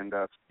yourself, and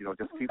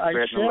just keep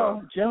spreading the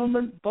love.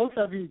 Gentlemen, both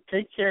of you,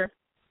 take care.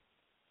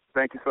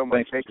 Thank you so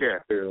much. Take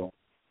care.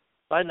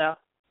 Bye now.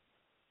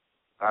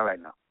 All right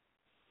now.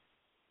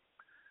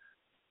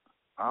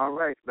 All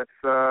right,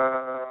 let's.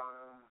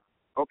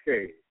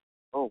 Okay.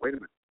 Oh, wait a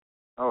minute.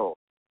 Oh,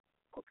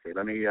 okay.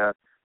 Let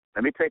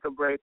me take a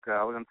break.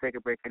 I was gonna take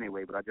a break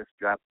anyway, but I just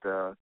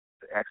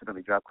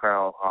accidentally dropped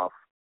Carl off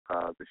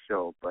the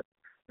show, but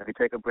let me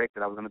take a break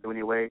that I was going to do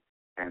anyway,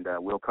 and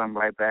we'll come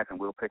right back and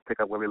we'll pick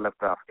up where we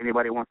left off.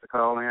 Anybody wants to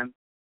call in,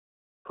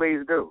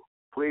 please do.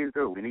 Please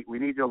do. We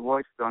need your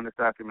voice on this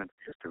document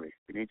history.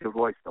 We need your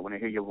voice. I want to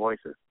hear your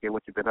voices, hear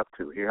what you've been up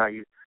to, hear how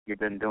you've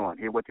been doing,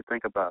 hear what you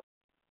think about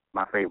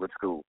my favorite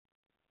school.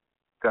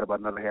 Got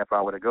about another half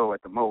hour to go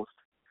at the most.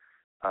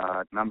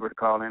 Number to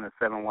call in is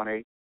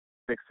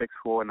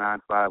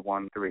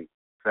 718-664-9513.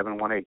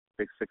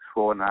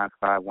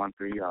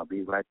 718-664-9513. I'll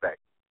be right back.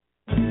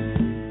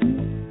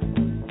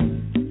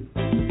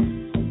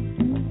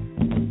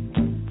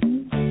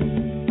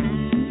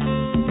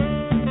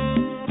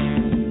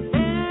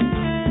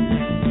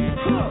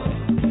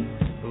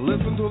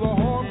 Listen to the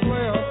horn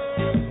player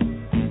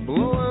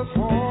blow his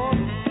horn.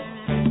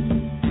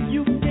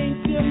 You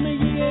can't tell me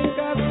he ain't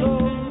got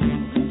soul.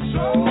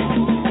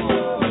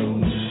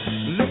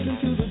 Listen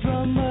to the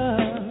drummer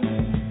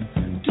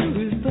do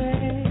his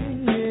thing.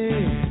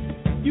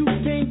 You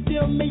can't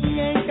tell me he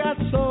ain't got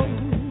soul.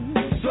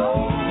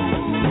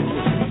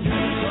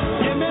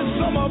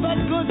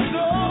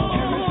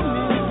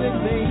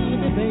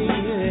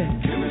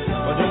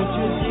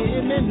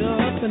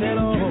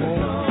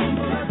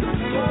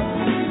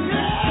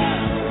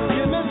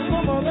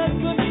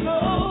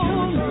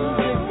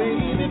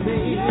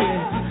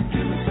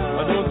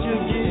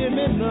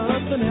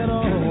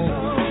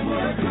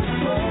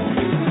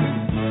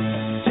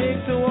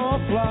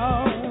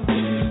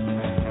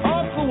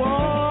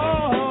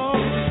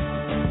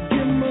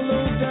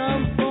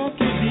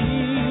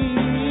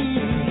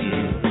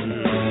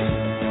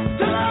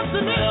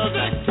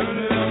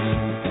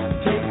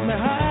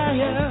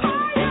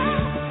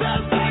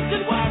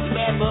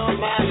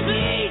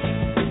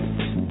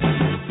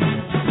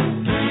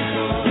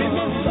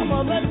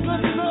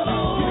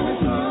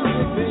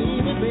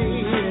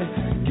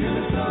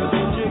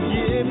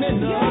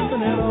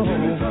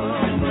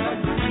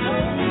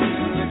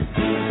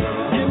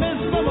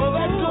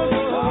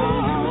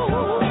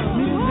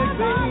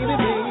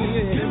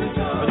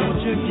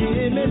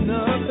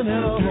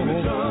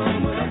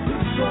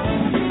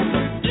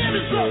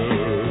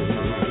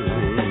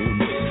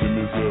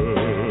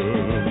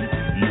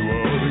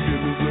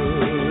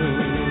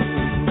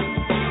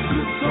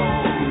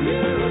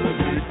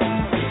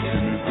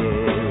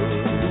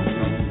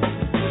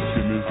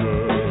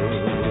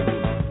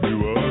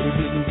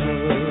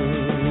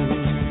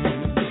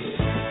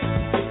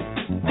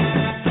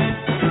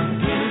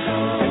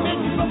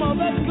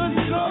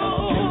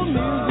 control.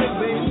 Music,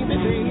 baby,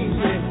 baby.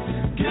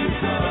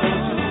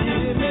 Don't you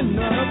give me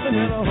nothing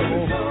at all.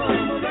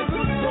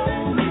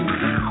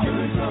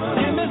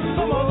 Give me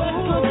some of that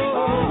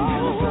control.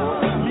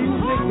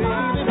 Music,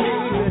 baby,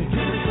 baby.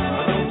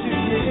 Don't you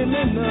give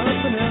me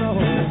nothing at all.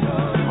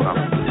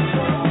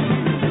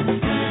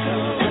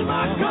 And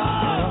my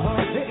God,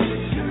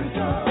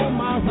 on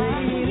my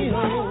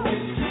radio.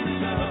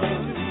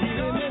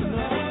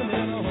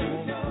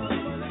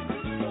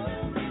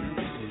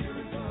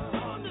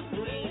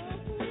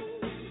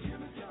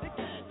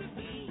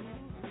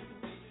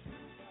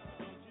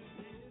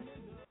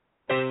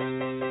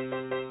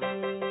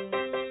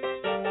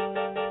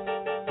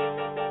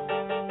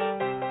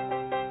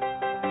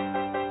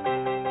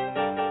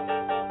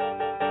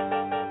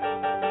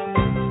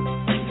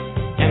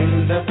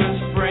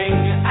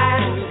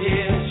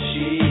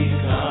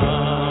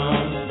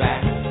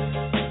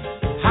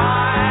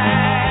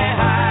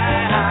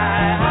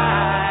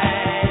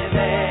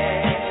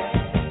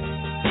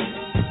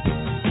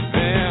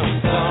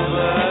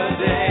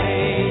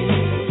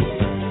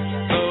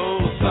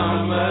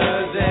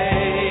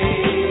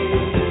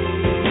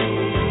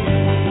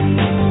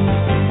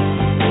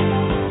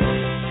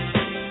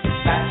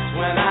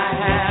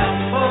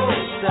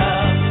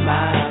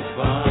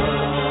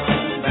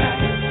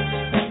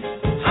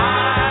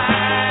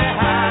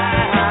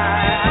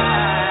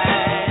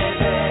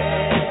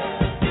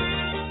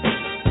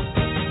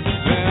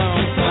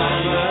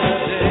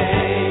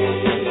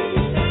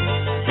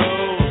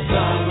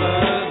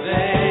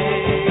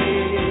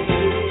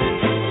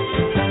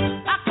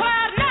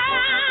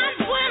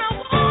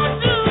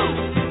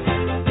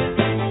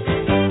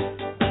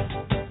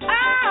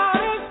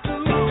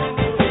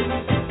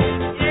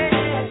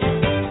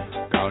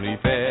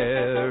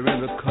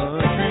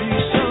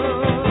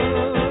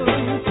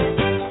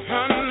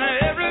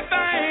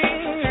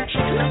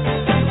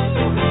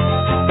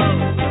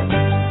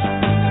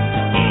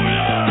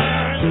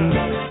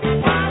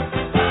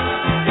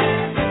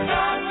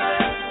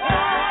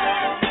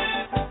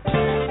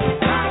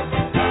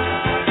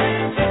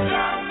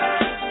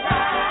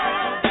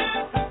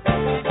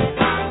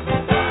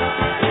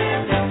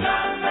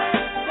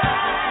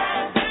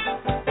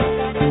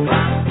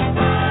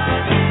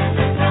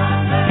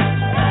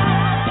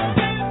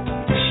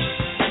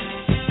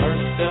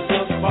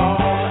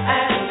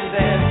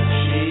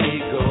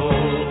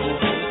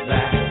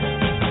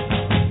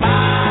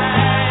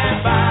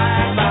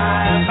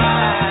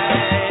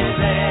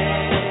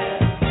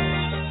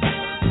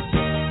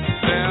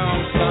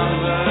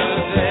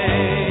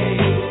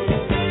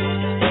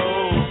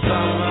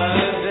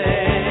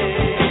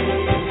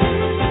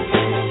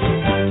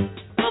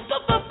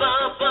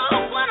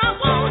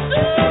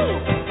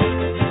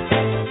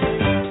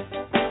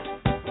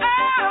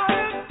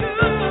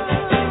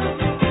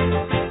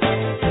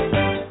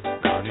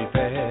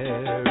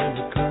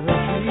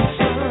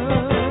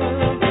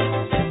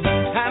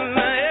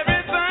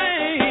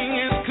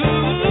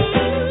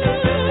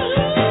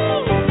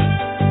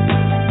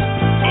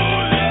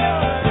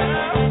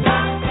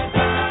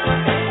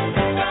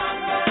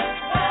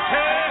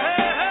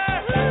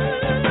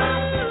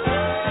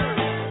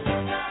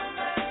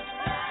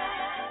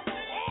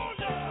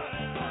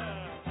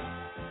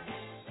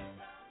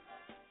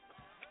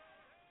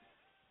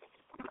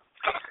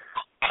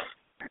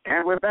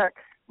 And we're back.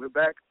 We're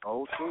back.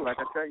 Old school, like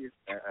I tell you.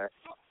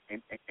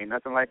 Ain't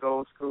nothing like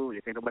old school.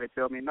 You can't nobody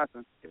tell me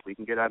nothing. If we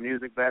can get our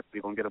music back,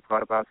 we're going to get a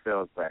part of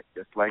ourselves back.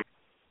 Just like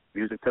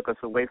music took us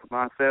away from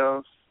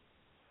ourselves,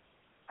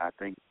 I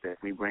think that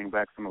we bring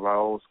back some of our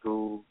old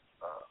school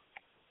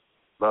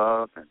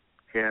love and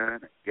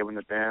caring and giving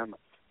a damn,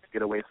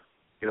 get away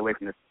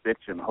from this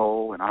bitch and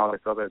hoe and all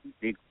this other,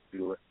 you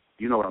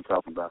know what I'm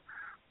talking about,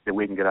 that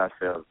we can get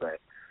ourselves back.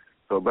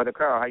 So, Brother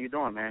Carl, how you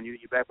doing, man? You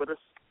back with us?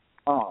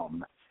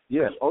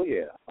 Yes. Oh,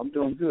 yeah. I'm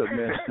doing good,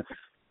 man.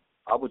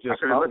 I was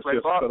just cut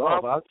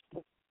off.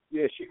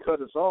 She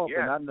cut us off,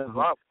 and I never.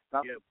 Bob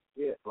I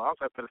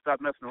better stop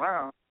messing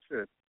around.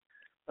 Shit.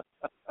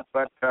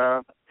 But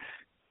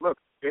look,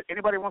 if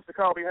anybody wants to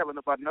call, we have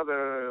about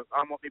another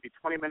almost maybe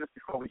 20 minutes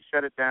before we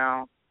shut it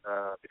down.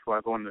 Before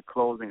I go into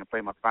closing and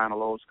play my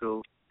final old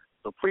school.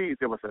 So please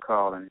give us a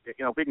call, and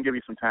if we can give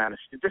you some time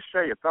to just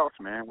share your thoughts,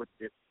 man, with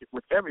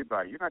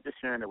everybody. You're not just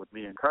sharing it with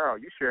me and Carl.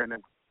 You're sharing it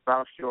with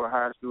South Shore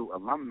High School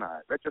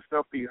alumni. Let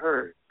yourself be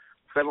heard.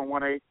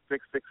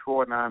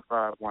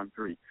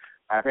 718-664-9513.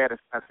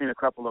 I've seen a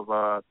couple of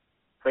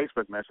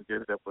Facebook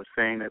messages that were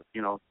saying that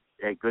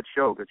hey, good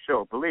show.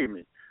 Believe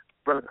me,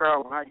 Brother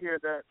Carl, when I hear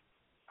that,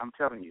 I'm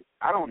telling you,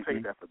 I don't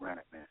take that for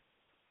granted, man.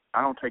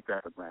 I don't take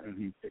that for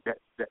granted.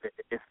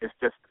 It's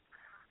just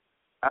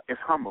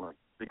it's humbling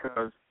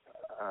because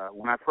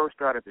when I first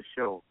started the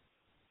show,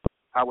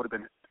 I would have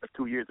been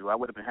 2 years ago. I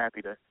would have been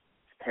happy to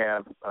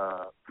have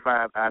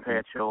 5. I've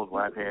had shows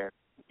where I've had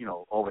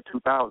over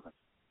 2,000,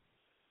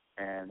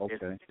 and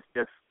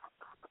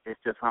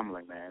it's just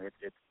humbling, man.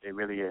 It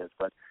really is.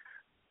 But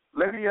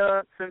let me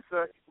since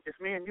it's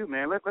me and you,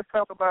 man, let's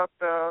talk about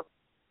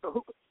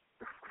who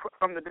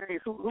from the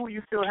days. Who are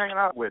you still hanging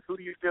out with? Who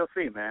do you still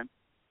see, man?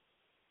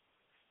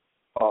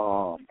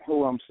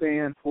 who I'm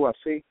seeing, who I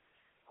see.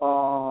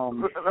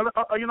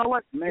 You know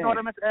what? Man. You know what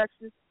I meant to ask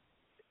you?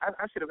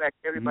 I should have asked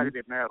everybody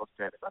their marital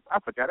status. I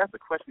forgot. That's a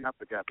question I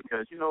forgot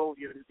because you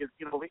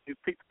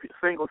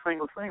single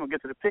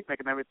get to the picnic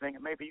and everything,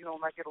 and maybe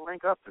might get a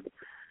link up, and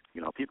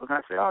people kind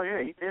of say, oh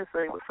yeah, he did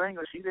say he was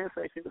single, she did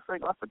say she was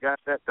single. I forgot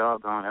that.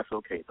 Doggone. That's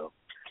okay though.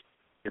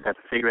 Just have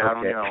to figure it out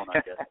on your own,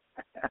 I guess.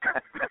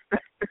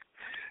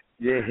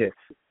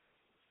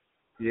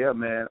 Yeah,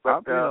 man.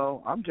 But,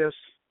 I'm just.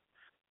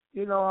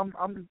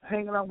 I'm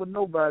hanging out with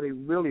nobody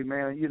really,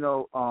 man. Same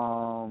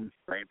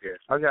here.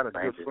 I got a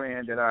good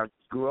friend that I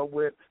grew up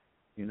with,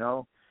 and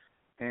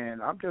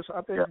I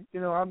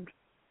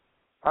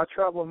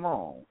travel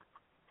alone,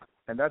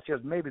 and that's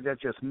just me,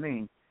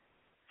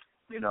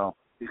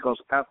 because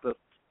after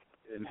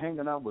and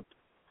hanging out with,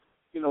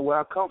 where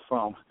I come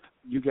from,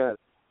 you got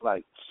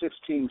like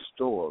 16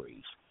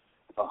 stories,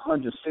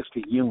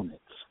 160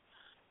 units,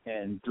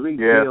 and 3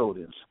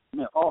 buildings.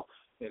 Man,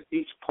 in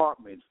each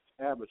apartment.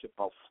 Average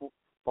about 4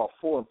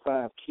 or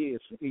 5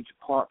 kids in each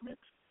apartment.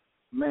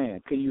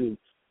 Man,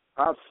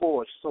 I've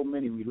forged so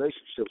many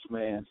relationships,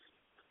 man,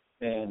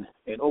 and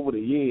over the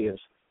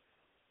years,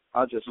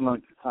 I just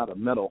learned how to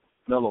mellow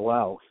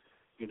out,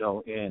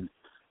 and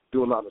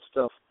do a lot of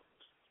stuff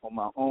on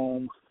my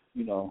own,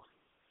 a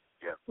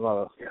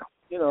lot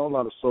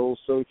of soul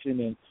searching,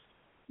 and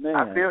man,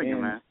 I feel you,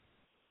 man.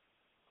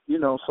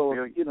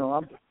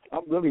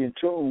 I'm really in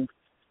tune.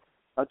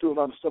 I do a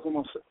lot of stuff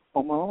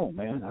on my own,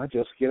 man. I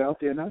just get out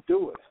there and I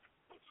do it.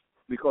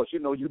 Because,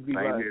 you'd be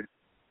like,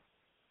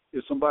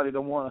 if somebody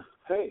don't want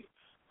to, hey,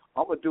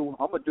 I'm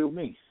gonna do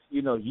me.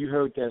 You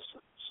heard that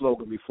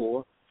slogan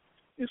before.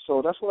 And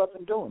so that's what I've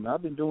been doing.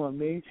 I've been doing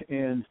me,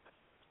 and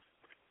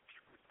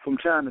from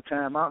time to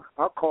time,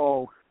 I'll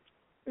call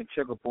and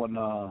check up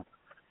on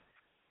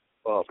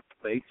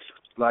mates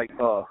like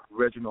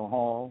Reginald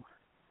Hall.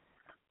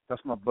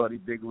 That's my buddy,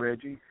 Big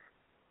Reggie.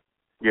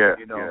 Yeah,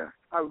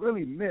 I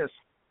really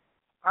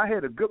I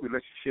had a good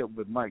relationship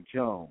with Mike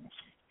Jones.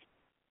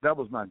 That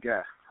was my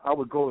guy. I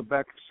would go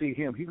back and see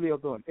him. He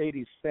lived on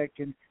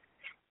 82nd.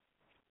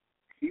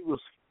 He was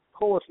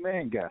Horace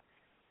Mann guy.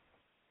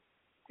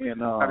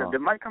 And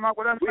did Mike come out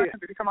with us? Yeah.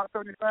 Did he come out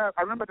 75?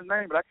 I remember the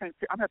name, but I can't.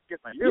 I'm gonna have to get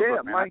my years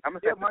up,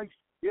 man.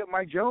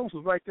 Mike Jones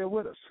was right there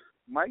with us.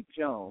 Mike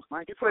Jones.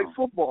 He played Jones.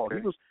 football. Okay.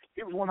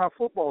 He was one of our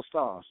football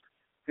stars.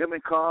 Him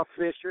and Carl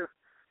Fisher,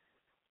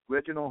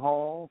 Reginald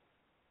Hall.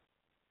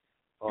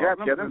 I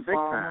remember Kevin them big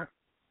Palmer. time.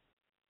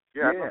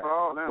 Yeah, I remember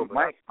all them. But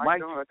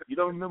Mike Jones, you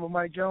don't remember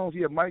Mike Jones?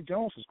 Yeah, Mike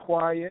Jones was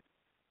quiet,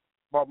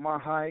 about my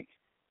height,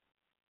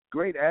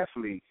 great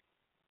athlete.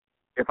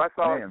 If I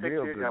saw a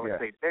real picture, good I would guy.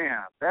 say,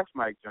 "Damn, that's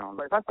Mike Jones."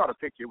 Like, if I saw the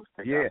picture, it would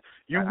say, "Yeah,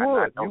 you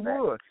would."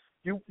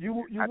 You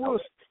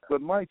would.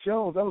 But Mike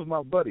Jones, that was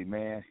my buddy,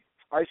 man.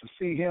 I used to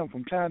see him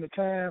from time to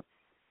time.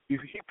 He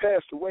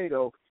passed away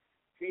though.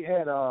 He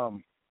had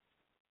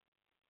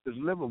his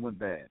liver went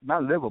bad.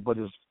 Not liver, but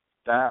he was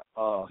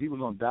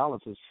on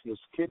dialysis. His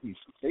kidneys.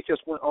 They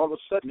just went all of a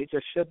sudden. They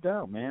just shut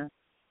down, man.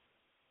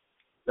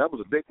 That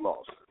was a big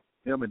loss.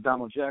 Him and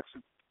Donald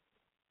Jackson.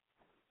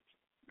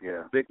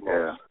 Yeah. Big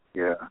loss.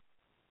 Yeah,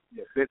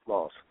 big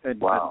loss.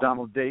 And wow.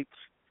 Donald Dates.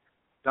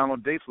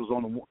 Donald Dates was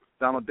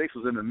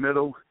in the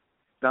middle.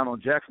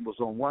 Donald Jackson was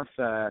on one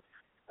side,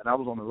 and I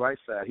was on the right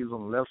side. He was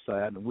on the left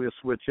side, and we'll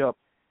switch up.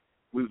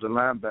 We was the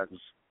linebackers.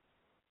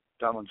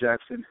 Donald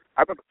Jackson.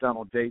 I remember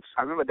Donald Dates.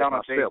 I remember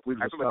Donald Dates.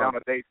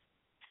 Donald Dates.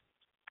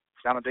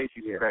 Donald Dates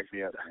used to crack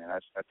me up, man.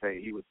 I tell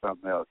you, he was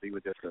something else. He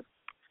was just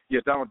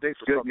Donald Dates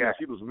was good something guy. else.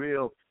 He was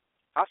real.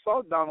 I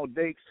saw Donald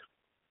Dates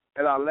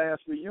at our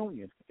last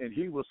reunion, and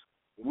we was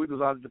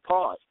out of the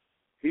pod.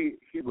 He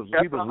was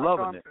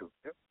loving it.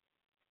 Yep.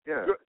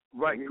 Yeah. Good,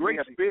 right. He Great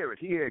had spirit.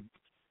 He had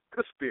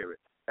good spirit.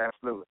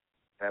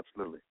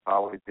 Absolutely.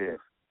 Always did.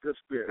 Good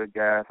spirit. Good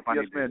guy.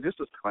 Funny yes, man. This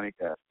is funny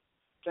guy.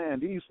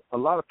 Man, a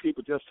lot of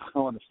people just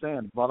don't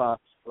understand about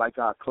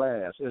our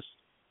class.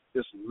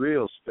 It's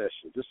real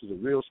special. This is a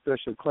real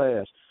special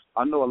class.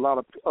 I know a lot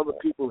of other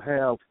people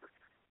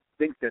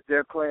think that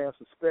their class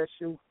is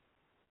special,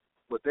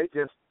 but they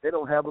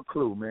don't have a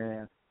clue,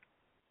 man,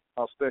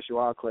 how special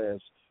our class.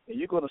 And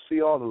you're going to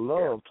see all the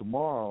love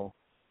tomorrow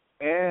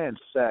and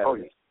Saturday. Oh,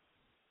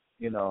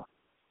 yeah.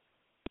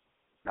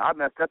 Now, I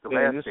messed up the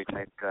last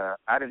picnic.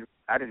 I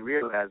didn't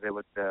realize there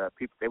was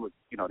people.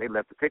 They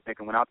left the picnic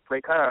and went out to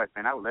play cards.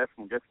 And I left,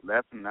 and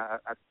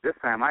this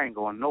time I ain't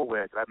going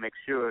nowhere. So I make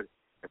sure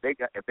if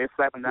they're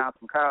slapping down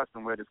some cards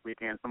somewhere this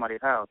weekend,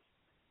 somebody's house.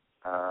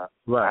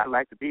 Right. I'd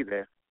like to be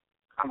there.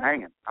 I'm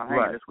hanging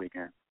right. this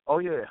weekend. Oh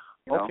yeah.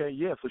 Okay.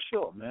 Yeah, for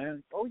sure,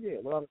 man. Oh yeah,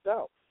 without a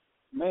doubt,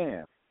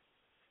 man.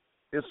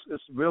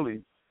 It's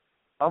really,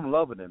 I'm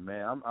loving it,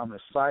 man. I'm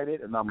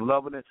excited and I'm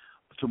loving it.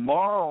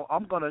 Tomorrow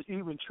I'm gonna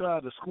even try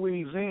to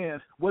squeeze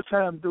in. What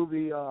time do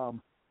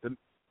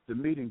the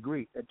meet and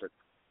greet at the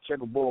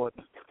Checkerboard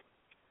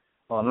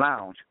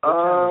Lounge? What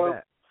time does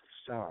that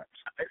start?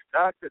 It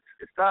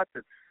starts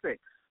at 6.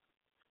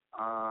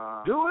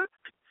 Do it.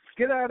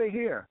 Get out of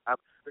here.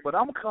 But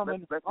I'm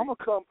coming. I'm gonna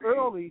come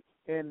early.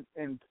 And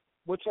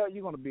what time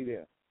you gonna be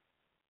there?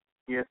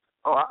 Yes.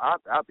 Oh,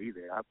 I'll be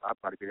there. I'll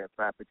probably be there at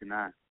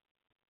 5:59.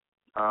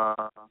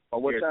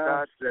 What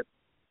time?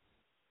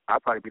 I'll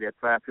probably be there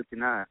at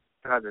 5:59.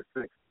 Starts at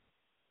 6.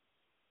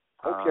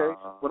 Okay.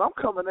 But I'm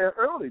coming there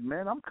early,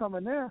 man. I'm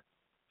coming there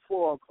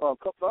for a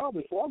couple hours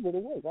before I go to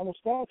work. I'm going to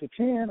start at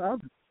 10. I'll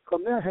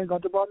come there and hang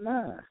out to about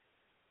 9.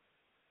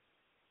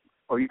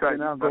 Oh, you thought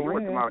you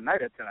went tomorrow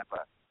night at 10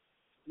 o'clock?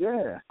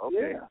 Yeah.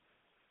 Okay. Yeah.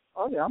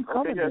 Oh, yeah, I'm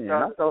coming in.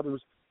 I thought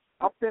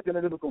I'm thinking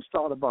that it was going to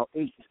start about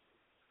 8.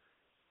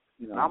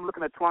 You know. Now I'm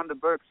looking at Twanda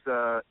Burke's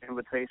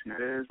invitation.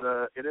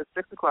 It is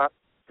 6 o'clock.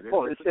 It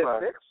says 6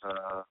 o'clock. 6?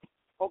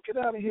 Get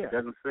out of here. It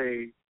doesn't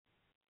say.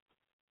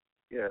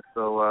 Yeah.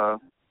 So.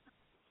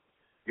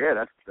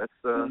 Yeah.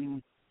 That's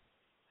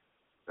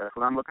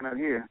what I'm looking at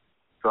here.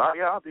 So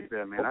I'll be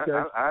there, man.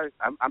 Okay.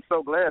 I'm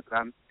so glad that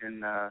I'm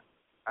in.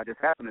 I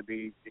just happen to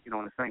be, in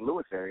the St.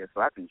 Louis area,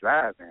 so I can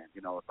drive in.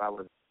 If I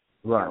was,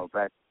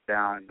 back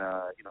down,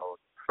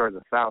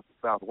 further south,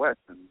 southwest,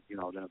 and then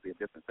it'll be a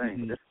different thing.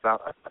 Mm-hmm. This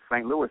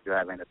St. Louis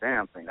drive ain't a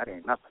damn thing. That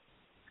ain't nothing.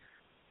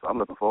 So I'm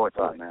looking forward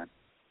to it, man.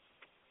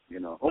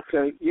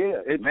 Okay,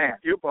 yeah. Man,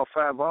 you're about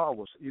 5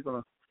 hours. You're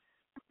gonna.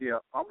 Yeah,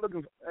 I'm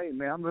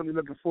really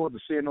looking forward to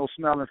seeing those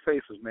smiling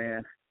faces,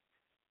 man.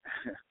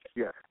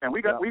 Yeah, and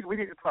we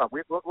need to talk.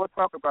 We'll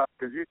talk about,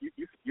 because you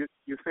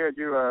said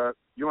you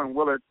and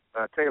Willard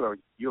Taylor,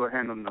 you are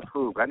handling the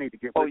food. I need to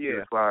get with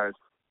you as far as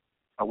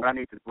what I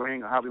need to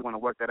bring, or how we want to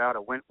work that out,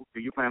 or when do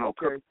you plan on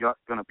cooking? You're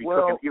going to be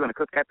cooking. You're going to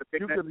cook at the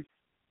picnic?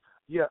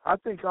 Yeah, I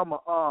think I'm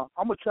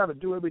gonna try to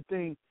do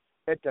everything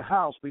at the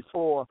house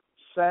before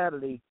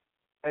Saturday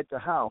at the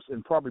house,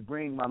 and probably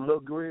bring my little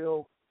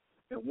grill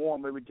and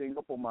warm everything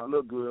up on my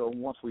little grill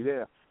once we're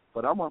there.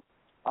 But I'm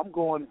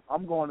going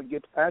to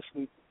get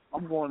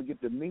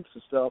the meats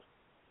and stuff.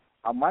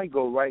 I might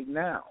go right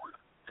now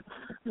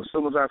as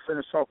soon as I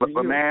finish talking to you.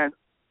 But man,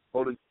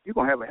 you're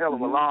gonna have a hell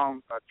of a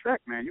long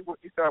trek, man. You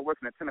start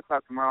working at 10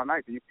 o'clock tomorrow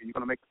night, and you're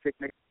gonna make the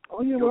picnic.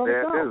 Oh yeah, Work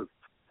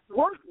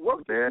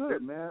is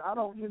good, man. I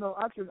don't,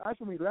 I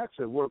can relax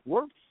at work.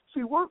 Work.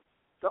 The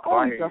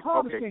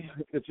hardest thing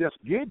is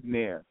just getting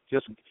there.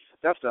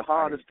 That's the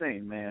hardest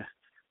thing, man.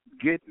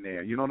 Getting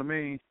there. You know what I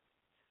mean?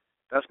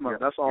 That's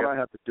all I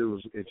have to do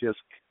is just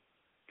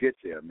get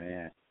there,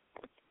 man.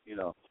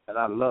 And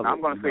I love it.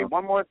 I'm gonna say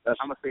one more.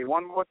 I'm gonna say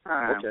one more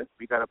time. Okay.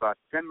 We got about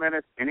 10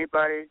 minutes.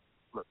 Anybody,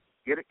 look,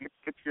 get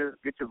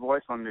your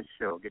voice on this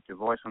show. Get your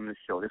voice on this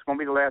show. This won't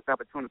be the last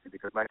opportunity,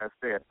 because, like I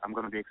said, I'm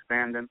gonna be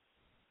expanding.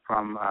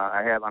 I'm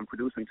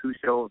producing 2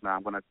 shows now.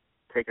 I'm gonna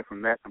take it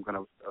from that. I'm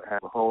gonna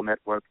have a whole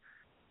network.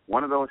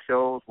 One of those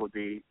shows will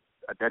be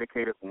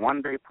dedicated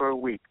one day per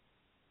week.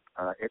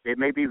 It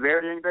may be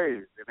varying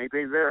days. It may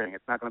be varying.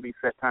 It's not going to be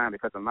set time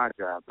because of my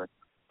job, but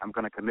I'm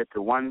going to commit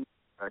to one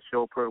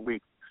show per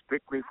week,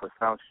 strictly for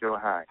South Shore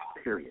High,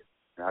 period.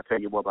 And I'll tell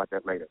you more about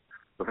that later.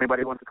 So if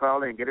anybody wants to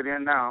call in, get it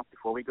in now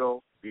before we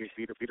go. Be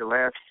the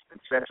last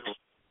and special,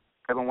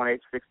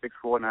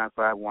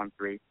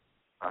 718-664-9513. If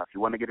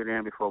you want to get it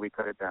in before we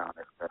cut it down.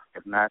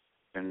 If not,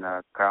 then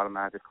Carl and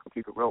I just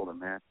keep it rolling,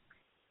 man.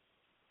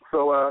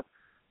 So,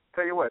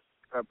 tell you what,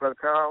 Brother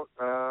Carl,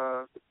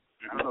 I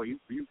don't know, you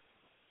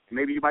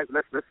maybe you might,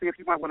 let's see if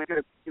you might want to get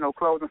a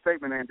closing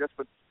statement in, just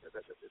to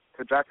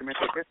document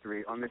your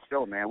history on this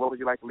show, man. What would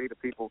you like to leave the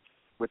people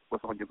with?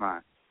 What's on your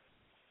mind?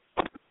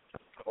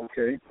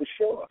 Okay, for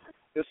sure.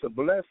 It's a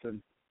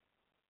blessing.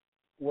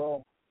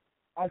 Well,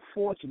 I'm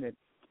fortunate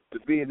to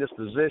be in this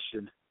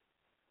position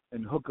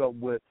and hook up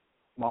with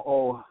my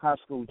old high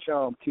school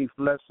chum, Keith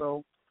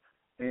Bledsoe,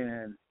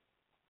 and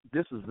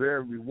this is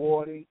very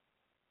rewarding.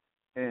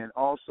 And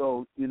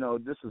also,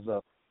 this is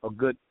a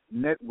good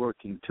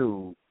networking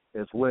tool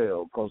as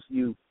well, because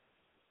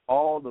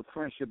all the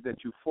friendship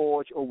that you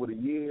forge over the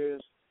years,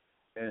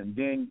 and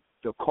then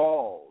the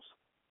calls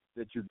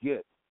that you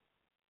get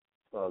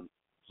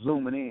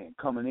zooming in,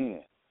 coming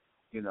in,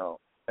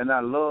 and I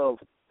love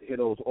to hear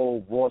those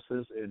old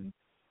voices and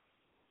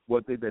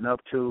what they've been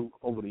up to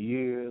over the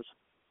years.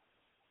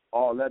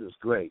 All that is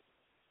great,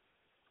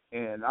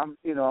 and I'm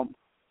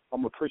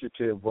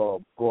appreciative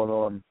of going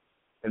on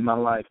in my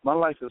life. My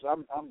life is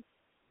I'm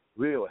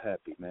real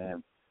happy,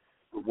 man,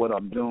 with what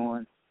I'm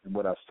doing and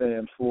what I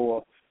stand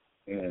for,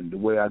 and the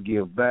way I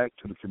give back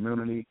to the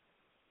community.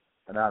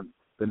 And I've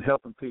been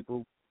helping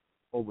people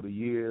over the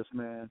years,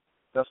 man.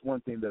 That's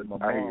one thing that my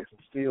mom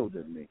instilled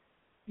in me.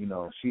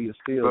 She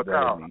instilled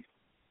that in me.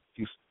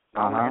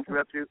 I'm going to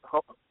interrupt you.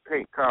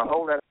 Hey, Carl,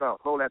 hold that thought.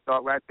 Hold that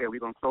thought right there. We're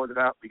going to close it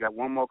out. We got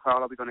one more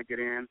caller we're going to get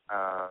in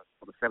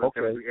for the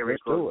 773 area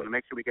code. We want to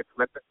make sure we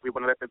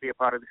want to let them be a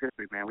part of the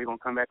history, man. We're going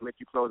to come back and let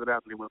you close it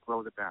out, and then we'll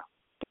close it down.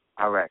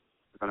 All right.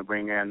 We're going to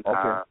bring in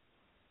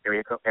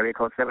area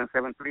code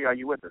 773. Are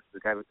you with us? We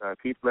have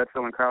Keith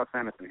Bledsoe and Carl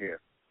Sanderson here.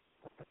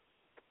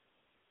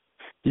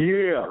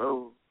 Yeah.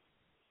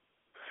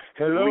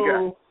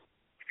 Hello.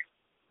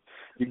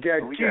 You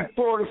got Keith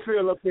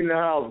Porterfield up in the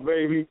house,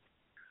 baby.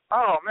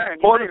 Oh, man.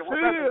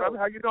 Porterfield.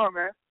 How you doing,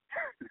 man?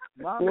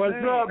 What's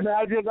up, man?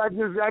 I just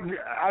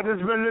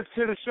been listening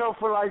to the show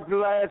for like the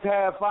last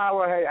half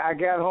hour. Hey, I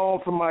got home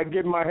from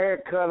getting my hair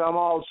cut. I'm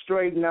all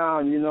straight now,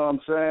 you know what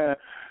I'm saying?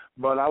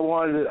 But I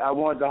wanted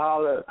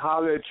to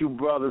holler at you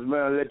brothers,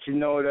 man, let you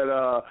know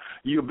that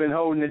you've been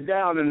holding it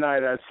down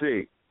tonight, I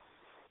see.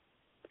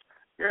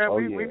 Yeah,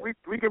 we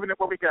giving it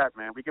what we got,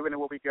 man. We giving it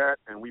what we got,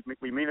 and we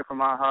mean it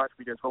from our hearts.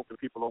 We just hope that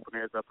people open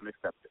theirs up and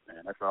accept it,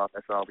 man. That's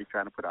all we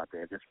trying to put out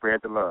there. Just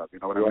spread the love. You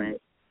know what I mean?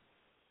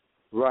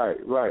 Right.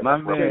 My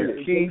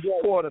man, Keith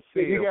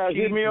Porterfield. You guys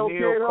hear me okay,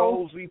 though?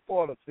 Cozy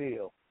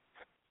Porterfield.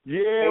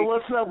 Yeah, hey,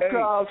 what's up,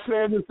 Carl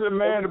Sanderson,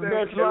 man? The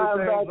best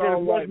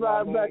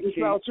linebacker in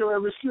South Shore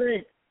ever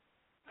seen.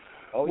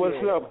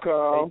 What's up,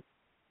 Carl?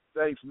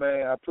 Hey, thanks,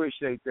 man. I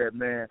appreciate that,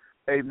 man.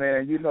 Hey,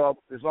 man, you know,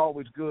 it's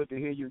always good to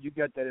hear you. You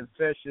got that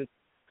infectious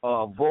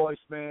voice,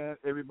 man.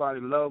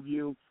 Everybody love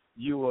you.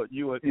 You're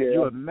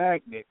a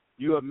magnet.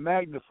 You're a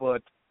magnet for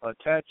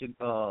attaching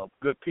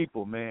good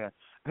people, man.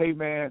 Hey,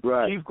 man,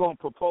 He's going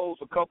to propose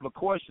a couple of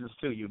questions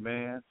to you,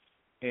 man.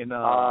 And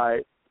all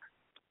right.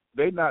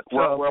 They not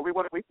well. We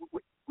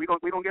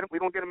don't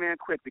get them in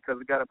quick because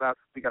we got about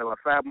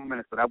 5 more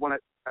minutes. But I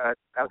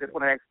just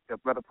want to ask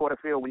Brother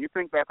Porterfield, when you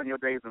think back on your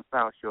days in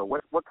South Shore,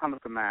 what comes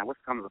to mind? What's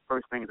some of the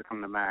first things that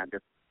come to mind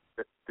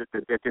that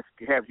just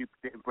have you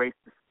embrace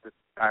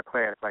our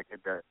class like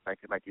it does,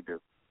 like you do?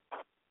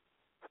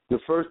 The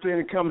first thing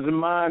that comes to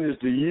mind is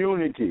the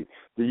unity.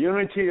 The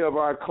unity of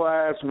our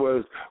class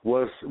was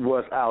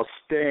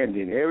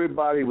outstanding.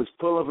 Everybody was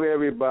pulling for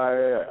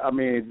everybody. I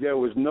mean, there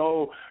was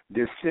no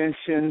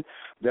dissension.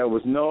 There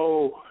was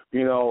no,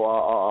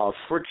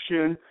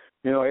 friction.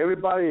 You know,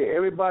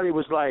 everybody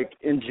was like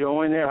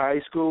enjoying their high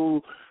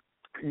school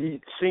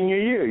senior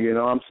year. You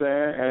know what I'm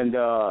saying?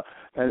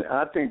 And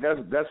I think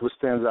that's what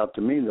stands out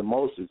to me the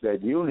most is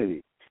that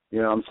unity.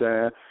 You know what I'm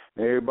saying?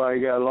 Everybody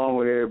got along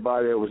with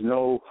everybody. There was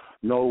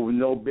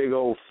no big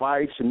old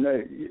fights, and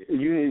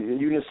you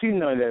didn't see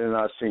none of that in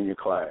our senior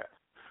class.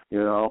 You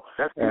know.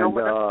 That's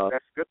a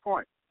good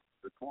point.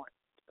 Good point.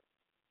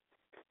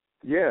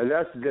 Yeah,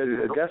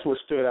 that's what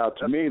stood out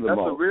to me the most.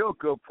 That's a real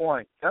good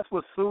point. That's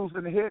what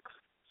Susan Hicks.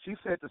 She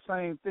said the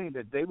same thing,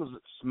 that they was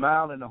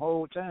smiling the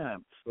whole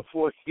time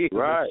before she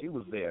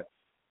was there.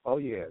 Oh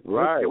yeah.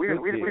 Right. We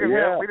didn't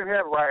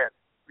have riots.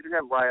 We didn't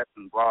have riots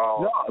and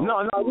brawls.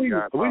 No, we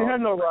didn't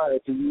have no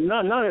riots.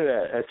 None of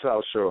that at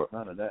South Shore.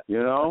 None of that.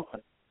 You know?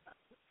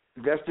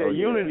 That's the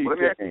unity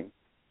thing.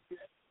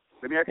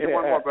 Let me ask you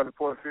one more, Brother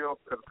Porterfield,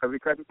 because we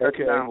couldn't touch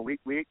it down. We're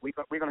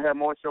going to have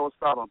more shows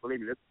following.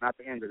 Believe me, this is not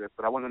the end of this.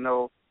 But I want to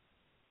know,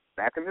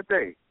 back in the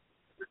day,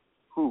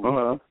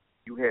 who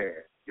you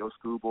had your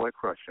schoolboy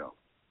crush on?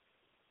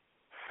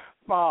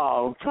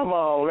 Oh, come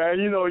on, man.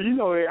 You know,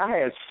 I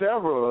had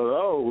several of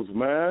those,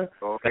 man.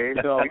 Okay.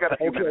 We got a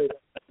few minutes.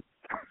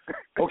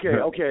 Okay.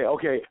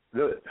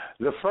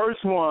 The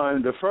first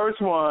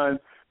one,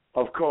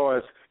 of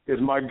course, is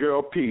my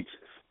girl Peach,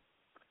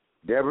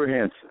 Deborah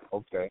Henson.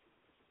 Okay.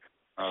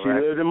 She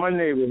lived in my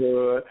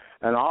neighborhood,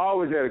 and I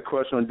always had a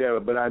crush on Deborah,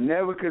 but I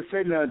never could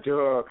say nothing to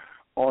her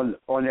on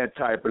that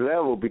type of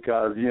level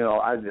because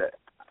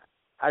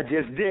I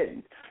just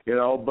didn't,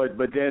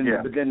 But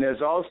then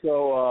there's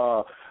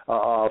also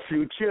a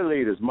few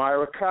cheerleaders.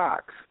 Myra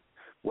Cox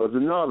was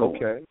another one.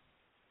 Okay.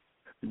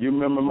 You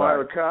remember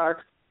Myra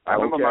Cox? I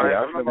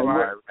remember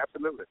Myra.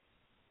 Absolutely.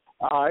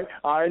 All right,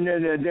 and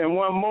then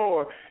one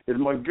more is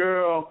my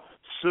girl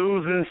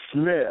Susan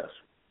Smith.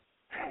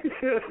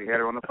 We had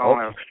her on the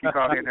phone. She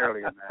called in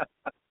earlier, man.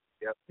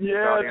 Yep.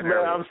 Yes,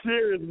 man. I'm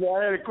serious, man.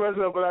 I had a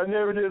question, but I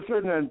never did say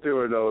nothing to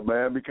her though,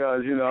 man,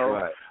 because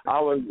I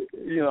was,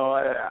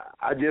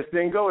 I just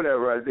didn't go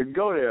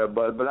there.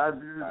 But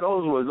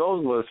those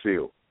were a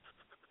few.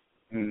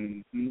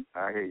 Mm-hmm.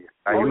 I hear you.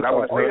 I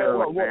want to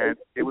say man.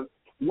 It was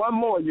one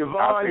more,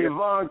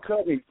 Yvonne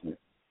Covington.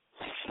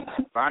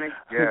 Bonnie,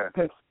 yeah.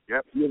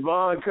 Yep.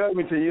 Yvonne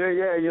Covington,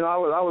 I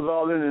was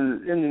all in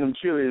them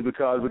cheerleaders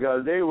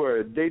because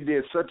they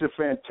did such a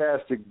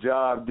fantastic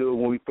job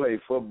when we played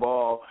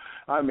football.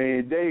 I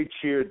mean, they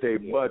cheered their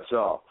butts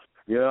off.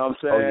 You know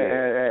what I'm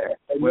saying?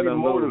 And they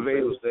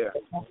motivated us there.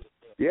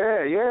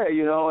 Yeah,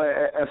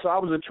 and so I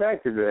was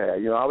attracted to that.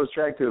 I was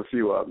attracted to a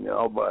few of them,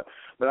 but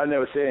I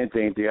never said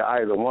anything to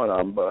either one of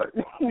them. But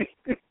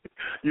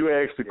you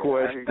asked the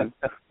question.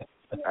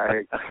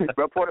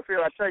 But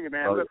Porterfield, I tell you,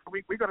 man, look,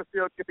 we're gonna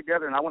still get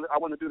together, and I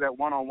want to do that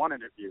one-on-one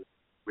interview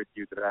with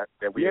you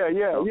that we. Yeah.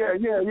 We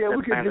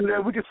can do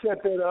that. We can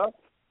set that up.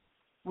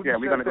 We're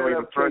gonna go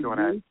even further on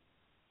that.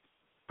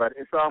 But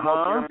it's almost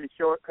going to be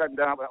short, cutting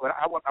down. But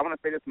I want to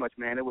say this much,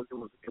 man. It was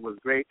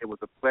great. It was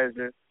a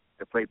pleasure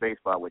to play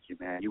baseball with you,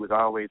 man. You was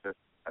always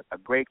a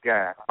great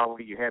guy.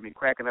 Always, you had me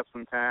cracking up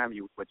sometimes.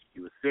 You were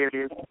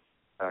serious.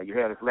 You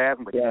had us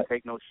laughing, but you didn't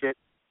take no shit.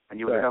 And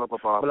you were a hell of a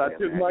ball player. But I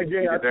took my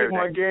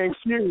game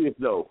serious,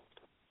 though.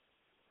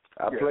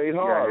 I played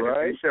hard,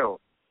 right?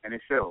 And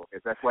it showed.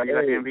 That's why you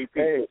got the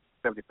MVP,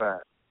 75.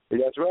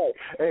 That's right.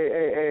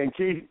 Hey, and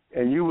Keith,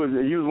 and you was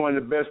one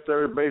of the best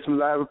third basemen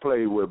I ever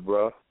played with,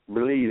 bro.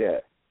 Believe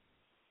that.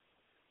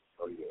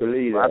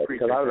 Believe well, that.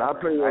 Because I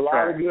played a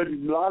lot of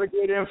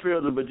good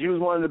infielders, but you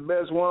was one of the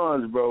best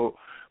ones, bro.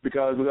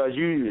 Because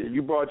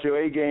you brought your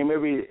A game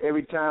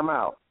every time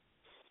out.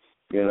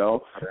 You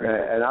know,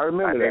 and I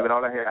remember that. David,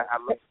 all I had,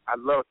 I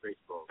love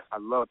baseball. I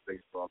love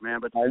baseball, man.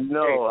 But I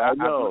know.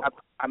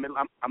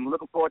 I'm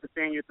looking forward to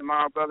seeing you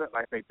tomorrow, brother.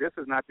 Like I say, this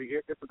is not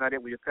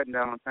it. We're cutting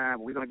down on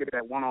time. We're gonna get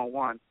that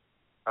one-on-one.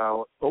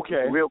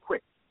 Real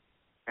quick,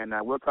 and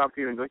we'll talk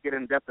to you and go get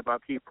in depth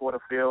about Keith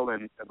Porterfield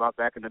and about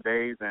back in the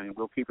days, and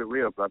we'll keep it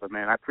real, brother,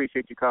 man. I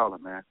appreciate you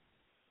calling, man.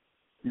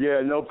 Yeah,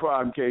 no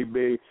problem,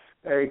 KB.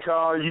 Hey,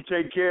 Carl, you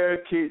take care.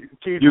 Keith,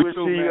 you we'll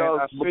too, see man.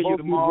 I'll see you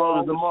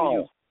tomorrow.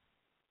 tomorrow.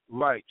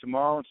 Right,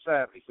 tomorrow and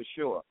Saturday for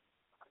sure.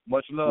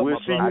 Much love, we'll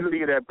my brother. I see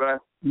you there, bro.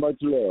 Much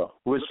love.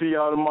 We'll see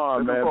y'all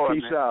tomorrow, man.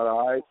 Peace out,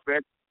 all right?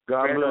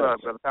 God bless. Love,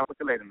 brother. Talk with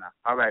you later now.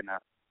 All right, now.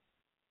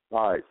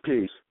 All right,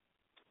 peace.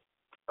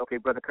 Okay,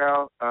 Brother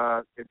Carl,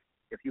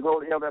 if you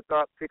hold that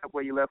thought, pick up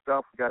where you left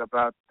off. We got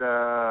about 3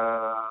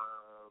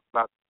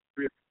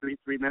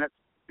 minutes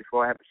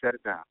before I have to shut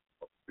it down,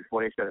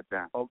 before they shut it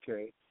down.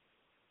 Okay.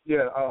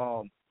 Yeah,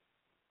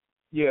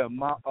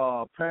 my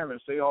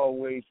parents, they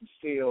always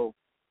instill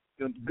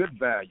good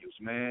values,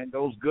 man.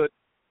 Those good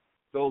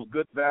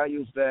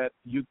values that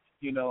you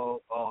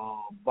know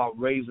about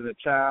raising a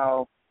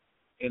child,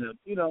 and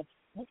I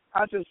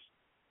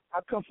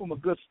come from a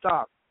good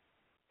stock,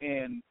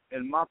 and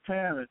my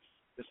parents,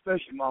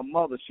 especially my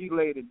mother, she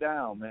laid it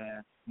down,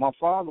 man. My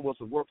father was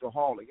a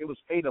workaholic. It was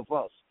 8 of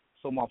us,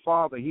 so my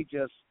father he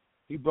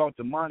brought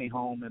the money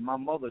home, and my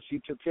mother she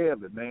took care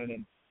of it,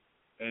 man.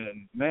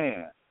 And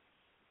man,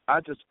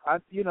 I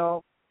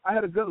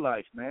had a good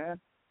life, man.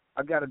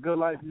 I got a good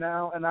life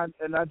now, and I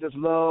just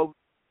love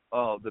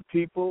the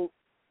people.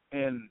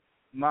 And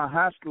my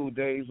high school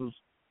days was,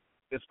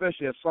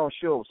 especially at South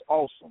Shore, was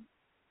awesome.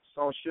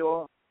 South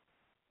Shore,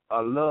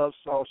 I love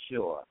South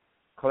Shore.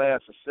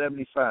 Class of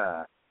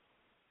 75.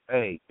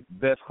 Hey,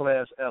 best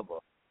class ever.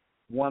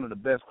 One of the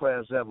best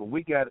class ever.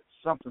 We got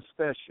something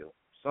special,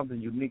 something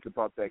unique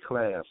about that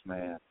class,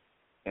 man.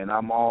 And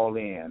I'm all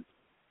in.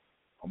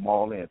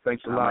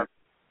 Thanks a lot.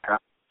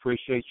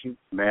 Appreciate you.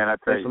 Man, I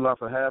tell you. Thanks a lot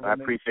for having me. I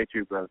appreciate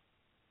you, brother.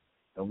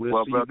 And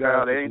we'll see you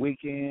guys this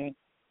weekend.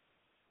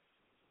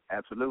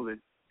 Absolutely.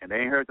 And they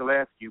ain't heard the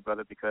last of you,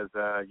 brother, because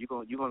I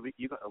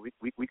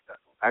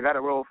got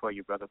a role for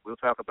you, brother. We'll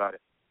talk about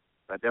it.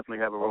 I definitely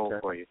have a role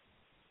for you.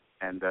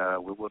 And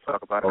we'll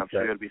talk about it. I'm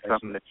sure it'll be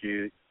something that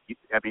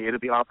it'll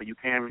be offered you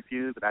can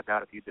refuse, but I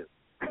doubt if you do.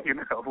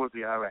 We'll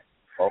be all right.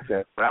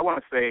 Okay. But I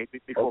want to say,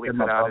 before we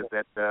cut out, is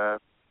that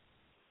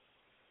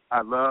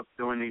I love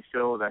doing these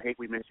shows. I hate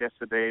we missed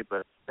yesterday,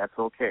 but that's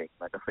okay.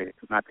 Like I say,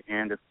 it's not the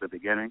end, it's the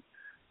beginning.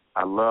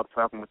 I love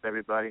talking with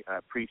everybody. I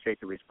appreciate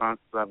the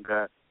responses I've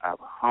got. I'm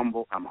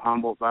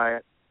humbled by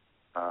it.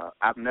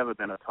 I've never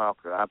been a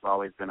talker. I've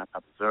always been an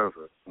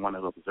observer, one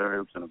who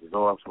observes and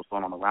absorbs what's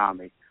going on around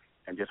me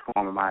and just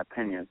forming my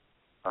opinion,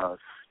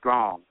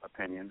 strong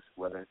opinions,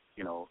 but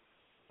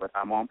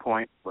I'm on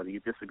point, whether you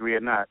disagree or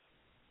not.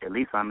 At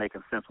least I'm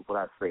making sense of what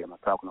I say. I'm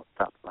not talking off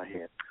the top of my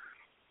head.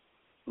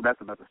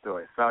 That's another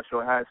story. South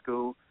Shore High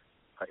School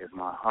is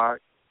my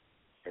heart.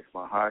 It's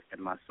my heart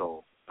and my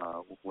soul.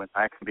 When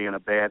I can be in a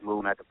bad mood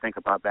and I can think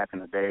about back in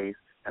the days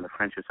and the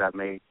friendships I've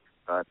made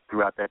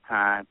throughout that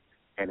time,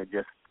 and it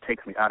just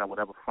takes me out of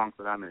whatever funk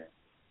that I'm in.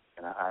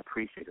 And I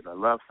appreciate it. I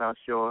love South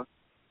Shore,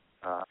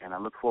 and I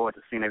look forward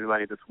to seeing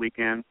everybody this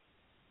weekend.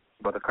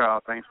 Brother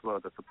Carl, thanks for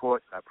the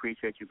support. I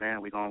appreciate you,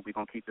 man. We're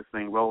gonna keep this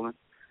thing rolling.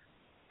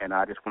 And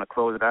I just want to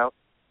close it out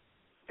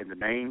in the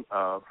name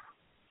of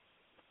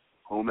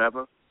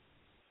whomever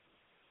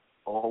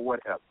or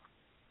whatever,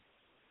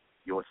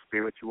 your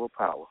spiritual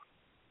power.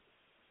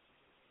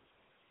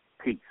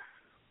 Peace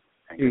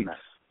and good night.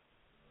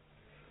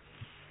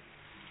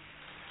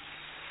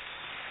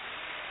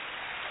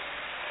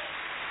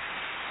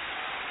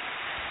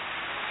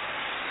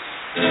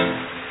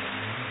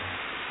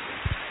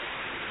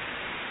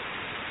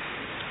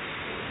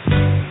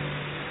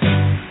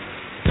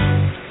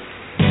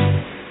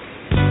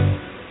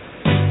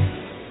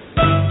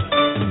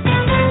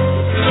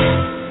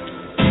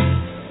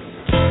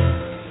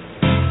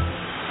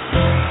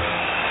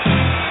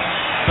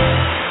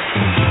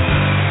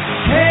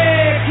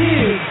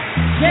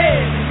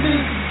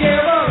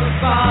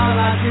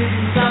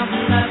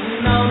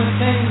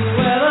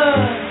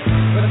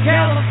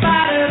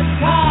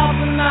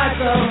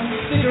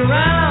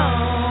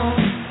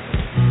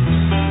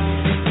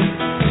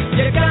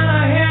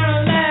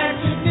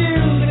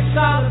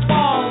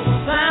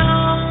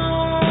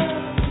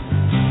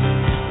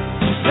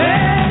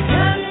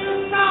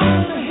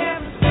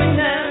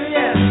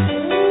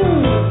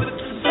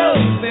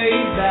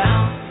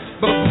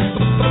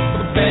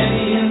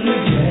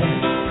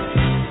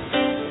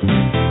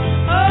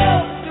 Oh!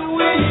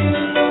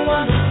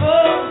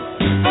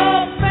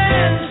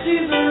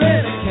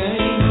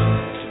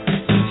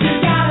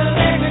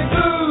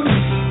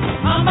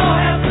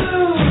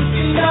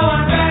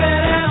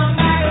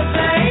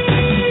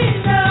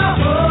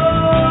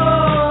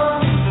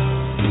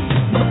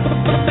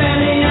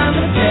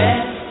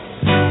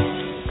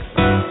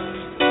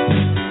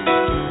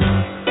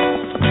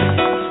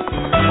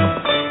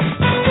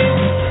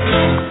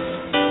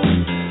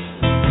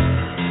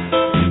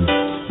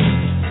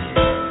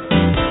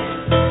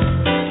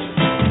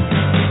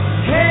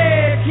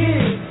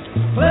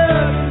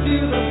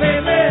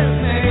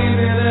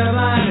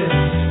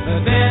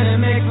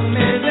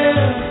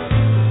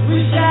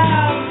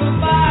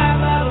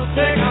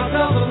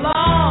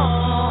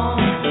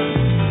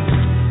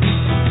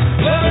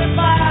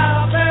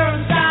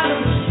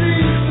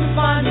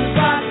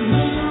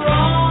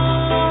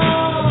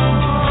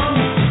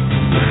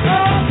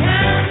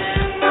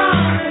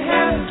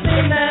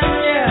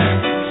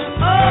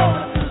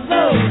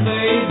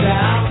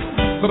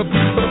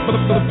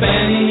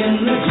 Benny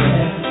and the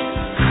Jets.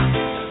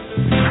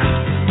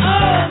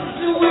 Oh,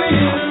 the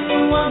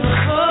wind,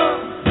 wonderful.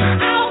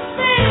 I'll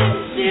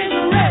sing, she's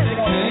a ready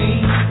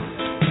queen.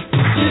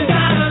 She's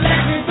got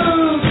electric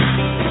boots.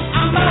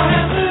 I'm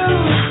gonna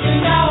blues. You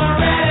know I'm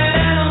ready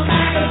and I'm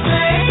back to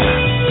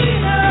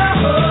sing.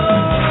 Oh,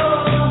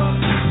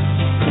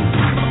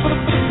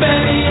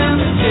 Benny and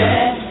the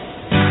Jets.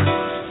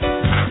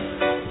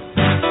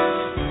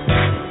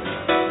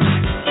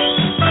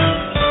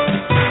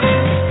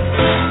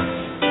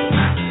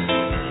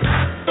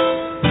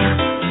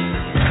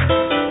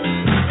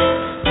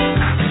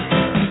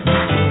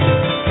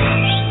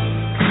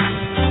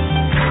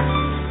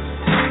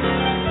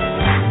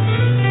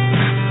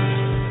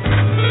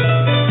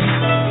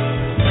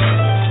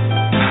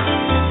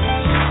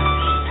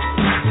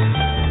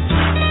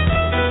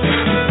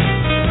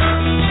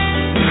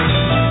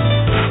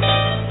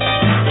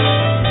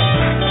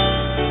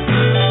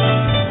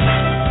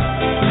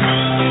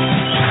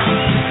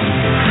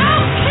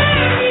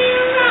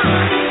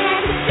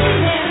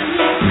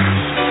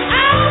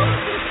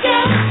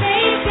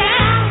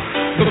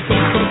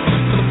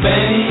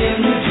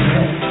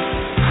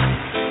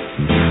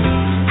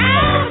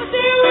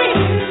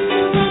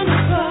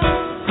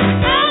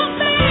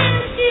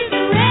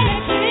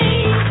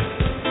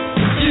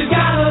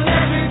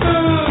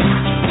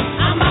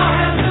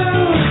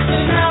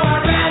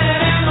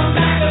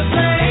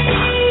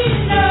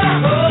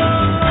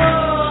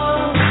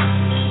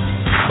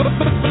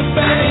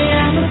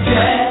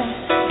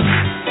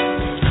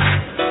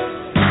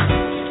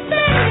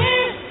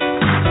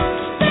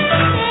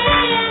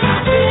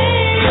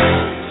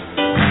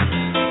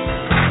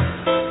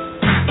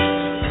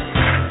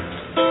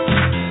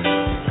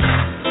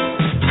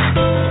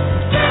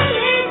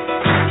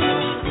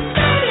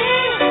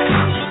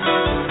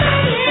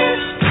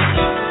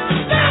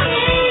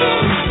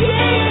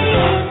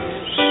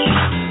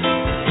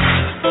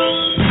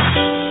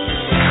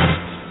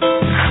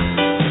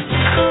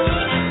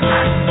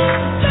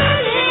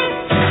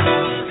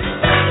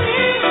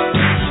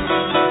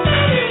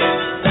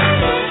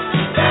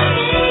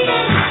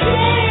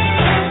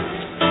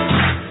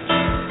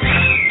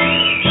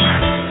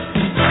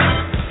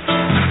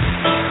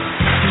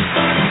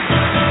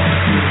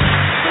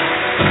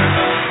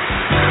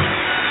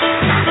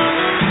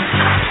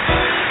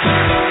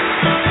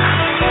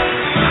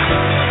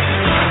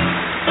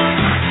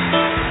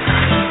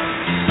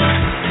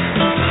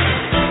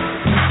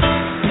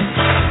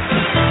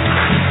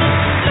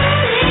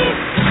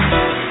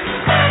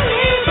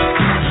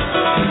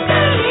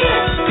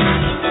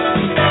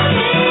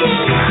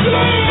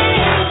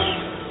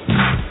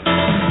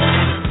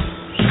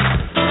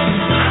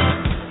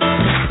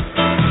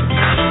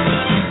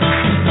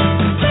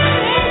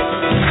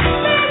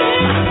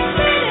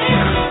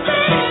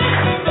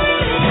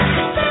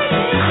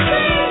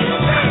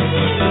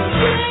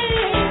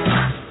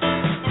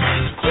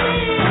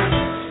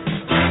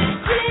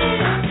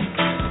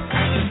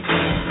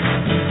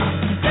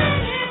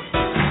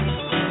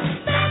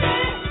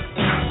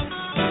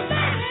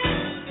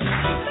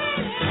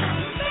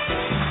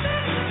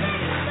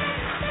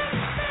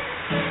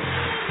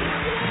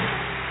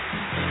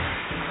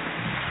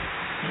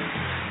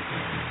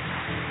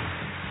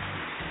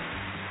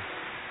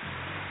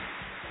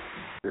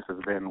 This has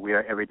been We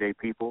Are Everyday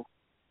People,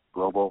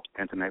 Global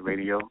Internet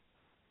Radio.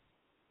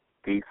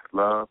 Peace,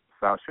 love,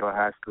 South Shore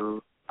High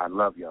School. I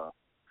love y'all.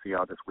 See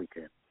y'all this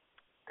weekend.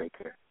 Take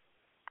care.